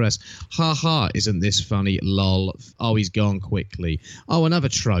gets undressed. Ha ha, isn't this funny? Lol. Oh, he's gone quickly. Oh, another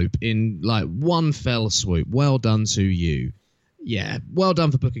trope in like one fell swoop. Well done to you. Yeah, well done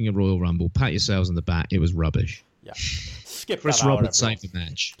for booking a Royal Rumble. Pat yourselves on the back. It was rubbish. Yeah, skip Chris that hour, Roberts saved the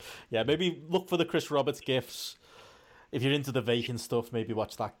match. Yeah, maybe look for the Chris Roberts gifs. If you're into the vacant stuff, maybe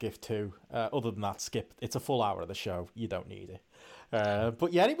watch that gif too. Other than that, skip. It's a full hour of the show. You don't need it.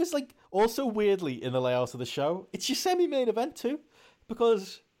 But yeah, it was like also weirdly in the layout of the show. It's your semi-main event too,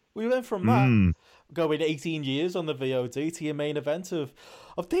 because we went from that going 18 years on the VOD to your main event of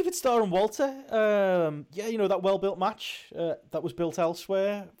David Starr and Walter. That well-built match that was built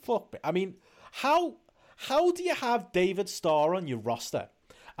elsewhere. Fuck me. I mean, how do you have David Starr on your roster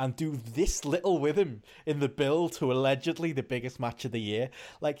and do this little with him in the build to allegedly the biggest match of the year?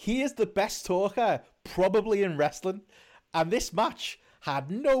 Like, he is the best talker probably in wrestling, and this match had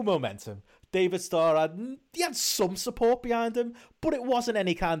no momentum. David Starr had some support behind him, but it wasn't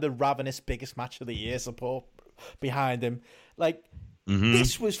any kind of ravenous biggest match of the year support behind him. Like,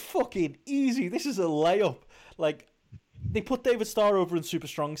 this was fucking easy. This is a layup. Like, they put David Starr over in Super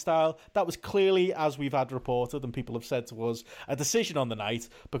Strong Style. That was clearly, as we've had reported and people have said to us, a decision on the night,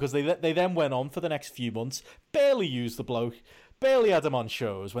 because they then went on for the next few months, barely used the bloke, barely had him on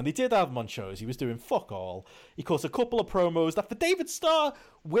shows. When they did have him on shows, he was doing fuck all. He cut a couple of promos that for David Starr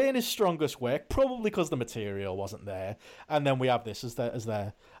weren't his strongest work, probably because the material wasn't there. And then we have this as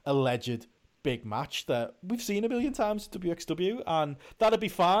their alleged big match that we've seen a million times in WXW, and that'd be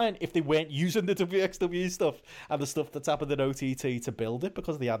fine if they weren't using the WXW stuff and the stuff that's happened in OTT to build it,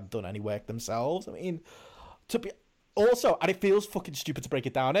 because they hadn't done any work themselves. I mean, also, and it feels fucking stupid to break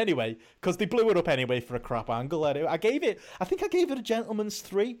it down anyway, because they blew it up anyway for a crap angle. Anyway, I think I gave it a gentleman's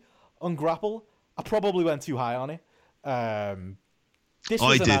 3 on Grapple. I probably went too high on it. This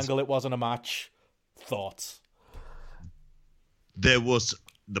was an angle, it wasn't a match. Thoughts? There was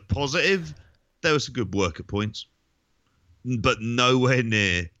the positive. There was some good work at points, but nowhere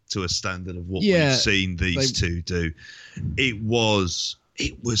near to a standard of what we've seen these two do. It was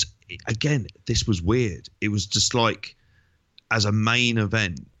again, this was weird. It was just like, as a main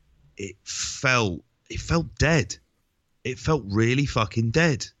event, it felt dead. It felt really fucking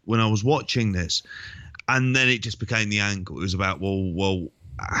dead when I was watching this. And then it just became the angle. It was about, well,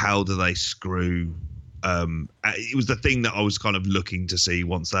 how do they screw? It was the thing that I was kind of looking to see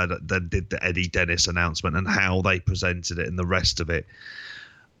once they did the Eddie Dennis announcement and how they presented it and the rest of it.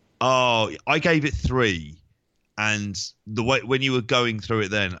 Oh, I gave it 3. And the way when you were going through it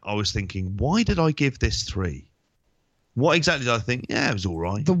then, I was thinking, why did I give this 3? What exactly did I think? Yeah, it was all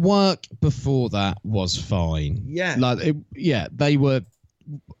right. The work before that was fine. Yeah. They were...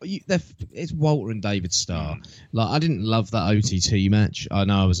 It's Walter and David Starr. Like, I didn't love that OTT match. I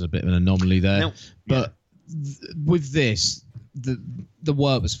know I was a bit of an anomaly there, but with this, the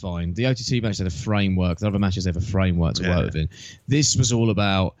work was fine. The OTT match had a framework. The other matches have a framework to work within. This was all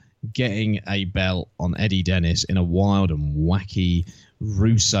about getting a belt on Eddie Dennis in a wild and wacky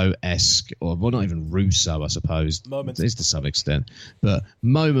Russo-esque, or well, not even Russo, I suppose. Moment. It is to some extent, but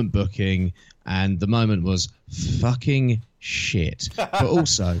moment booking, and the moment was fucking shit. But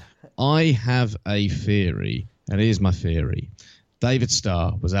also, I have a theory, and here's my theory. David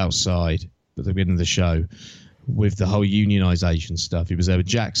Starr was outside at the beginning of the show with the whole unionisation stuff. He was there with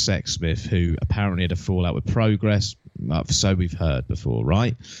Jack Sexsmith, who apparently had a fallout with Progress, so we've heard before,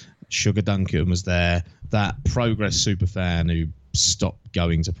 right? Sugar Duncan was there, that Progress superfan who stopped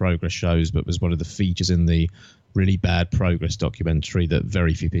going to Progress shows but was one of the features in the really bad Progress documentary that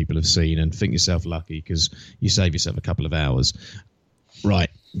very few people have seen, and think yourself lucky because you save yourself a couple of hours. Right,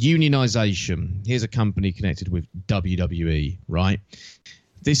 unionisation. Here's a company connected with WWE, right?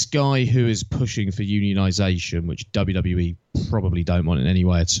 This guy who is pushing for unionisation, which WWE probably don't want in any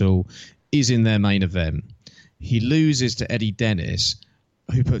way at all, is in their main event. He loses to Eddie Dennis,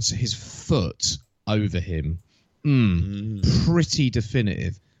 who puts his foot over him. Pretty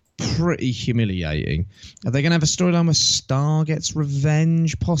definitive, pretty humiliating. Are they going to have a storyline where Starr gets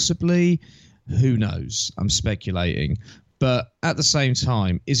revenge, possibly? Who knows? I'm speculating. But at the same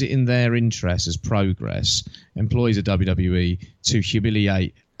time, is it in their interest as Progress, employees of WWE, to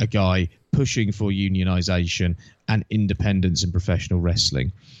humiliate a guy pushing for unionisation and independence in professional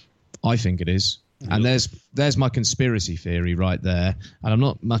wrestling? I think it is. And there's my conspiracy theory right there. And I'm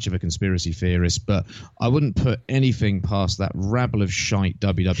not much of a conspiracy theorist, but I wouldn't put anything past that rabble of shite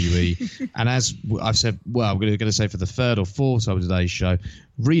WWE. And as I've said, well, I'm going to say for the third or fourth time of today's show,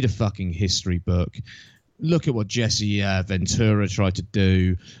 read a fucking history book. Look at what Jesse Ventura tried to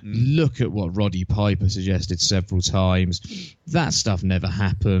do. Look at what Roddy Piper suggested several times. That stuff never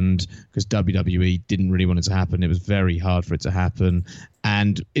happened because WWE didn't really want it to happen. It was very hard for it to happen.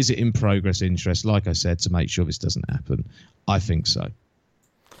 And is it in Progress interest, like I said, to make sure this doesn't happen? I think so.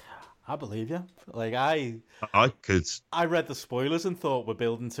 I believe you. Like I read the spoilers and thought we're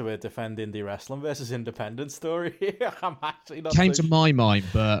building to a Defend Indie Wrestling versus Independent story. I'm actually not. Came to my mind,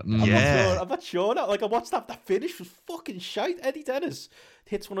 but I'm not sure now. Like I watched that finish was fucking shite. Eddie Dennis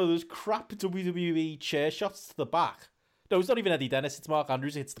hits one of those crap WWE chair shots to the back. No, it's not even Eddie Dennis. It's Mark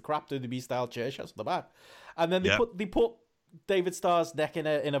Andrews. Hits the crap WWE style chair shots to the back, and then they put David Starr's neck in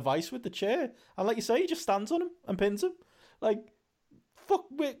a vice with the chair, and like you say, he just stands on him and pins him. Like. Fuck,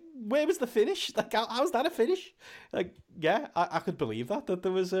 where was the finish? Like, how's that a finish? Like, yeah, I could believe that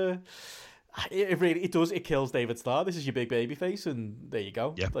there was a... It kills David Starr. This is your big baby face, and there you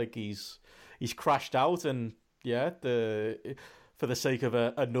go. Yep. Like, he's crashed out, and yeah, for the sake of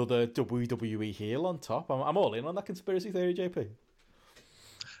another WWE heel on top. I'm all in on that conspiracy theory, JP.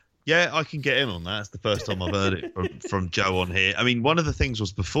 Yeah, I can get in on that. It's the first time I've heard it from Joe on here. I mean, one of the things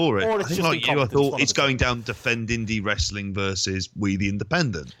was before it. I think like you, I thought it's going down Defend Indie Wrestling versus We the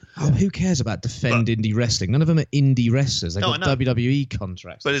Independent. Oh, who cares about Indie Wrestling? None of them are indie wrestlers. They've got WWE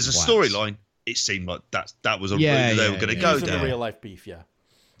contracts. But as a storyline, it seemed like that was a route they were going to go down. A real life beef, yeah.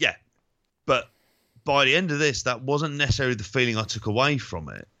 Yeah, but by the end of this, that wasn't necessarily the feeling I took away from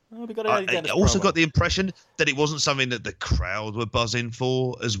it. Oh, I also got the impression that it wasn't something that the crowd were buzzing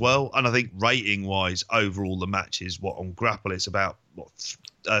for as well. And I think rating-wise, overall, the match is on Grapple, it's about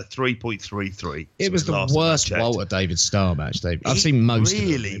 3.33. It was the worst Walter David Starr match, Dave. I've seen most of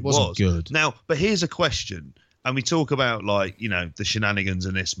it. It wasn't good. Now, but here's a question. And we talk about, the shenanigans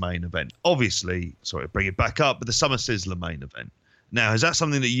in this main event. Obviously, sorry, bring it back up, but the Summer Sizzler main event. Now, is that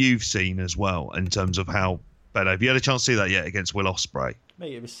something that you've seen as well in terms of how better? Have you had a chance to see that yet against Will Ospreay?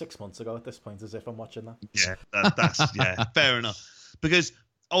 Mate, it was 6 months ago at this point, as if I'm watching that. Yeah, that's fair enough. Because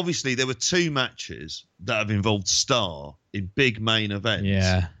obviously there were two matches that have involved Starr in big main events.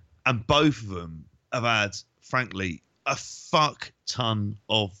 Yeah. And both of them have had, frankly, a fuck ton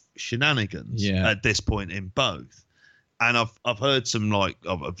of shenanigans at this point in both. And I've heard some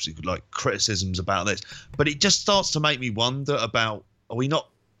obviously criticisms about this, but it just starts to make me wonder about are we not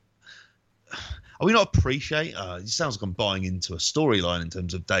appreciate? It sounds like I'm buying into a storyline in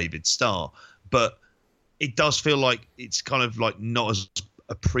terms of David Starr, but it does feel like it's kind of like not as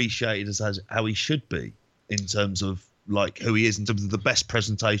appreciated as how he should be in terms of like who he is in terms of the best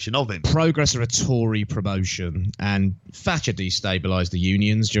presentation of him. Progress are a Tory promotion, and Thatcher destabilised the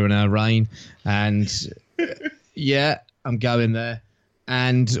unions during our reign, and yeah, I'm going there.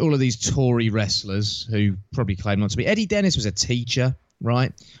 And all of these Tory wrestlers who probably claim not to be. Eddie Dennis was a teacher,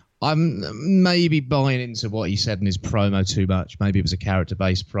 right? I'm maybe buying into what he said in his promo too much. Maybe it was a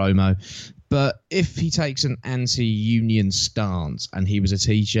character-based promo. But if he takes an anti-union stance and he was a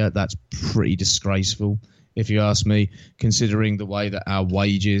teacher, that's pretty disgraceful, if you ask me, considering the way that our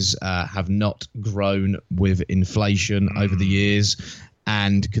wages have not grown with inflation over the years.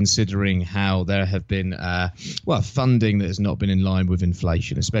 and considering how there have been, funding that has not been in line with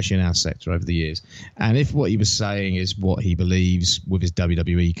inflation, especially in our sector over the years. And if what he was saying is what he believes with his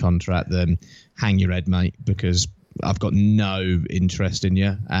WWE contract, then hang your head, mate, because I've got no interest in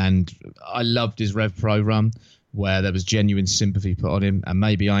you. And I loved his Rev Pro run where there was genuine sympathy put on him. And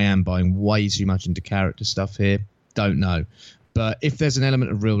maybe I am buying way too much into character stuff here. Don't know. But if there's an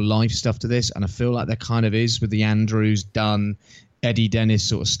element of real life stuff to this, and I feel like there kind of is with the Andrews, Dunn, Eddie Dennis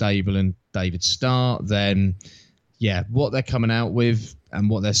sort of stable and David Starr, then yeah, what they're coming out with and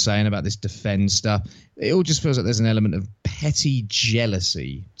what they're saying about this defend stuff, it all just feels like there's an element of petty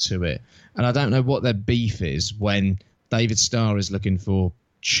jealousy to it. And I don't know what their beef is when David Starr is looking for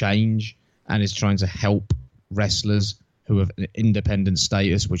change and is trying to help wrestlers who have an independent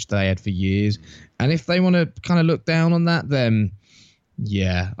status, which they had for years. And if they want to kind of look down on that, then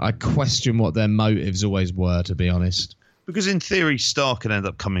yeah, I question what their motives always were, to be honest. Because in theory, Starr can end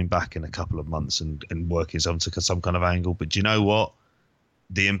up coming back in a couple of months and working some kind of angle. But do you know what?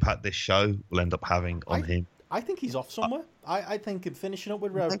 The impact this show will end up having on him. I think he's off somewhere. I think him finishing up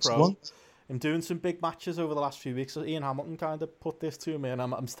with Rev Pro and doing some big matches over the last few weeks. Ian Hamilton kind of put this to me, and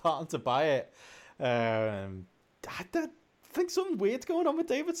I'm starting to buy it. I think something weird's going on with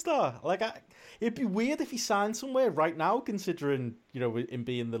David Starr. It'd be weird if he signed somewhere right now, considering him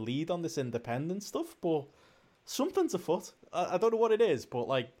being the lead on this independent stuff. But something's afoot. I don't know what it is, but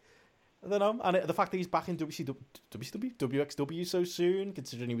I don't know. And the fact that he's back in WXW so soon,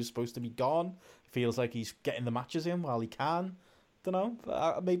 considering he was supposed to be gone, feels like he's getting the matches in while he can. Don't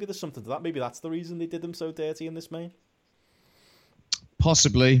know. Maybe there's something to that. Maybe that's the reason they did him so dirty in this main.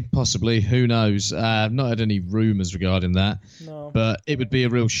 Possibly. Who knows? I've not had any rumours regarding that. No. But it would be a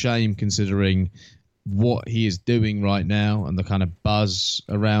real shame considering what he is doing right now and the kind of buzz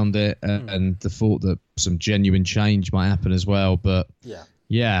around it and the thought that some genuine change might happen as well. But yeah.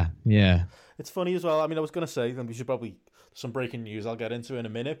 It's funny as well. I mean, I was going to say that we should probably, some breaking news I'll get into in a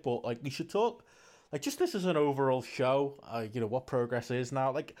minute, but we should talk, just this as an overall show, what Progress is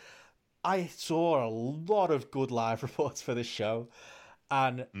now. I saw a lot of good live reports for this show,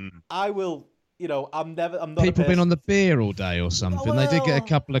 and I will, I'm not. People been on the beer all day or something. Well, they did get a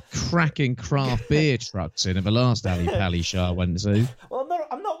couple of cracking craft beer trucks in at the last Ali Pally show I went to. Well,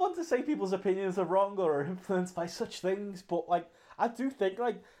 I'm not one to say people's opinions are wrong or are influenced by such things, but I do think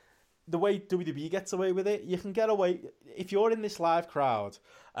the way WWE gets away with it, you can get away if you're in this live crowd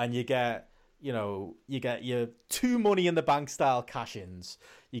and you get your 2 Money in the Bank style cash-ins,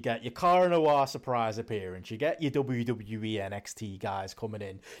 you get your Cara Noir surprise appearance, you get your WWE NXT guys coming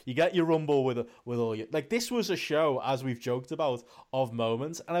in, you get your Rumble with all your... this was a show, as we've joked about, of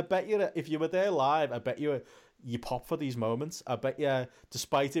moments, and I bet you that if you were there live, I bet you pop for these moments. I bet you,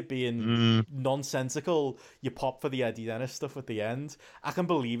 despite it being nonsensical, you pop for the Eddie Dennis stuff at the end. I can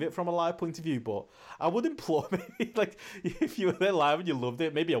believe it from a live point of view, but I would implore maybe, if you were there live and you loved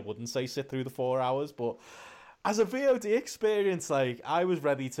it, maybe I wouldn't say sit through the 4 hours, but as a VOD experience, I was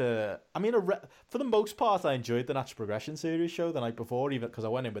ready to... I mean, for the most part, I enjoyed the Natural Progression series show the night before, even because I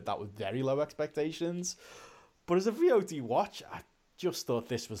went in with that with very low expectations. But as a VOD watch, I just thought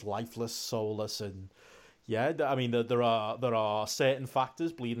this was lifeless, soulless, and... Yeah, I mean, there are certain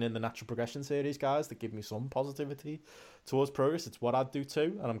factors bleeding in the Natural Progression series, guys, that give me some positivity towards Progress. It's what I'd do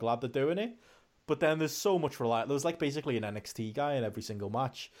too, and I'm glad they're doing it. But then there's so much there's basically an NXT guy in every single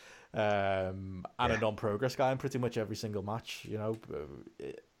match, and a non-Progress guy in pretty much every single match. I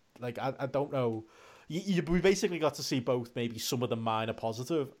don't know. We basically got to see both maybe some of the minor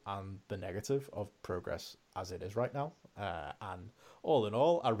positive and the negative of Progress as it is right now. And all in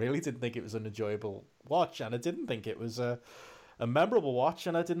all, I really didn't think it was an enjoyable watch, and I didn't think it was a memorable watch,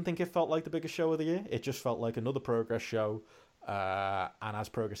 and I didn't think it felt like the biggest show of the year. It just felt like another Progress show, and as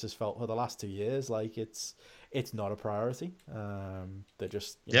Progress has felt for the last 2 years, it's not a priority. They're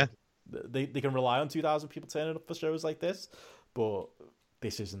just they can rely on 2,000 people turning up for shows like this, but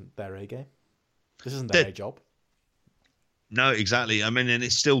this isn't their A game. This isn't their A job. No, exactly. I mean, and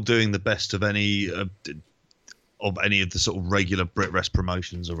it's still doing the best of any of the sort of regular BritRest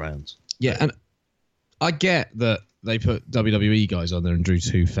promotions around. Yeah, and I get that they put WWE guys on there and drew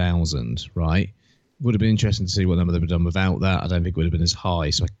 2,000, right? Would have been interesting to see what number they would have done without that. I don't think it would have been as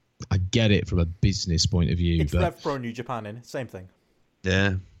high. So I get it from a business point of view. It's Rev Pro New Japan in, same thing.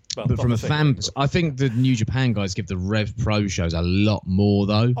 Yeah. Well, but from a fan, I think the New Japan guys give the Rev Pro shows a lot more,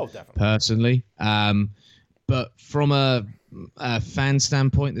 though. Oh, definitely. Personally, but from a fan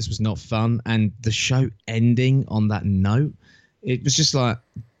standpoint, this was not fun, and the show ending on that note, it was just like,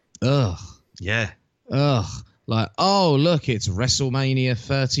 ugh, like, oh look, it's WrestleMania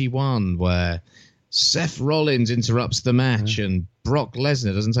 31 where Seth Rollins interrupts the match and Brock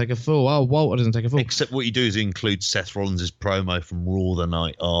Lesnar doesn't take a fall. Oh, Walter doesn't take a fall. Except what you do is include Seth Rollins' promo from Raw the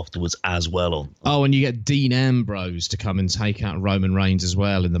night afterwards as well on. Oh, and you get Dean Ambrose to come and take out Roman Reigns as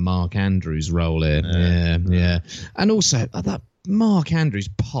well in the Mark Andrews role here. Yeah. And also, that Mark Andrews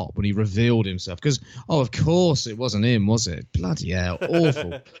pop when he revealed himself. Because, of course, it wasn't him, was it? Bloody hell.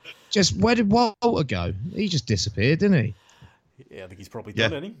 Awful. Just, where did Walter go? He just disappeared, didn't he? Yeah, I think he's probably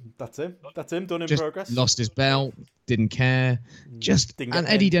done, isn't he? That's him. That's him, done in just progress. Lost his belt, didn't care. And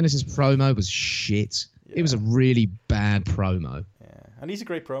Eddie Dennis's promo was shit. Yeah. It was a really bad promo. Yeah, and he's a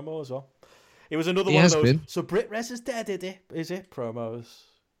great promo as well. It was another one of those. So Britt Rez is dead, is it? Promos.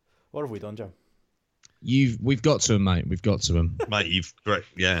 What have we done, Joe? We've got to him, mate. We've got to him, mate. You've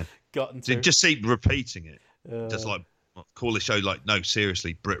gotten to. Just keep repeating it. Just like call the show like, no,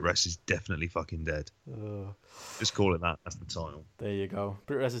 seriously, Britt Rez is definitely fucking dead. Just call it that. That's the title. There you go.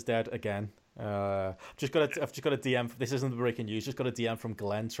 Britt Rez is dead again. I've just got a DM. This isn't the breaking news. Just got a DM from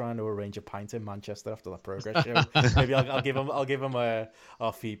Glenn trying to arrange a pint in Manchester after that Progress show. Maybe I'll give him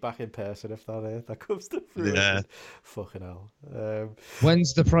our feedback in person if that comes to fruition. Yeah. Fucking hell.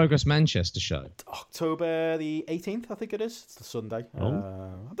 When's the Progress Manchester show? October the 18th, I think it is. It's the Sunday.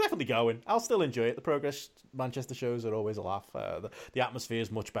 I'm definitely going. I'll still enjoy it. The Progress Manchester shows are always a laugh. The atmosphere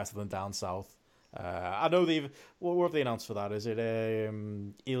is much better than down south. I know what have they announced for that? Is it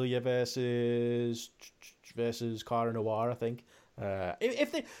Ilya versus Cara Noir? I think.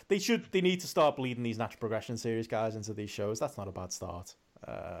 If they need to start bleeding these Natural Progression Series guys into these shows. That's not a bad start.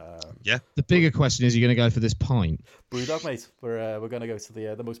 The bigger question is, you're going to go for this pint? Brewdog, mate. We're going to go to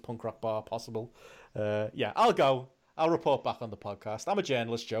the most punk rock bar possible. I'll go. I'll report back on the podcast. I'm a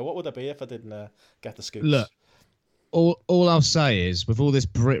journalist, Joe. What would I be if I didn't get the scoops? Look. All I'll say is, with all this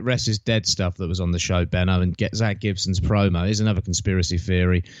Britt Rest is dead stuff that was on the show, Benno, and get Zach Gibson's promo, is another conspiracy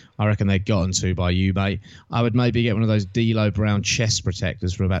theory. I reckon they'd gotten to by you, mate. I would maybe get one of those D'Lo Brown chest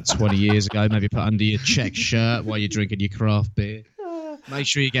protectors from about 20 years ago, maybe put under your check shirt while you're drinking your craft beer. Make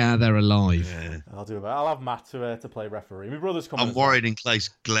sure you get out there alive. Yeah. I'll do it. I'll have Matt to play referee. My brother's coming. I'm worried in case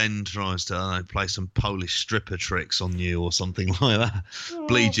Glenn tries to play some Polish stripper tricks on you or something like that.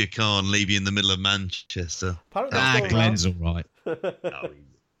 Bleed your car and leave you in the middle of Manchester. Glenn's all right.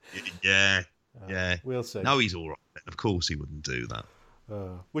 Yeah. We'll see. No, he's all right. Of course he wouldn't do that.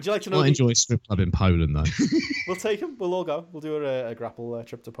 Would you like to know? I enjoy a strip club in Poland, though. We'll take him. We'll all go. We'll do a grapple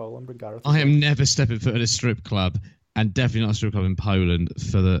trip to Poland. Bring Gareth. I am never stepping foot in a strip club. And definitely not a strip club in Poland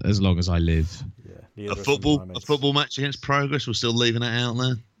for as long as I live. Yeah, a football match against Progress. We're still leaving it out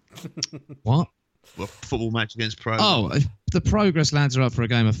there. What? Well, football match against Progress. Oh, if the Progress lads are up for a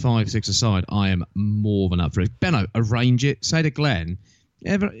game of 5-6 aside, I am more than up for it. Benno, arrange it. Say to Glenn,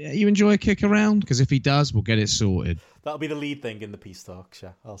 you enjoy a kick around? Because if he does, we'll get it sorted. That'll be the lead thing in the peace talks.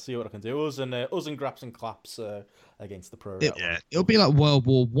 Yeah, I'll see what I can do. Us and Graps and Claps against the Pro. It'll be like World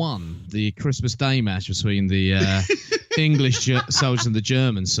War One, the Christmas Day match between the English soldiers and the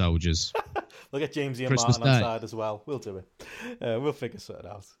German soldiers. We'll get Jamesy and Christmas Martin on side as well. We'll do it. We'll figure something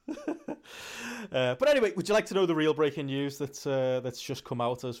out. But anyway, would you like to know the real breaking news that's just come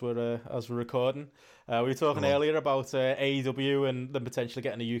out as we're recording? We were talking earlier about AEW and them potentially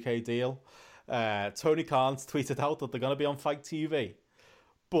getting a UK deal. Tony Khan's tweeted out that they're going to be on Fight TV,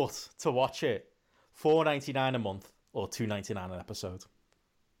 but to watch it, $4.99 a month or $2.99 an episode.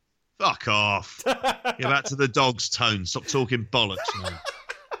 Fuck off! Get back to the dog's tone. Stop talking bollocks, man.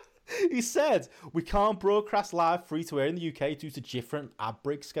 He said, we can't broadcast live free-to-air in the UK due to different ad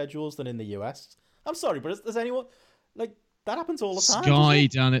break schedules than in the US. I'm sorry, but does anyone... That happens all the time. Sky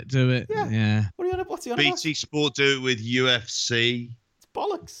done it, do it. Yeah. What's he on BT Sport do it with UFC. It's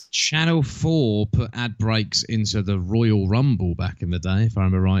bollocks. Channel 4 put ad breaks into the Royal Rumble back in the day, if I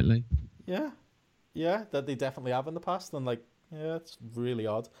remember rightly. Yeah, that they definitely have in the past. And it's really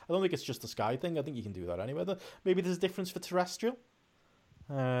odd. I don't think it's just a Sky thing. I think you can do that anyway. Maybe there's a difference for terrestrial.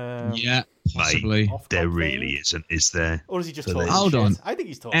 Yeah, possibly. Mate, there really isn't, is there? Or is he just talking Hold on. I think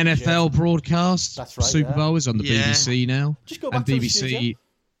he's talking NFL shit. Broadcast. That's right. Super Bowl is on the BBC now. Just go back to the studio.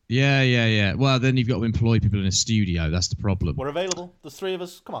 Yeah. Well, then you've got to employ people in a studio. That's the problem. We're available. There's three of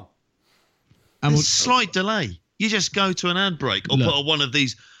us. Come on. And there's slight delay. You just go to an ad break or put on one of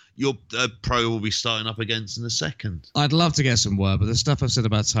these. Your pro will be starting up against in a second. I'd love to get some word, but the stuff I've said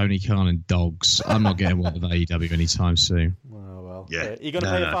about Tony Khan and dogs, I'm not getting one with AEW anytime soon. Oh, well. Yeah. You going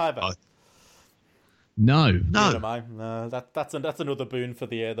to pay a $5? No. No, that's another boon for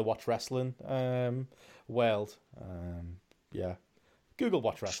the Watch Wrestling world. Yeah. Google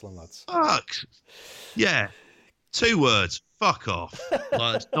Watch Wrestling, lads. Fuck. Yeah. 2 words. Fuck off.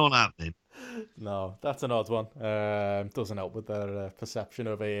 It's not happening. No, that's an odd one. Doesn't help with their perception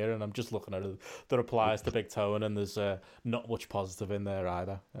over here, and I'm just looking at the replies to Big Tone, and there's not much positive in there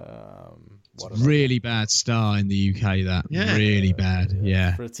either. Really bad star in the UK, that. Yeah. Really bad,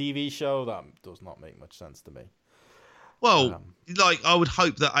 yeah. For a TV show, that does not make much sense to me. Well, I would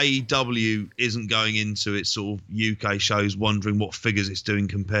hope that AEW isn't going into its sort of UK shows wondering what figures it's doing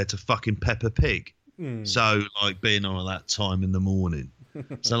compared to fucking Peppa Pig. So, being on at that time in the morning.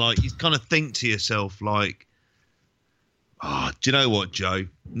 So, you kind of think to yourself, do you know what, Joe?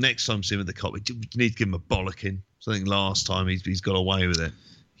 Next time I see him at the cop, you need to give him a bollocking. So I think last time he's got away with it.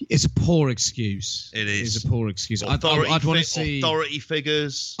 It's a poor excuse. It is. It's a poor excuse. I'd want to see authority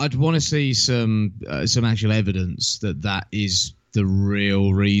figures. I'd want to see some actual evidence that is the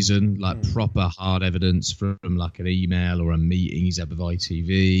real reason, proper hard evidence from an email or a meeting he's had with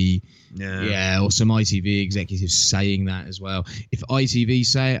ITV. Yeah, or some ITV executives saying that as well. If ITV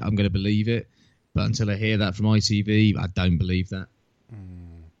say it, I'm going to believe it. But until I hear that from ITV, I don't believe that.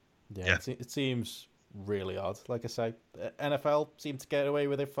 Yeah. It seems really odd. Like I say, NFL seem to get away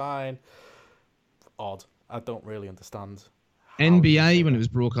with it fine. Odd. I don't really understand. NBA when it was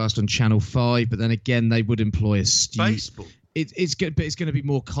broadcast on Channel 5, but then again they would employ a studio. Baseball. It's good, but it's going to be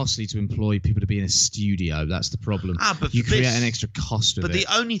more costly to employ people to be in a studio. That's the problem. But you create an extra cost of it. But the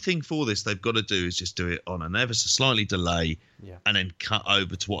only thing for this they've got to do is just do it on an ever so slightly delay, and then cut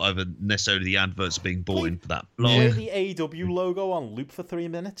over to whatever necessarily the adverts are being bought in for that block. Play the AEW logo on loop for 3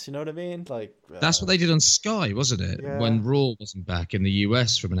 minutes. You know what I mean? That's what they did on Sky, wasn't it? Yeah. When Raw wasn't back in the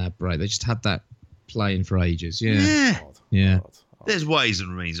US from an ad break, they just had that playing for ages. Yeah. Odd. There's ways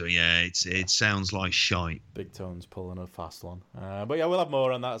and means. It sounds like shite. Big Tone's pulling a fast one. But yeah, we'll have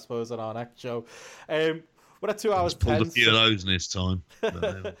more on that, I suppose, on our next show. We're at 2 hours 10. Pulled a few of those in this time.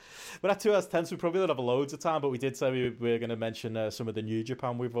 We're at 2 hours 10, so we probably don't have loads of time, but we did say we were going to mention some of the New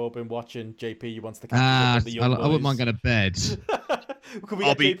Japan we've all been watching. JP, you wants to catch up with the young boys? I wouldn't mind going to bed. Could we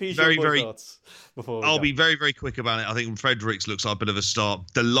get JP's thoughts before I'll be very, very quick about it. I think Fredericks looks like a bit of a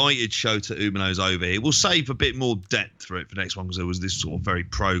start. Delighted Shota Umino's over here. We'll save a bit more depth for it for next one because there was this sort of very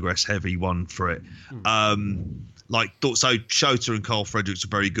progress-heavy one for it. Thought so. Shota and Carl Fredericks were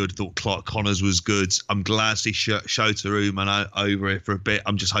very good. Thought Clark Connors was good. I'm glad to see Shota Umino over here for a bit.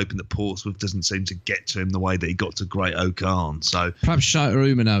 I'm just hoping that Portsmouth doesn't seem to get to him the way that he got to Great O'Khan. So perhaps Shota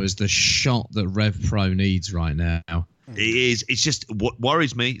Umino is the shot that Rev Pro needs right now. It is. It's just what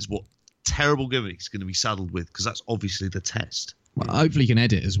worries me is what terrible gimmick he's going to be saddled with because that's obviously the test. Well, hopefully he can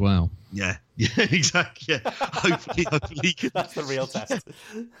edit as well. Yeah, exactly. Yeah, hopefully he can. That's the real test.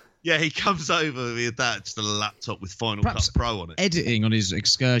 Yeah, he comes over with that, just a laptop with Final Cut Pro on it. Editing on his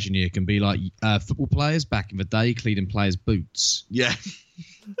excursion here can be like football players back in the day cleaning players' boots. Yeah.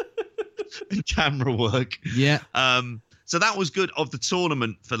 And camera work. Yeah. So that was good of the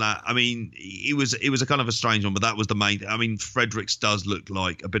tournament for that. I mean, it was a kind of a strange one, but that was the main. I mean, Fredericks does look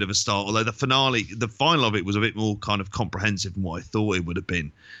like a bit of a start, although the final of it was a bit more kind of comprehensive than what I thought it would have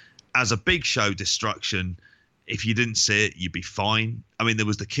been. As a big show destruction, if you didn't see it, you'd be fine. I mean, there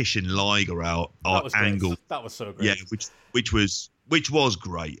was the Kishin Liger angle. That was so great. Yeah, which was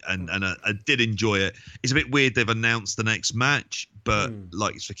great, and I did enjoy it. It's a bit weird they've announced the next match, but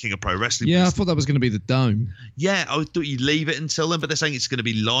it's for King of Pro Wrestling. Yeah, I thought that was going to be the Dome. Yeah, I thought you'd leave it until then, but they're saying it's going to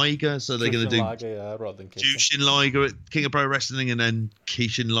be Liger, so they're going to do Jushin Liger at King of Pro Wrestling and then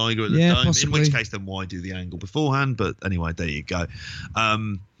Kishin Liger at the Dome. Possibly. In which case, then why do the angle beforehand? But anyway, there you go.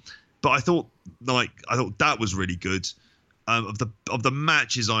 But I thought that was really good. Of the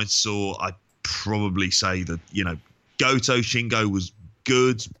matches I saw, I'd probably say that Goto Shingo was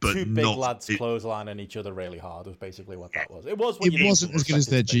good, but two big not lads clotheslining each other really hard was basically what that was. It wasn't as good as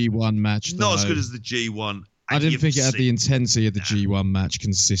their G1 match. Not as good as the G1. I didn't think it had the intensity of the G1 match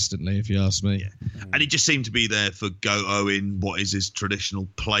consistently, if you ask me. Yeah. And he just seemed to be there for Goto in what is his traditional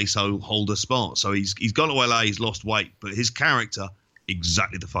placeholder spot. So he's gone to LA, he's lost weight, but his character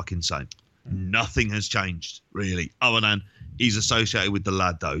exactly the fucking same. Nothing has changed really, other than he's associated with the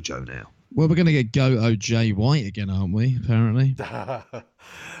Lad Dojo now. Well, we're going to get Goto Jay White again, aren't we? Apparently.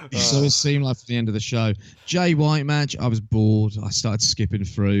 So it seemed like for the end of the show. Jay White match, I was bored. I started skipping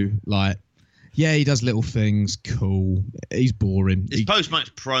through. He does little things. Cool. He's boring. His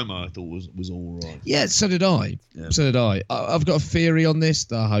post-match promo, I thought, was all right. Yeah, so did I. Yeah. So did I. I've got a theory on this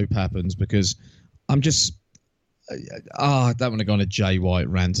that I hope happens because I'm just... I don't want to go on a Jay White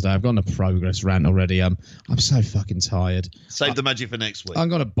rant today. I've gone a progress rant already. I'm so fucking tired. Save the magic for next week. I'm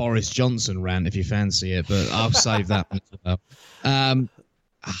going a Boris Johnson rant if you fancy it, but I'll save that one as well.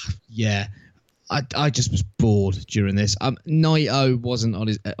 Yeah, I just was bored during this. Naito wasn't on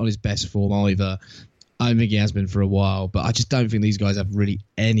his best form either. I don't think he has been for a while, but I just don't think these guys have really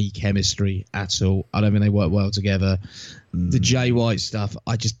any chemistry at all. I don't think they work well together. The Jay White stuff,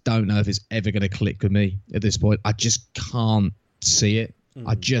 I just don't know if it's ever going to click with me at this point. I just can't see it.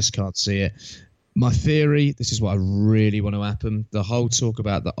 I just can't see it. My theory, this is what I really want to happen, the whole talk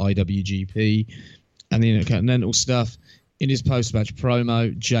about the IWGP and the Intercontinental stuff. In his post-match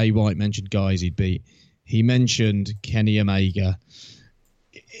promo, Jay White mentioned guys he'd beat. He mentioned Kenny Omega.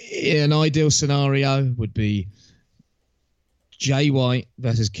 An ideal scenario would be Jay White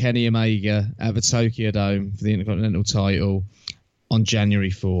versus Kenny Omega at the Tokyo Dome for the Intercontinental title on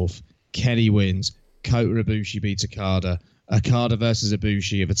January 4th. Kenny wins. Kota Ibushi beats Okada. Okada versus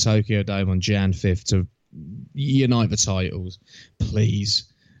Ibushi at the Tokyo Dome on Jan 5th to unite the titles. Please,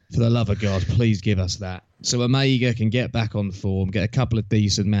 for the love of God, please give us that. So Omega can get back on form, get a couple of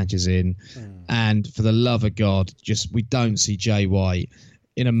decent matches in, and for the love of God, just we don't see Jay White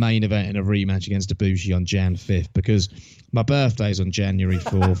in a main event in a rematch against Ibushi on Jan 5th, because my birthday's on January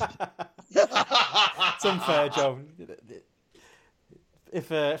 4th. It's unfair, Joe.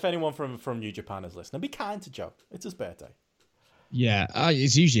 If anyone from New Japan is listening, be kind to Joe. It's his birthday. Yeah,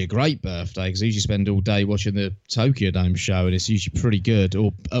 it's usually a great birthday because I usually spend all day watching the Tokyo Dome show, and it's usually pretty good,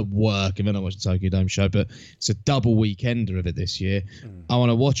 or at work and then I watch the Tokyo Dome show, but it's a double weekender of it this year. I want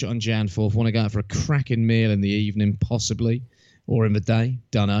to watch it on Jan 4th. I want to go out for a cracking meal in the evening, possibly, or in the day,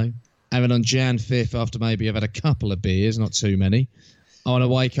 dunno. And then on Jan 5th, after maybe I've had a couple of beers, not too many, I want to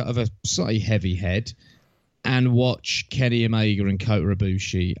wake up with a slightly heavy head and watch Kenny Omega and Kota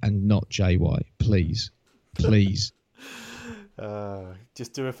Ibushi and not Jay White. Please. Please.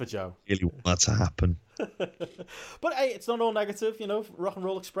 Just do it for Joe. Really want that to happen. But hey, it's not all negative, you know. Rock and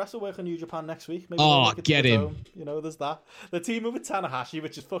Roll Express will work in New Japan next week. Maybe get him. Dome. You know, there's that. The team with Tanahashi,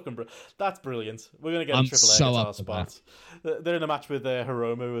 which is fucking that's brilliant. We're gonna get a Triple A guitar spot. They're in a match with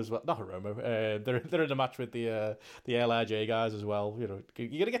Hiromu as well. Not Hiromu. They're in a match with the LRJ guys as well. You know,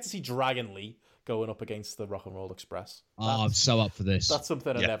 you're gonna get to see Dragon Lee going up against the Rock and Roll Express. I'm so up for this. That's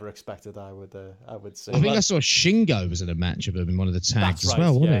something I never expected. I would say. I think I saw Shingo was in a match of him in one of the tags as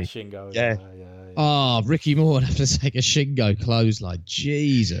well, wasn't he? Shingo. Yeah. Oh, Ricky Moore would have to take a Shingo clothesline.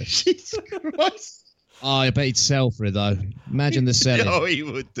 Jesus. Jesus Christ. Oh, I bet he'd sell for it, though. Imagine the selling. Oh, he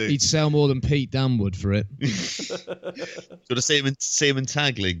would do. He'd sell more than Pete Dunne would for it. Got to see him in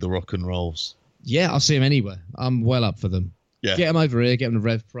Tag League, the Rock and Rolls. Yeah, I'll see him anywhere. I'm well up for them. Yeah. Get him over here. Get him to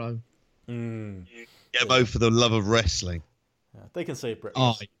Rev Pro. Get both for the love of wrestling. Yeah, they can say Brit.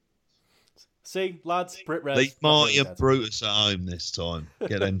 Oh, see, lads, Brit Res. Leave Marty and Brutus at home this time.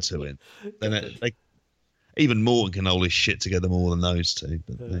 Get them to win. Then even Morton can hold his shit together more than those two.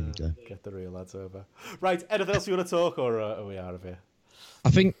 But there you go. Get the real lads over. Right, anything else you want to talk, or are we out of here? I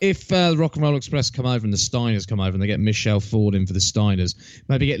think if the Rock and Roll Express come over and the Steiners come over and they get Michelle Ford in for the Steiners,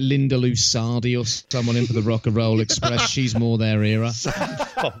 maybe get Linda Lusardi or someone in for the Rock and Roll Express. She's more their era.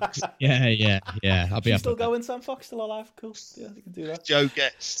 Yeah. I'll be She's up still with going, Sam Fox, still alive? Cool. Yeah, you can do that. Joe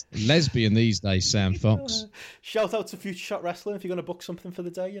Guest. Lesbian these days, Sam Fox. Shout out to Future Shot Wrestling if you're going to book something for the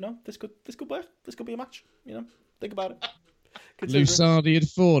day. You know, this could work. This could be a match. You know, think about it. Lusardi and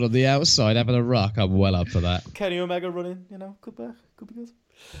Ford on the outside having a ruck. I'm well up for that. Kenny Omega running. You know, could be good.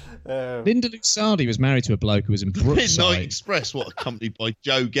 Linda Lusardi was married to a bloke who was in Brookside. Midnight Express, accompanied by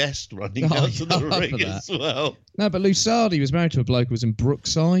Joe Guest running down to the ring as well. No, but Lusardi was married to a bloke who was in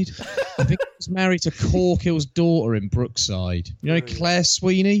Brookside. I think he was married to Corkill's daughter in Brookside. You know Claire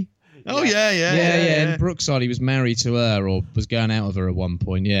Sweeney? Oh, yeah. In Brookside, he was married to her or was going out with her at one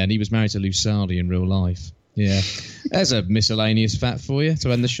point. Yeah, and he was married to Lusardi in real life. Yeah. There's a miscellaneous fact for you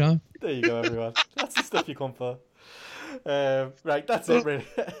to end the show. There you go, everyone. That's the stuff you come for. Right, that's it, really.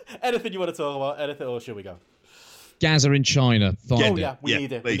 Anything you want to talk about? Anything, or should we go? Gaza in China. Find it. We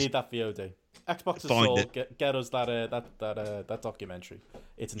need it. Please. We need that VOD. Xbox Assault, get us that documentary.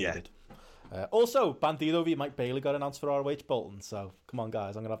 It's needed. Also, Bandido v Mike Bailey got announced for ROH Bolton, so come on,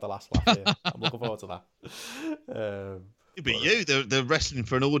 guys. I'm going to have the last laugh here. I'm looking forward to that. But they're wrestling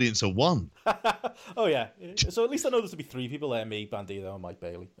for an audience of one. Oh, yeah. So at least I know there's to be 3 people there, me, Bandido, and Mike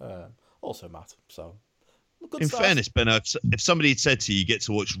Bailey. Also Matt, so... In fairness, Benno, if somebody had said to you, you get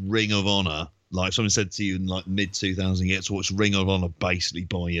to watch Ring of Honor, like someone said to you in like mid-2000, you get to watch Ring of Honor basically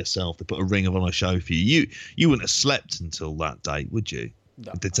by yourself. They put a Ring of Honor show for you. You wouldn't have slept until that date, would you?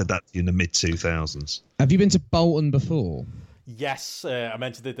 No. If they'd said that to you in the mid-2000s. Have you been to Bolton before? Yes, I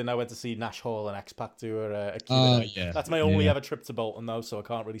mentioned it. Then I went to see Nash Hall and X-Pac do a Q&A. Oh, yeah. That's my only ever trip to Bolton, though, so I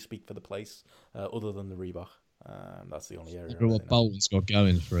can't really speak for the place other than the Reebok. That's the only area. What Bolton's got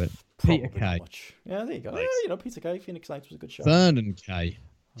going for it. Probably Peter Kay. Yeah, there you go. Nice. Yeah, you know, Peter Kay, Phoenix Nights was a good show. Vernon Kay.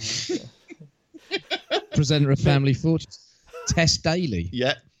 Presenter of Family Fortune. Tess Daly.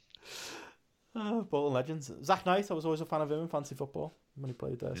 Yeah. Bolton legends. Zach Knight, I was always a fan of him in fantasy football when he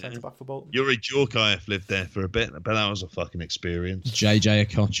played centre-back for Bolton. Yuri Djorkaeff lived there for a bit, but that was a fucking experience. JJ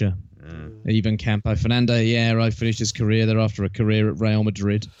Okocha. Even Campo. Fernando Hierro finished his career there after a career at Real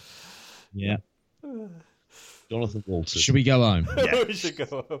Madrid. Yeah. Jonathan Walters. Should we go home? Yeah. We should go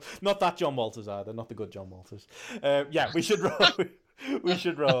home. Not that John Walters either, not the good John Walters. We should roll. We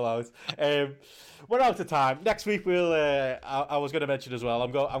should roll out. We're out of time. Next week we'll. I was going to mention as well.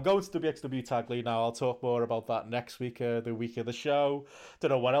 I'm going to WXW Tag League now. I'll talk more about that next week. The week of the show. Don't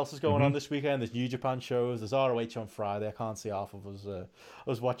know what else is going on this weekend. There's New Japan shows. There's ROH on Friday. I can't see half of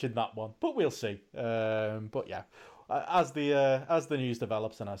us watching that one, but we'll see. But yeah, as the news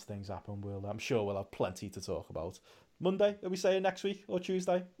develops and as things happen, I'm sure we'll have plenty to talk about. Monday, are we saying next week or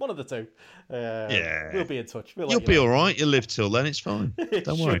Tuesday? One of the two. We'll be in touch. You'll be all right. You'll live till then. It's fine.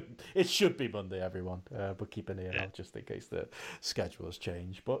 Don't worry. It should be Monday, everyone. But keep an ear out just in case the schedule has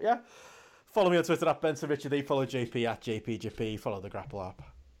changed. But yeah, follow me on Twitter at BensonRichardE. Follow JP at JPGP. Follow the Grapple app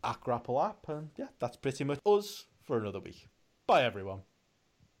at Grapple app. And yeah, that's pretty much us for another week. Bye, everyone.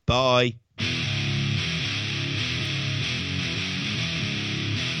 Bye.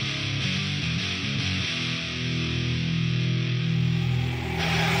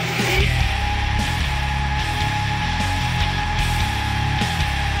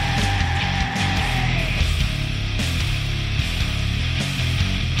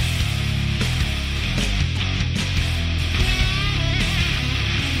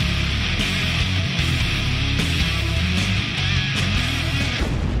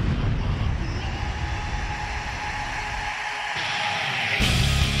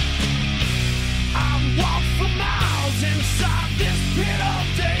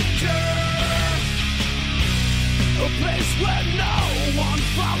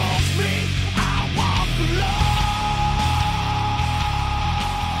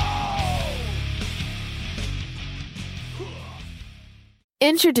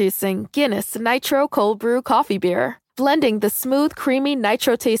 Introducing Guinness Nitro Cold Brew Coffee Beer, blending the smooth, creamy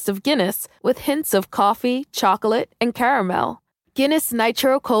nitro taste of Guinness with hints of coffee, chocolate, and caramel. Guinness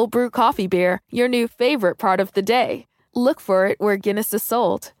Nitro Cold Brew Coffee Beer, your new favorite part of the day. Look for it where Guinness is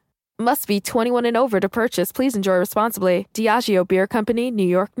sold. Must be 21 and over to purchase. Please enjoy responsibly. Diageo Beer Company, New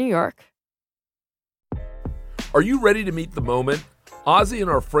York, New York. Are you ready to meet the moment? Ozzy and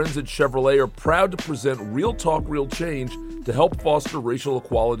our friends at Chevrolet are proud to present Real Talk, Real Change to help foster racial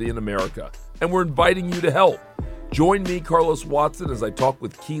equality in America. And we're inviting you to help. Join me, Carlos Watson, as I talk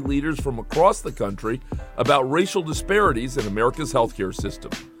with key leaders from across the country about racial disparities in America's healthcare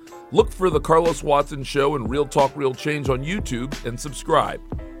system. Look for The Carlos Watson Show and Real Talk, Real Change on YouTube and subscribe.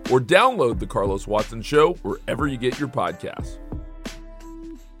 Or download The Carlos Watson Show wherever you get your podcasts.